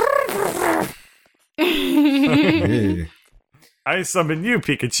sound. making. I summon you,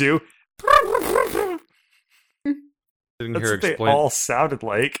 Pikachu. Sitting That's here what they explain. all sounded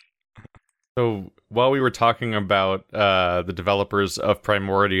like. So while we were talking about the developers of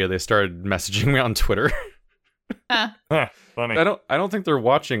Primordia, they started messaging me on Twitter. Funny. I don't think they're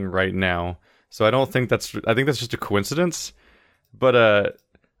watching right now, so I think that's just a coincidence. But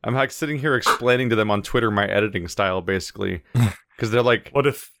I'm like sitting here explaining to them on Twitter my editing style, basically, because they're like, What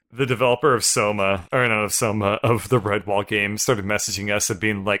if the developer of Soma, or not of Soma, of the Redwall game started messaging us and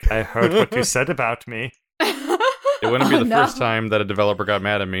being like, I heard what you said about me. it wouldn't be Oh, the no. first time that a developer got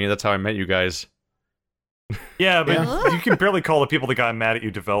mad at me. That's how I met you guys. Yeah, but Yeah. you can barely call the people that got mad at you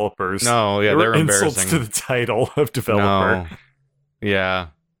developers. No, yeah, They were they're insults embarrassing. to the title of developer. No.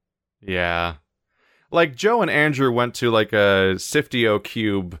 Yeah. Like Joe and Andrew went to like a Siftio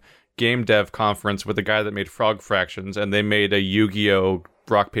Cube game dev conference with the guy that made Frog Fractions, and they made a Yu-Gi-Oh!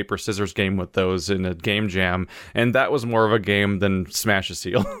 Rock Paper Scissors game with those in a game jam, and that was more of a game than Smash a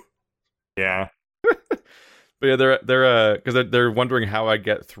Seal. Yeah. But yeah, they're wondering how I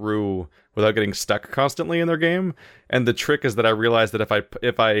get through without getting stuck constantly in their game. And the trick is that I realized that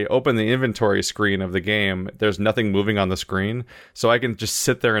if I open the inventory screen of the game, there's nothing moving on the screen, so I can just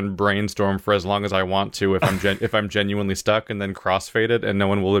sit there and brainstorm for as long as I want to if I'm genuinely stuck, and then crossfade it, and no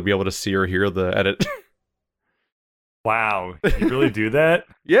one will be able to see or hear the edit. Wow. You really do that?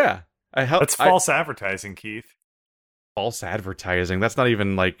 Yeah, That's false advertising, Keith. false advertising. That's not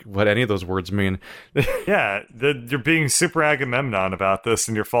even like what any of those words mean. Yeah, you're being super Agamemnon about this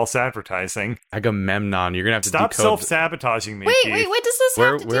and you're false advertising. Agamemnon, you're gonna have to Stop decode. self-sabotaging me, Wait, Keith. what does this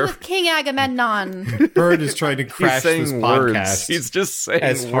Where- have to do where- with King Agamemnon? Bird is trying to He's crash saying this words. podcast He's just saying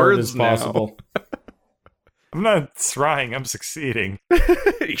as hard words as possible. I'm not trying, I'm succeeding.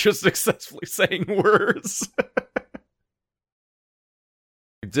 He's just successfully saying words.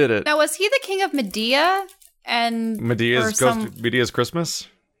 You did it. Now, was he the king of Medea? And Medea's or some- Medea's Christmas.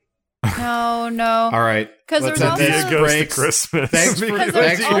 no, All right, because there let's was end also Medea this goes break. to Christmas. Thanks for, Because there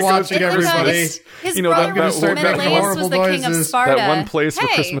was thanks for also watching, Ithaca, everybody. His You know, that- brother I'm gonna start making Menelaus was horrible the king of noises. Sparta. That one place where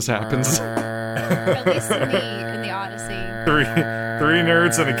Hey, Christmas happens. At least in the Odyssey. Three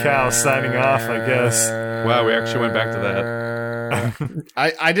nerds and a cow signing off, I guess. Wow, we actually went back to that.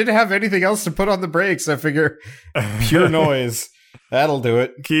 I didn't have anything else to put on the brakes. I figure pure noise. That'll do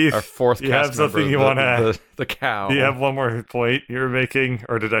it. Keith, Our fourth you cast have something member, you want to the cow. Do you have one more point you're making,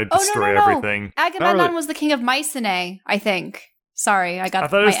 or did I Oh, destroy no. everything? Agamemnon really. was the king of Mycenae, I think. Sorry, I got I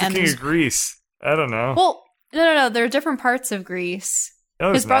thought it my was the end. king of Greece. I don't know. Well, no. There are different parts of Greece. No,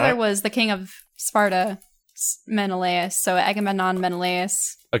 His it's brother not. was the king of Sparta, Menelaus. So Agamemnon,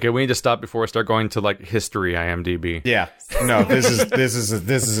 Menelaus. Okay, we need to stop before we start going to like history IMDb. Yeah. No, this is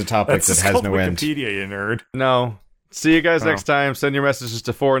a topic That's that just has called no end. Wikipedia, you nerd. No. See you guys Oh. next time. Send your messages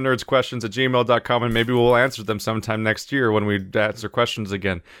to 4nerdsquestions@gmail.com, and maybe we'll answer them sometime next year when we answer questions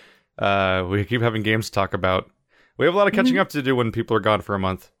again. We keep having games to talk about. We have a lot of catching up to do when people are gone for a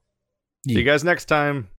month. See you guys next time.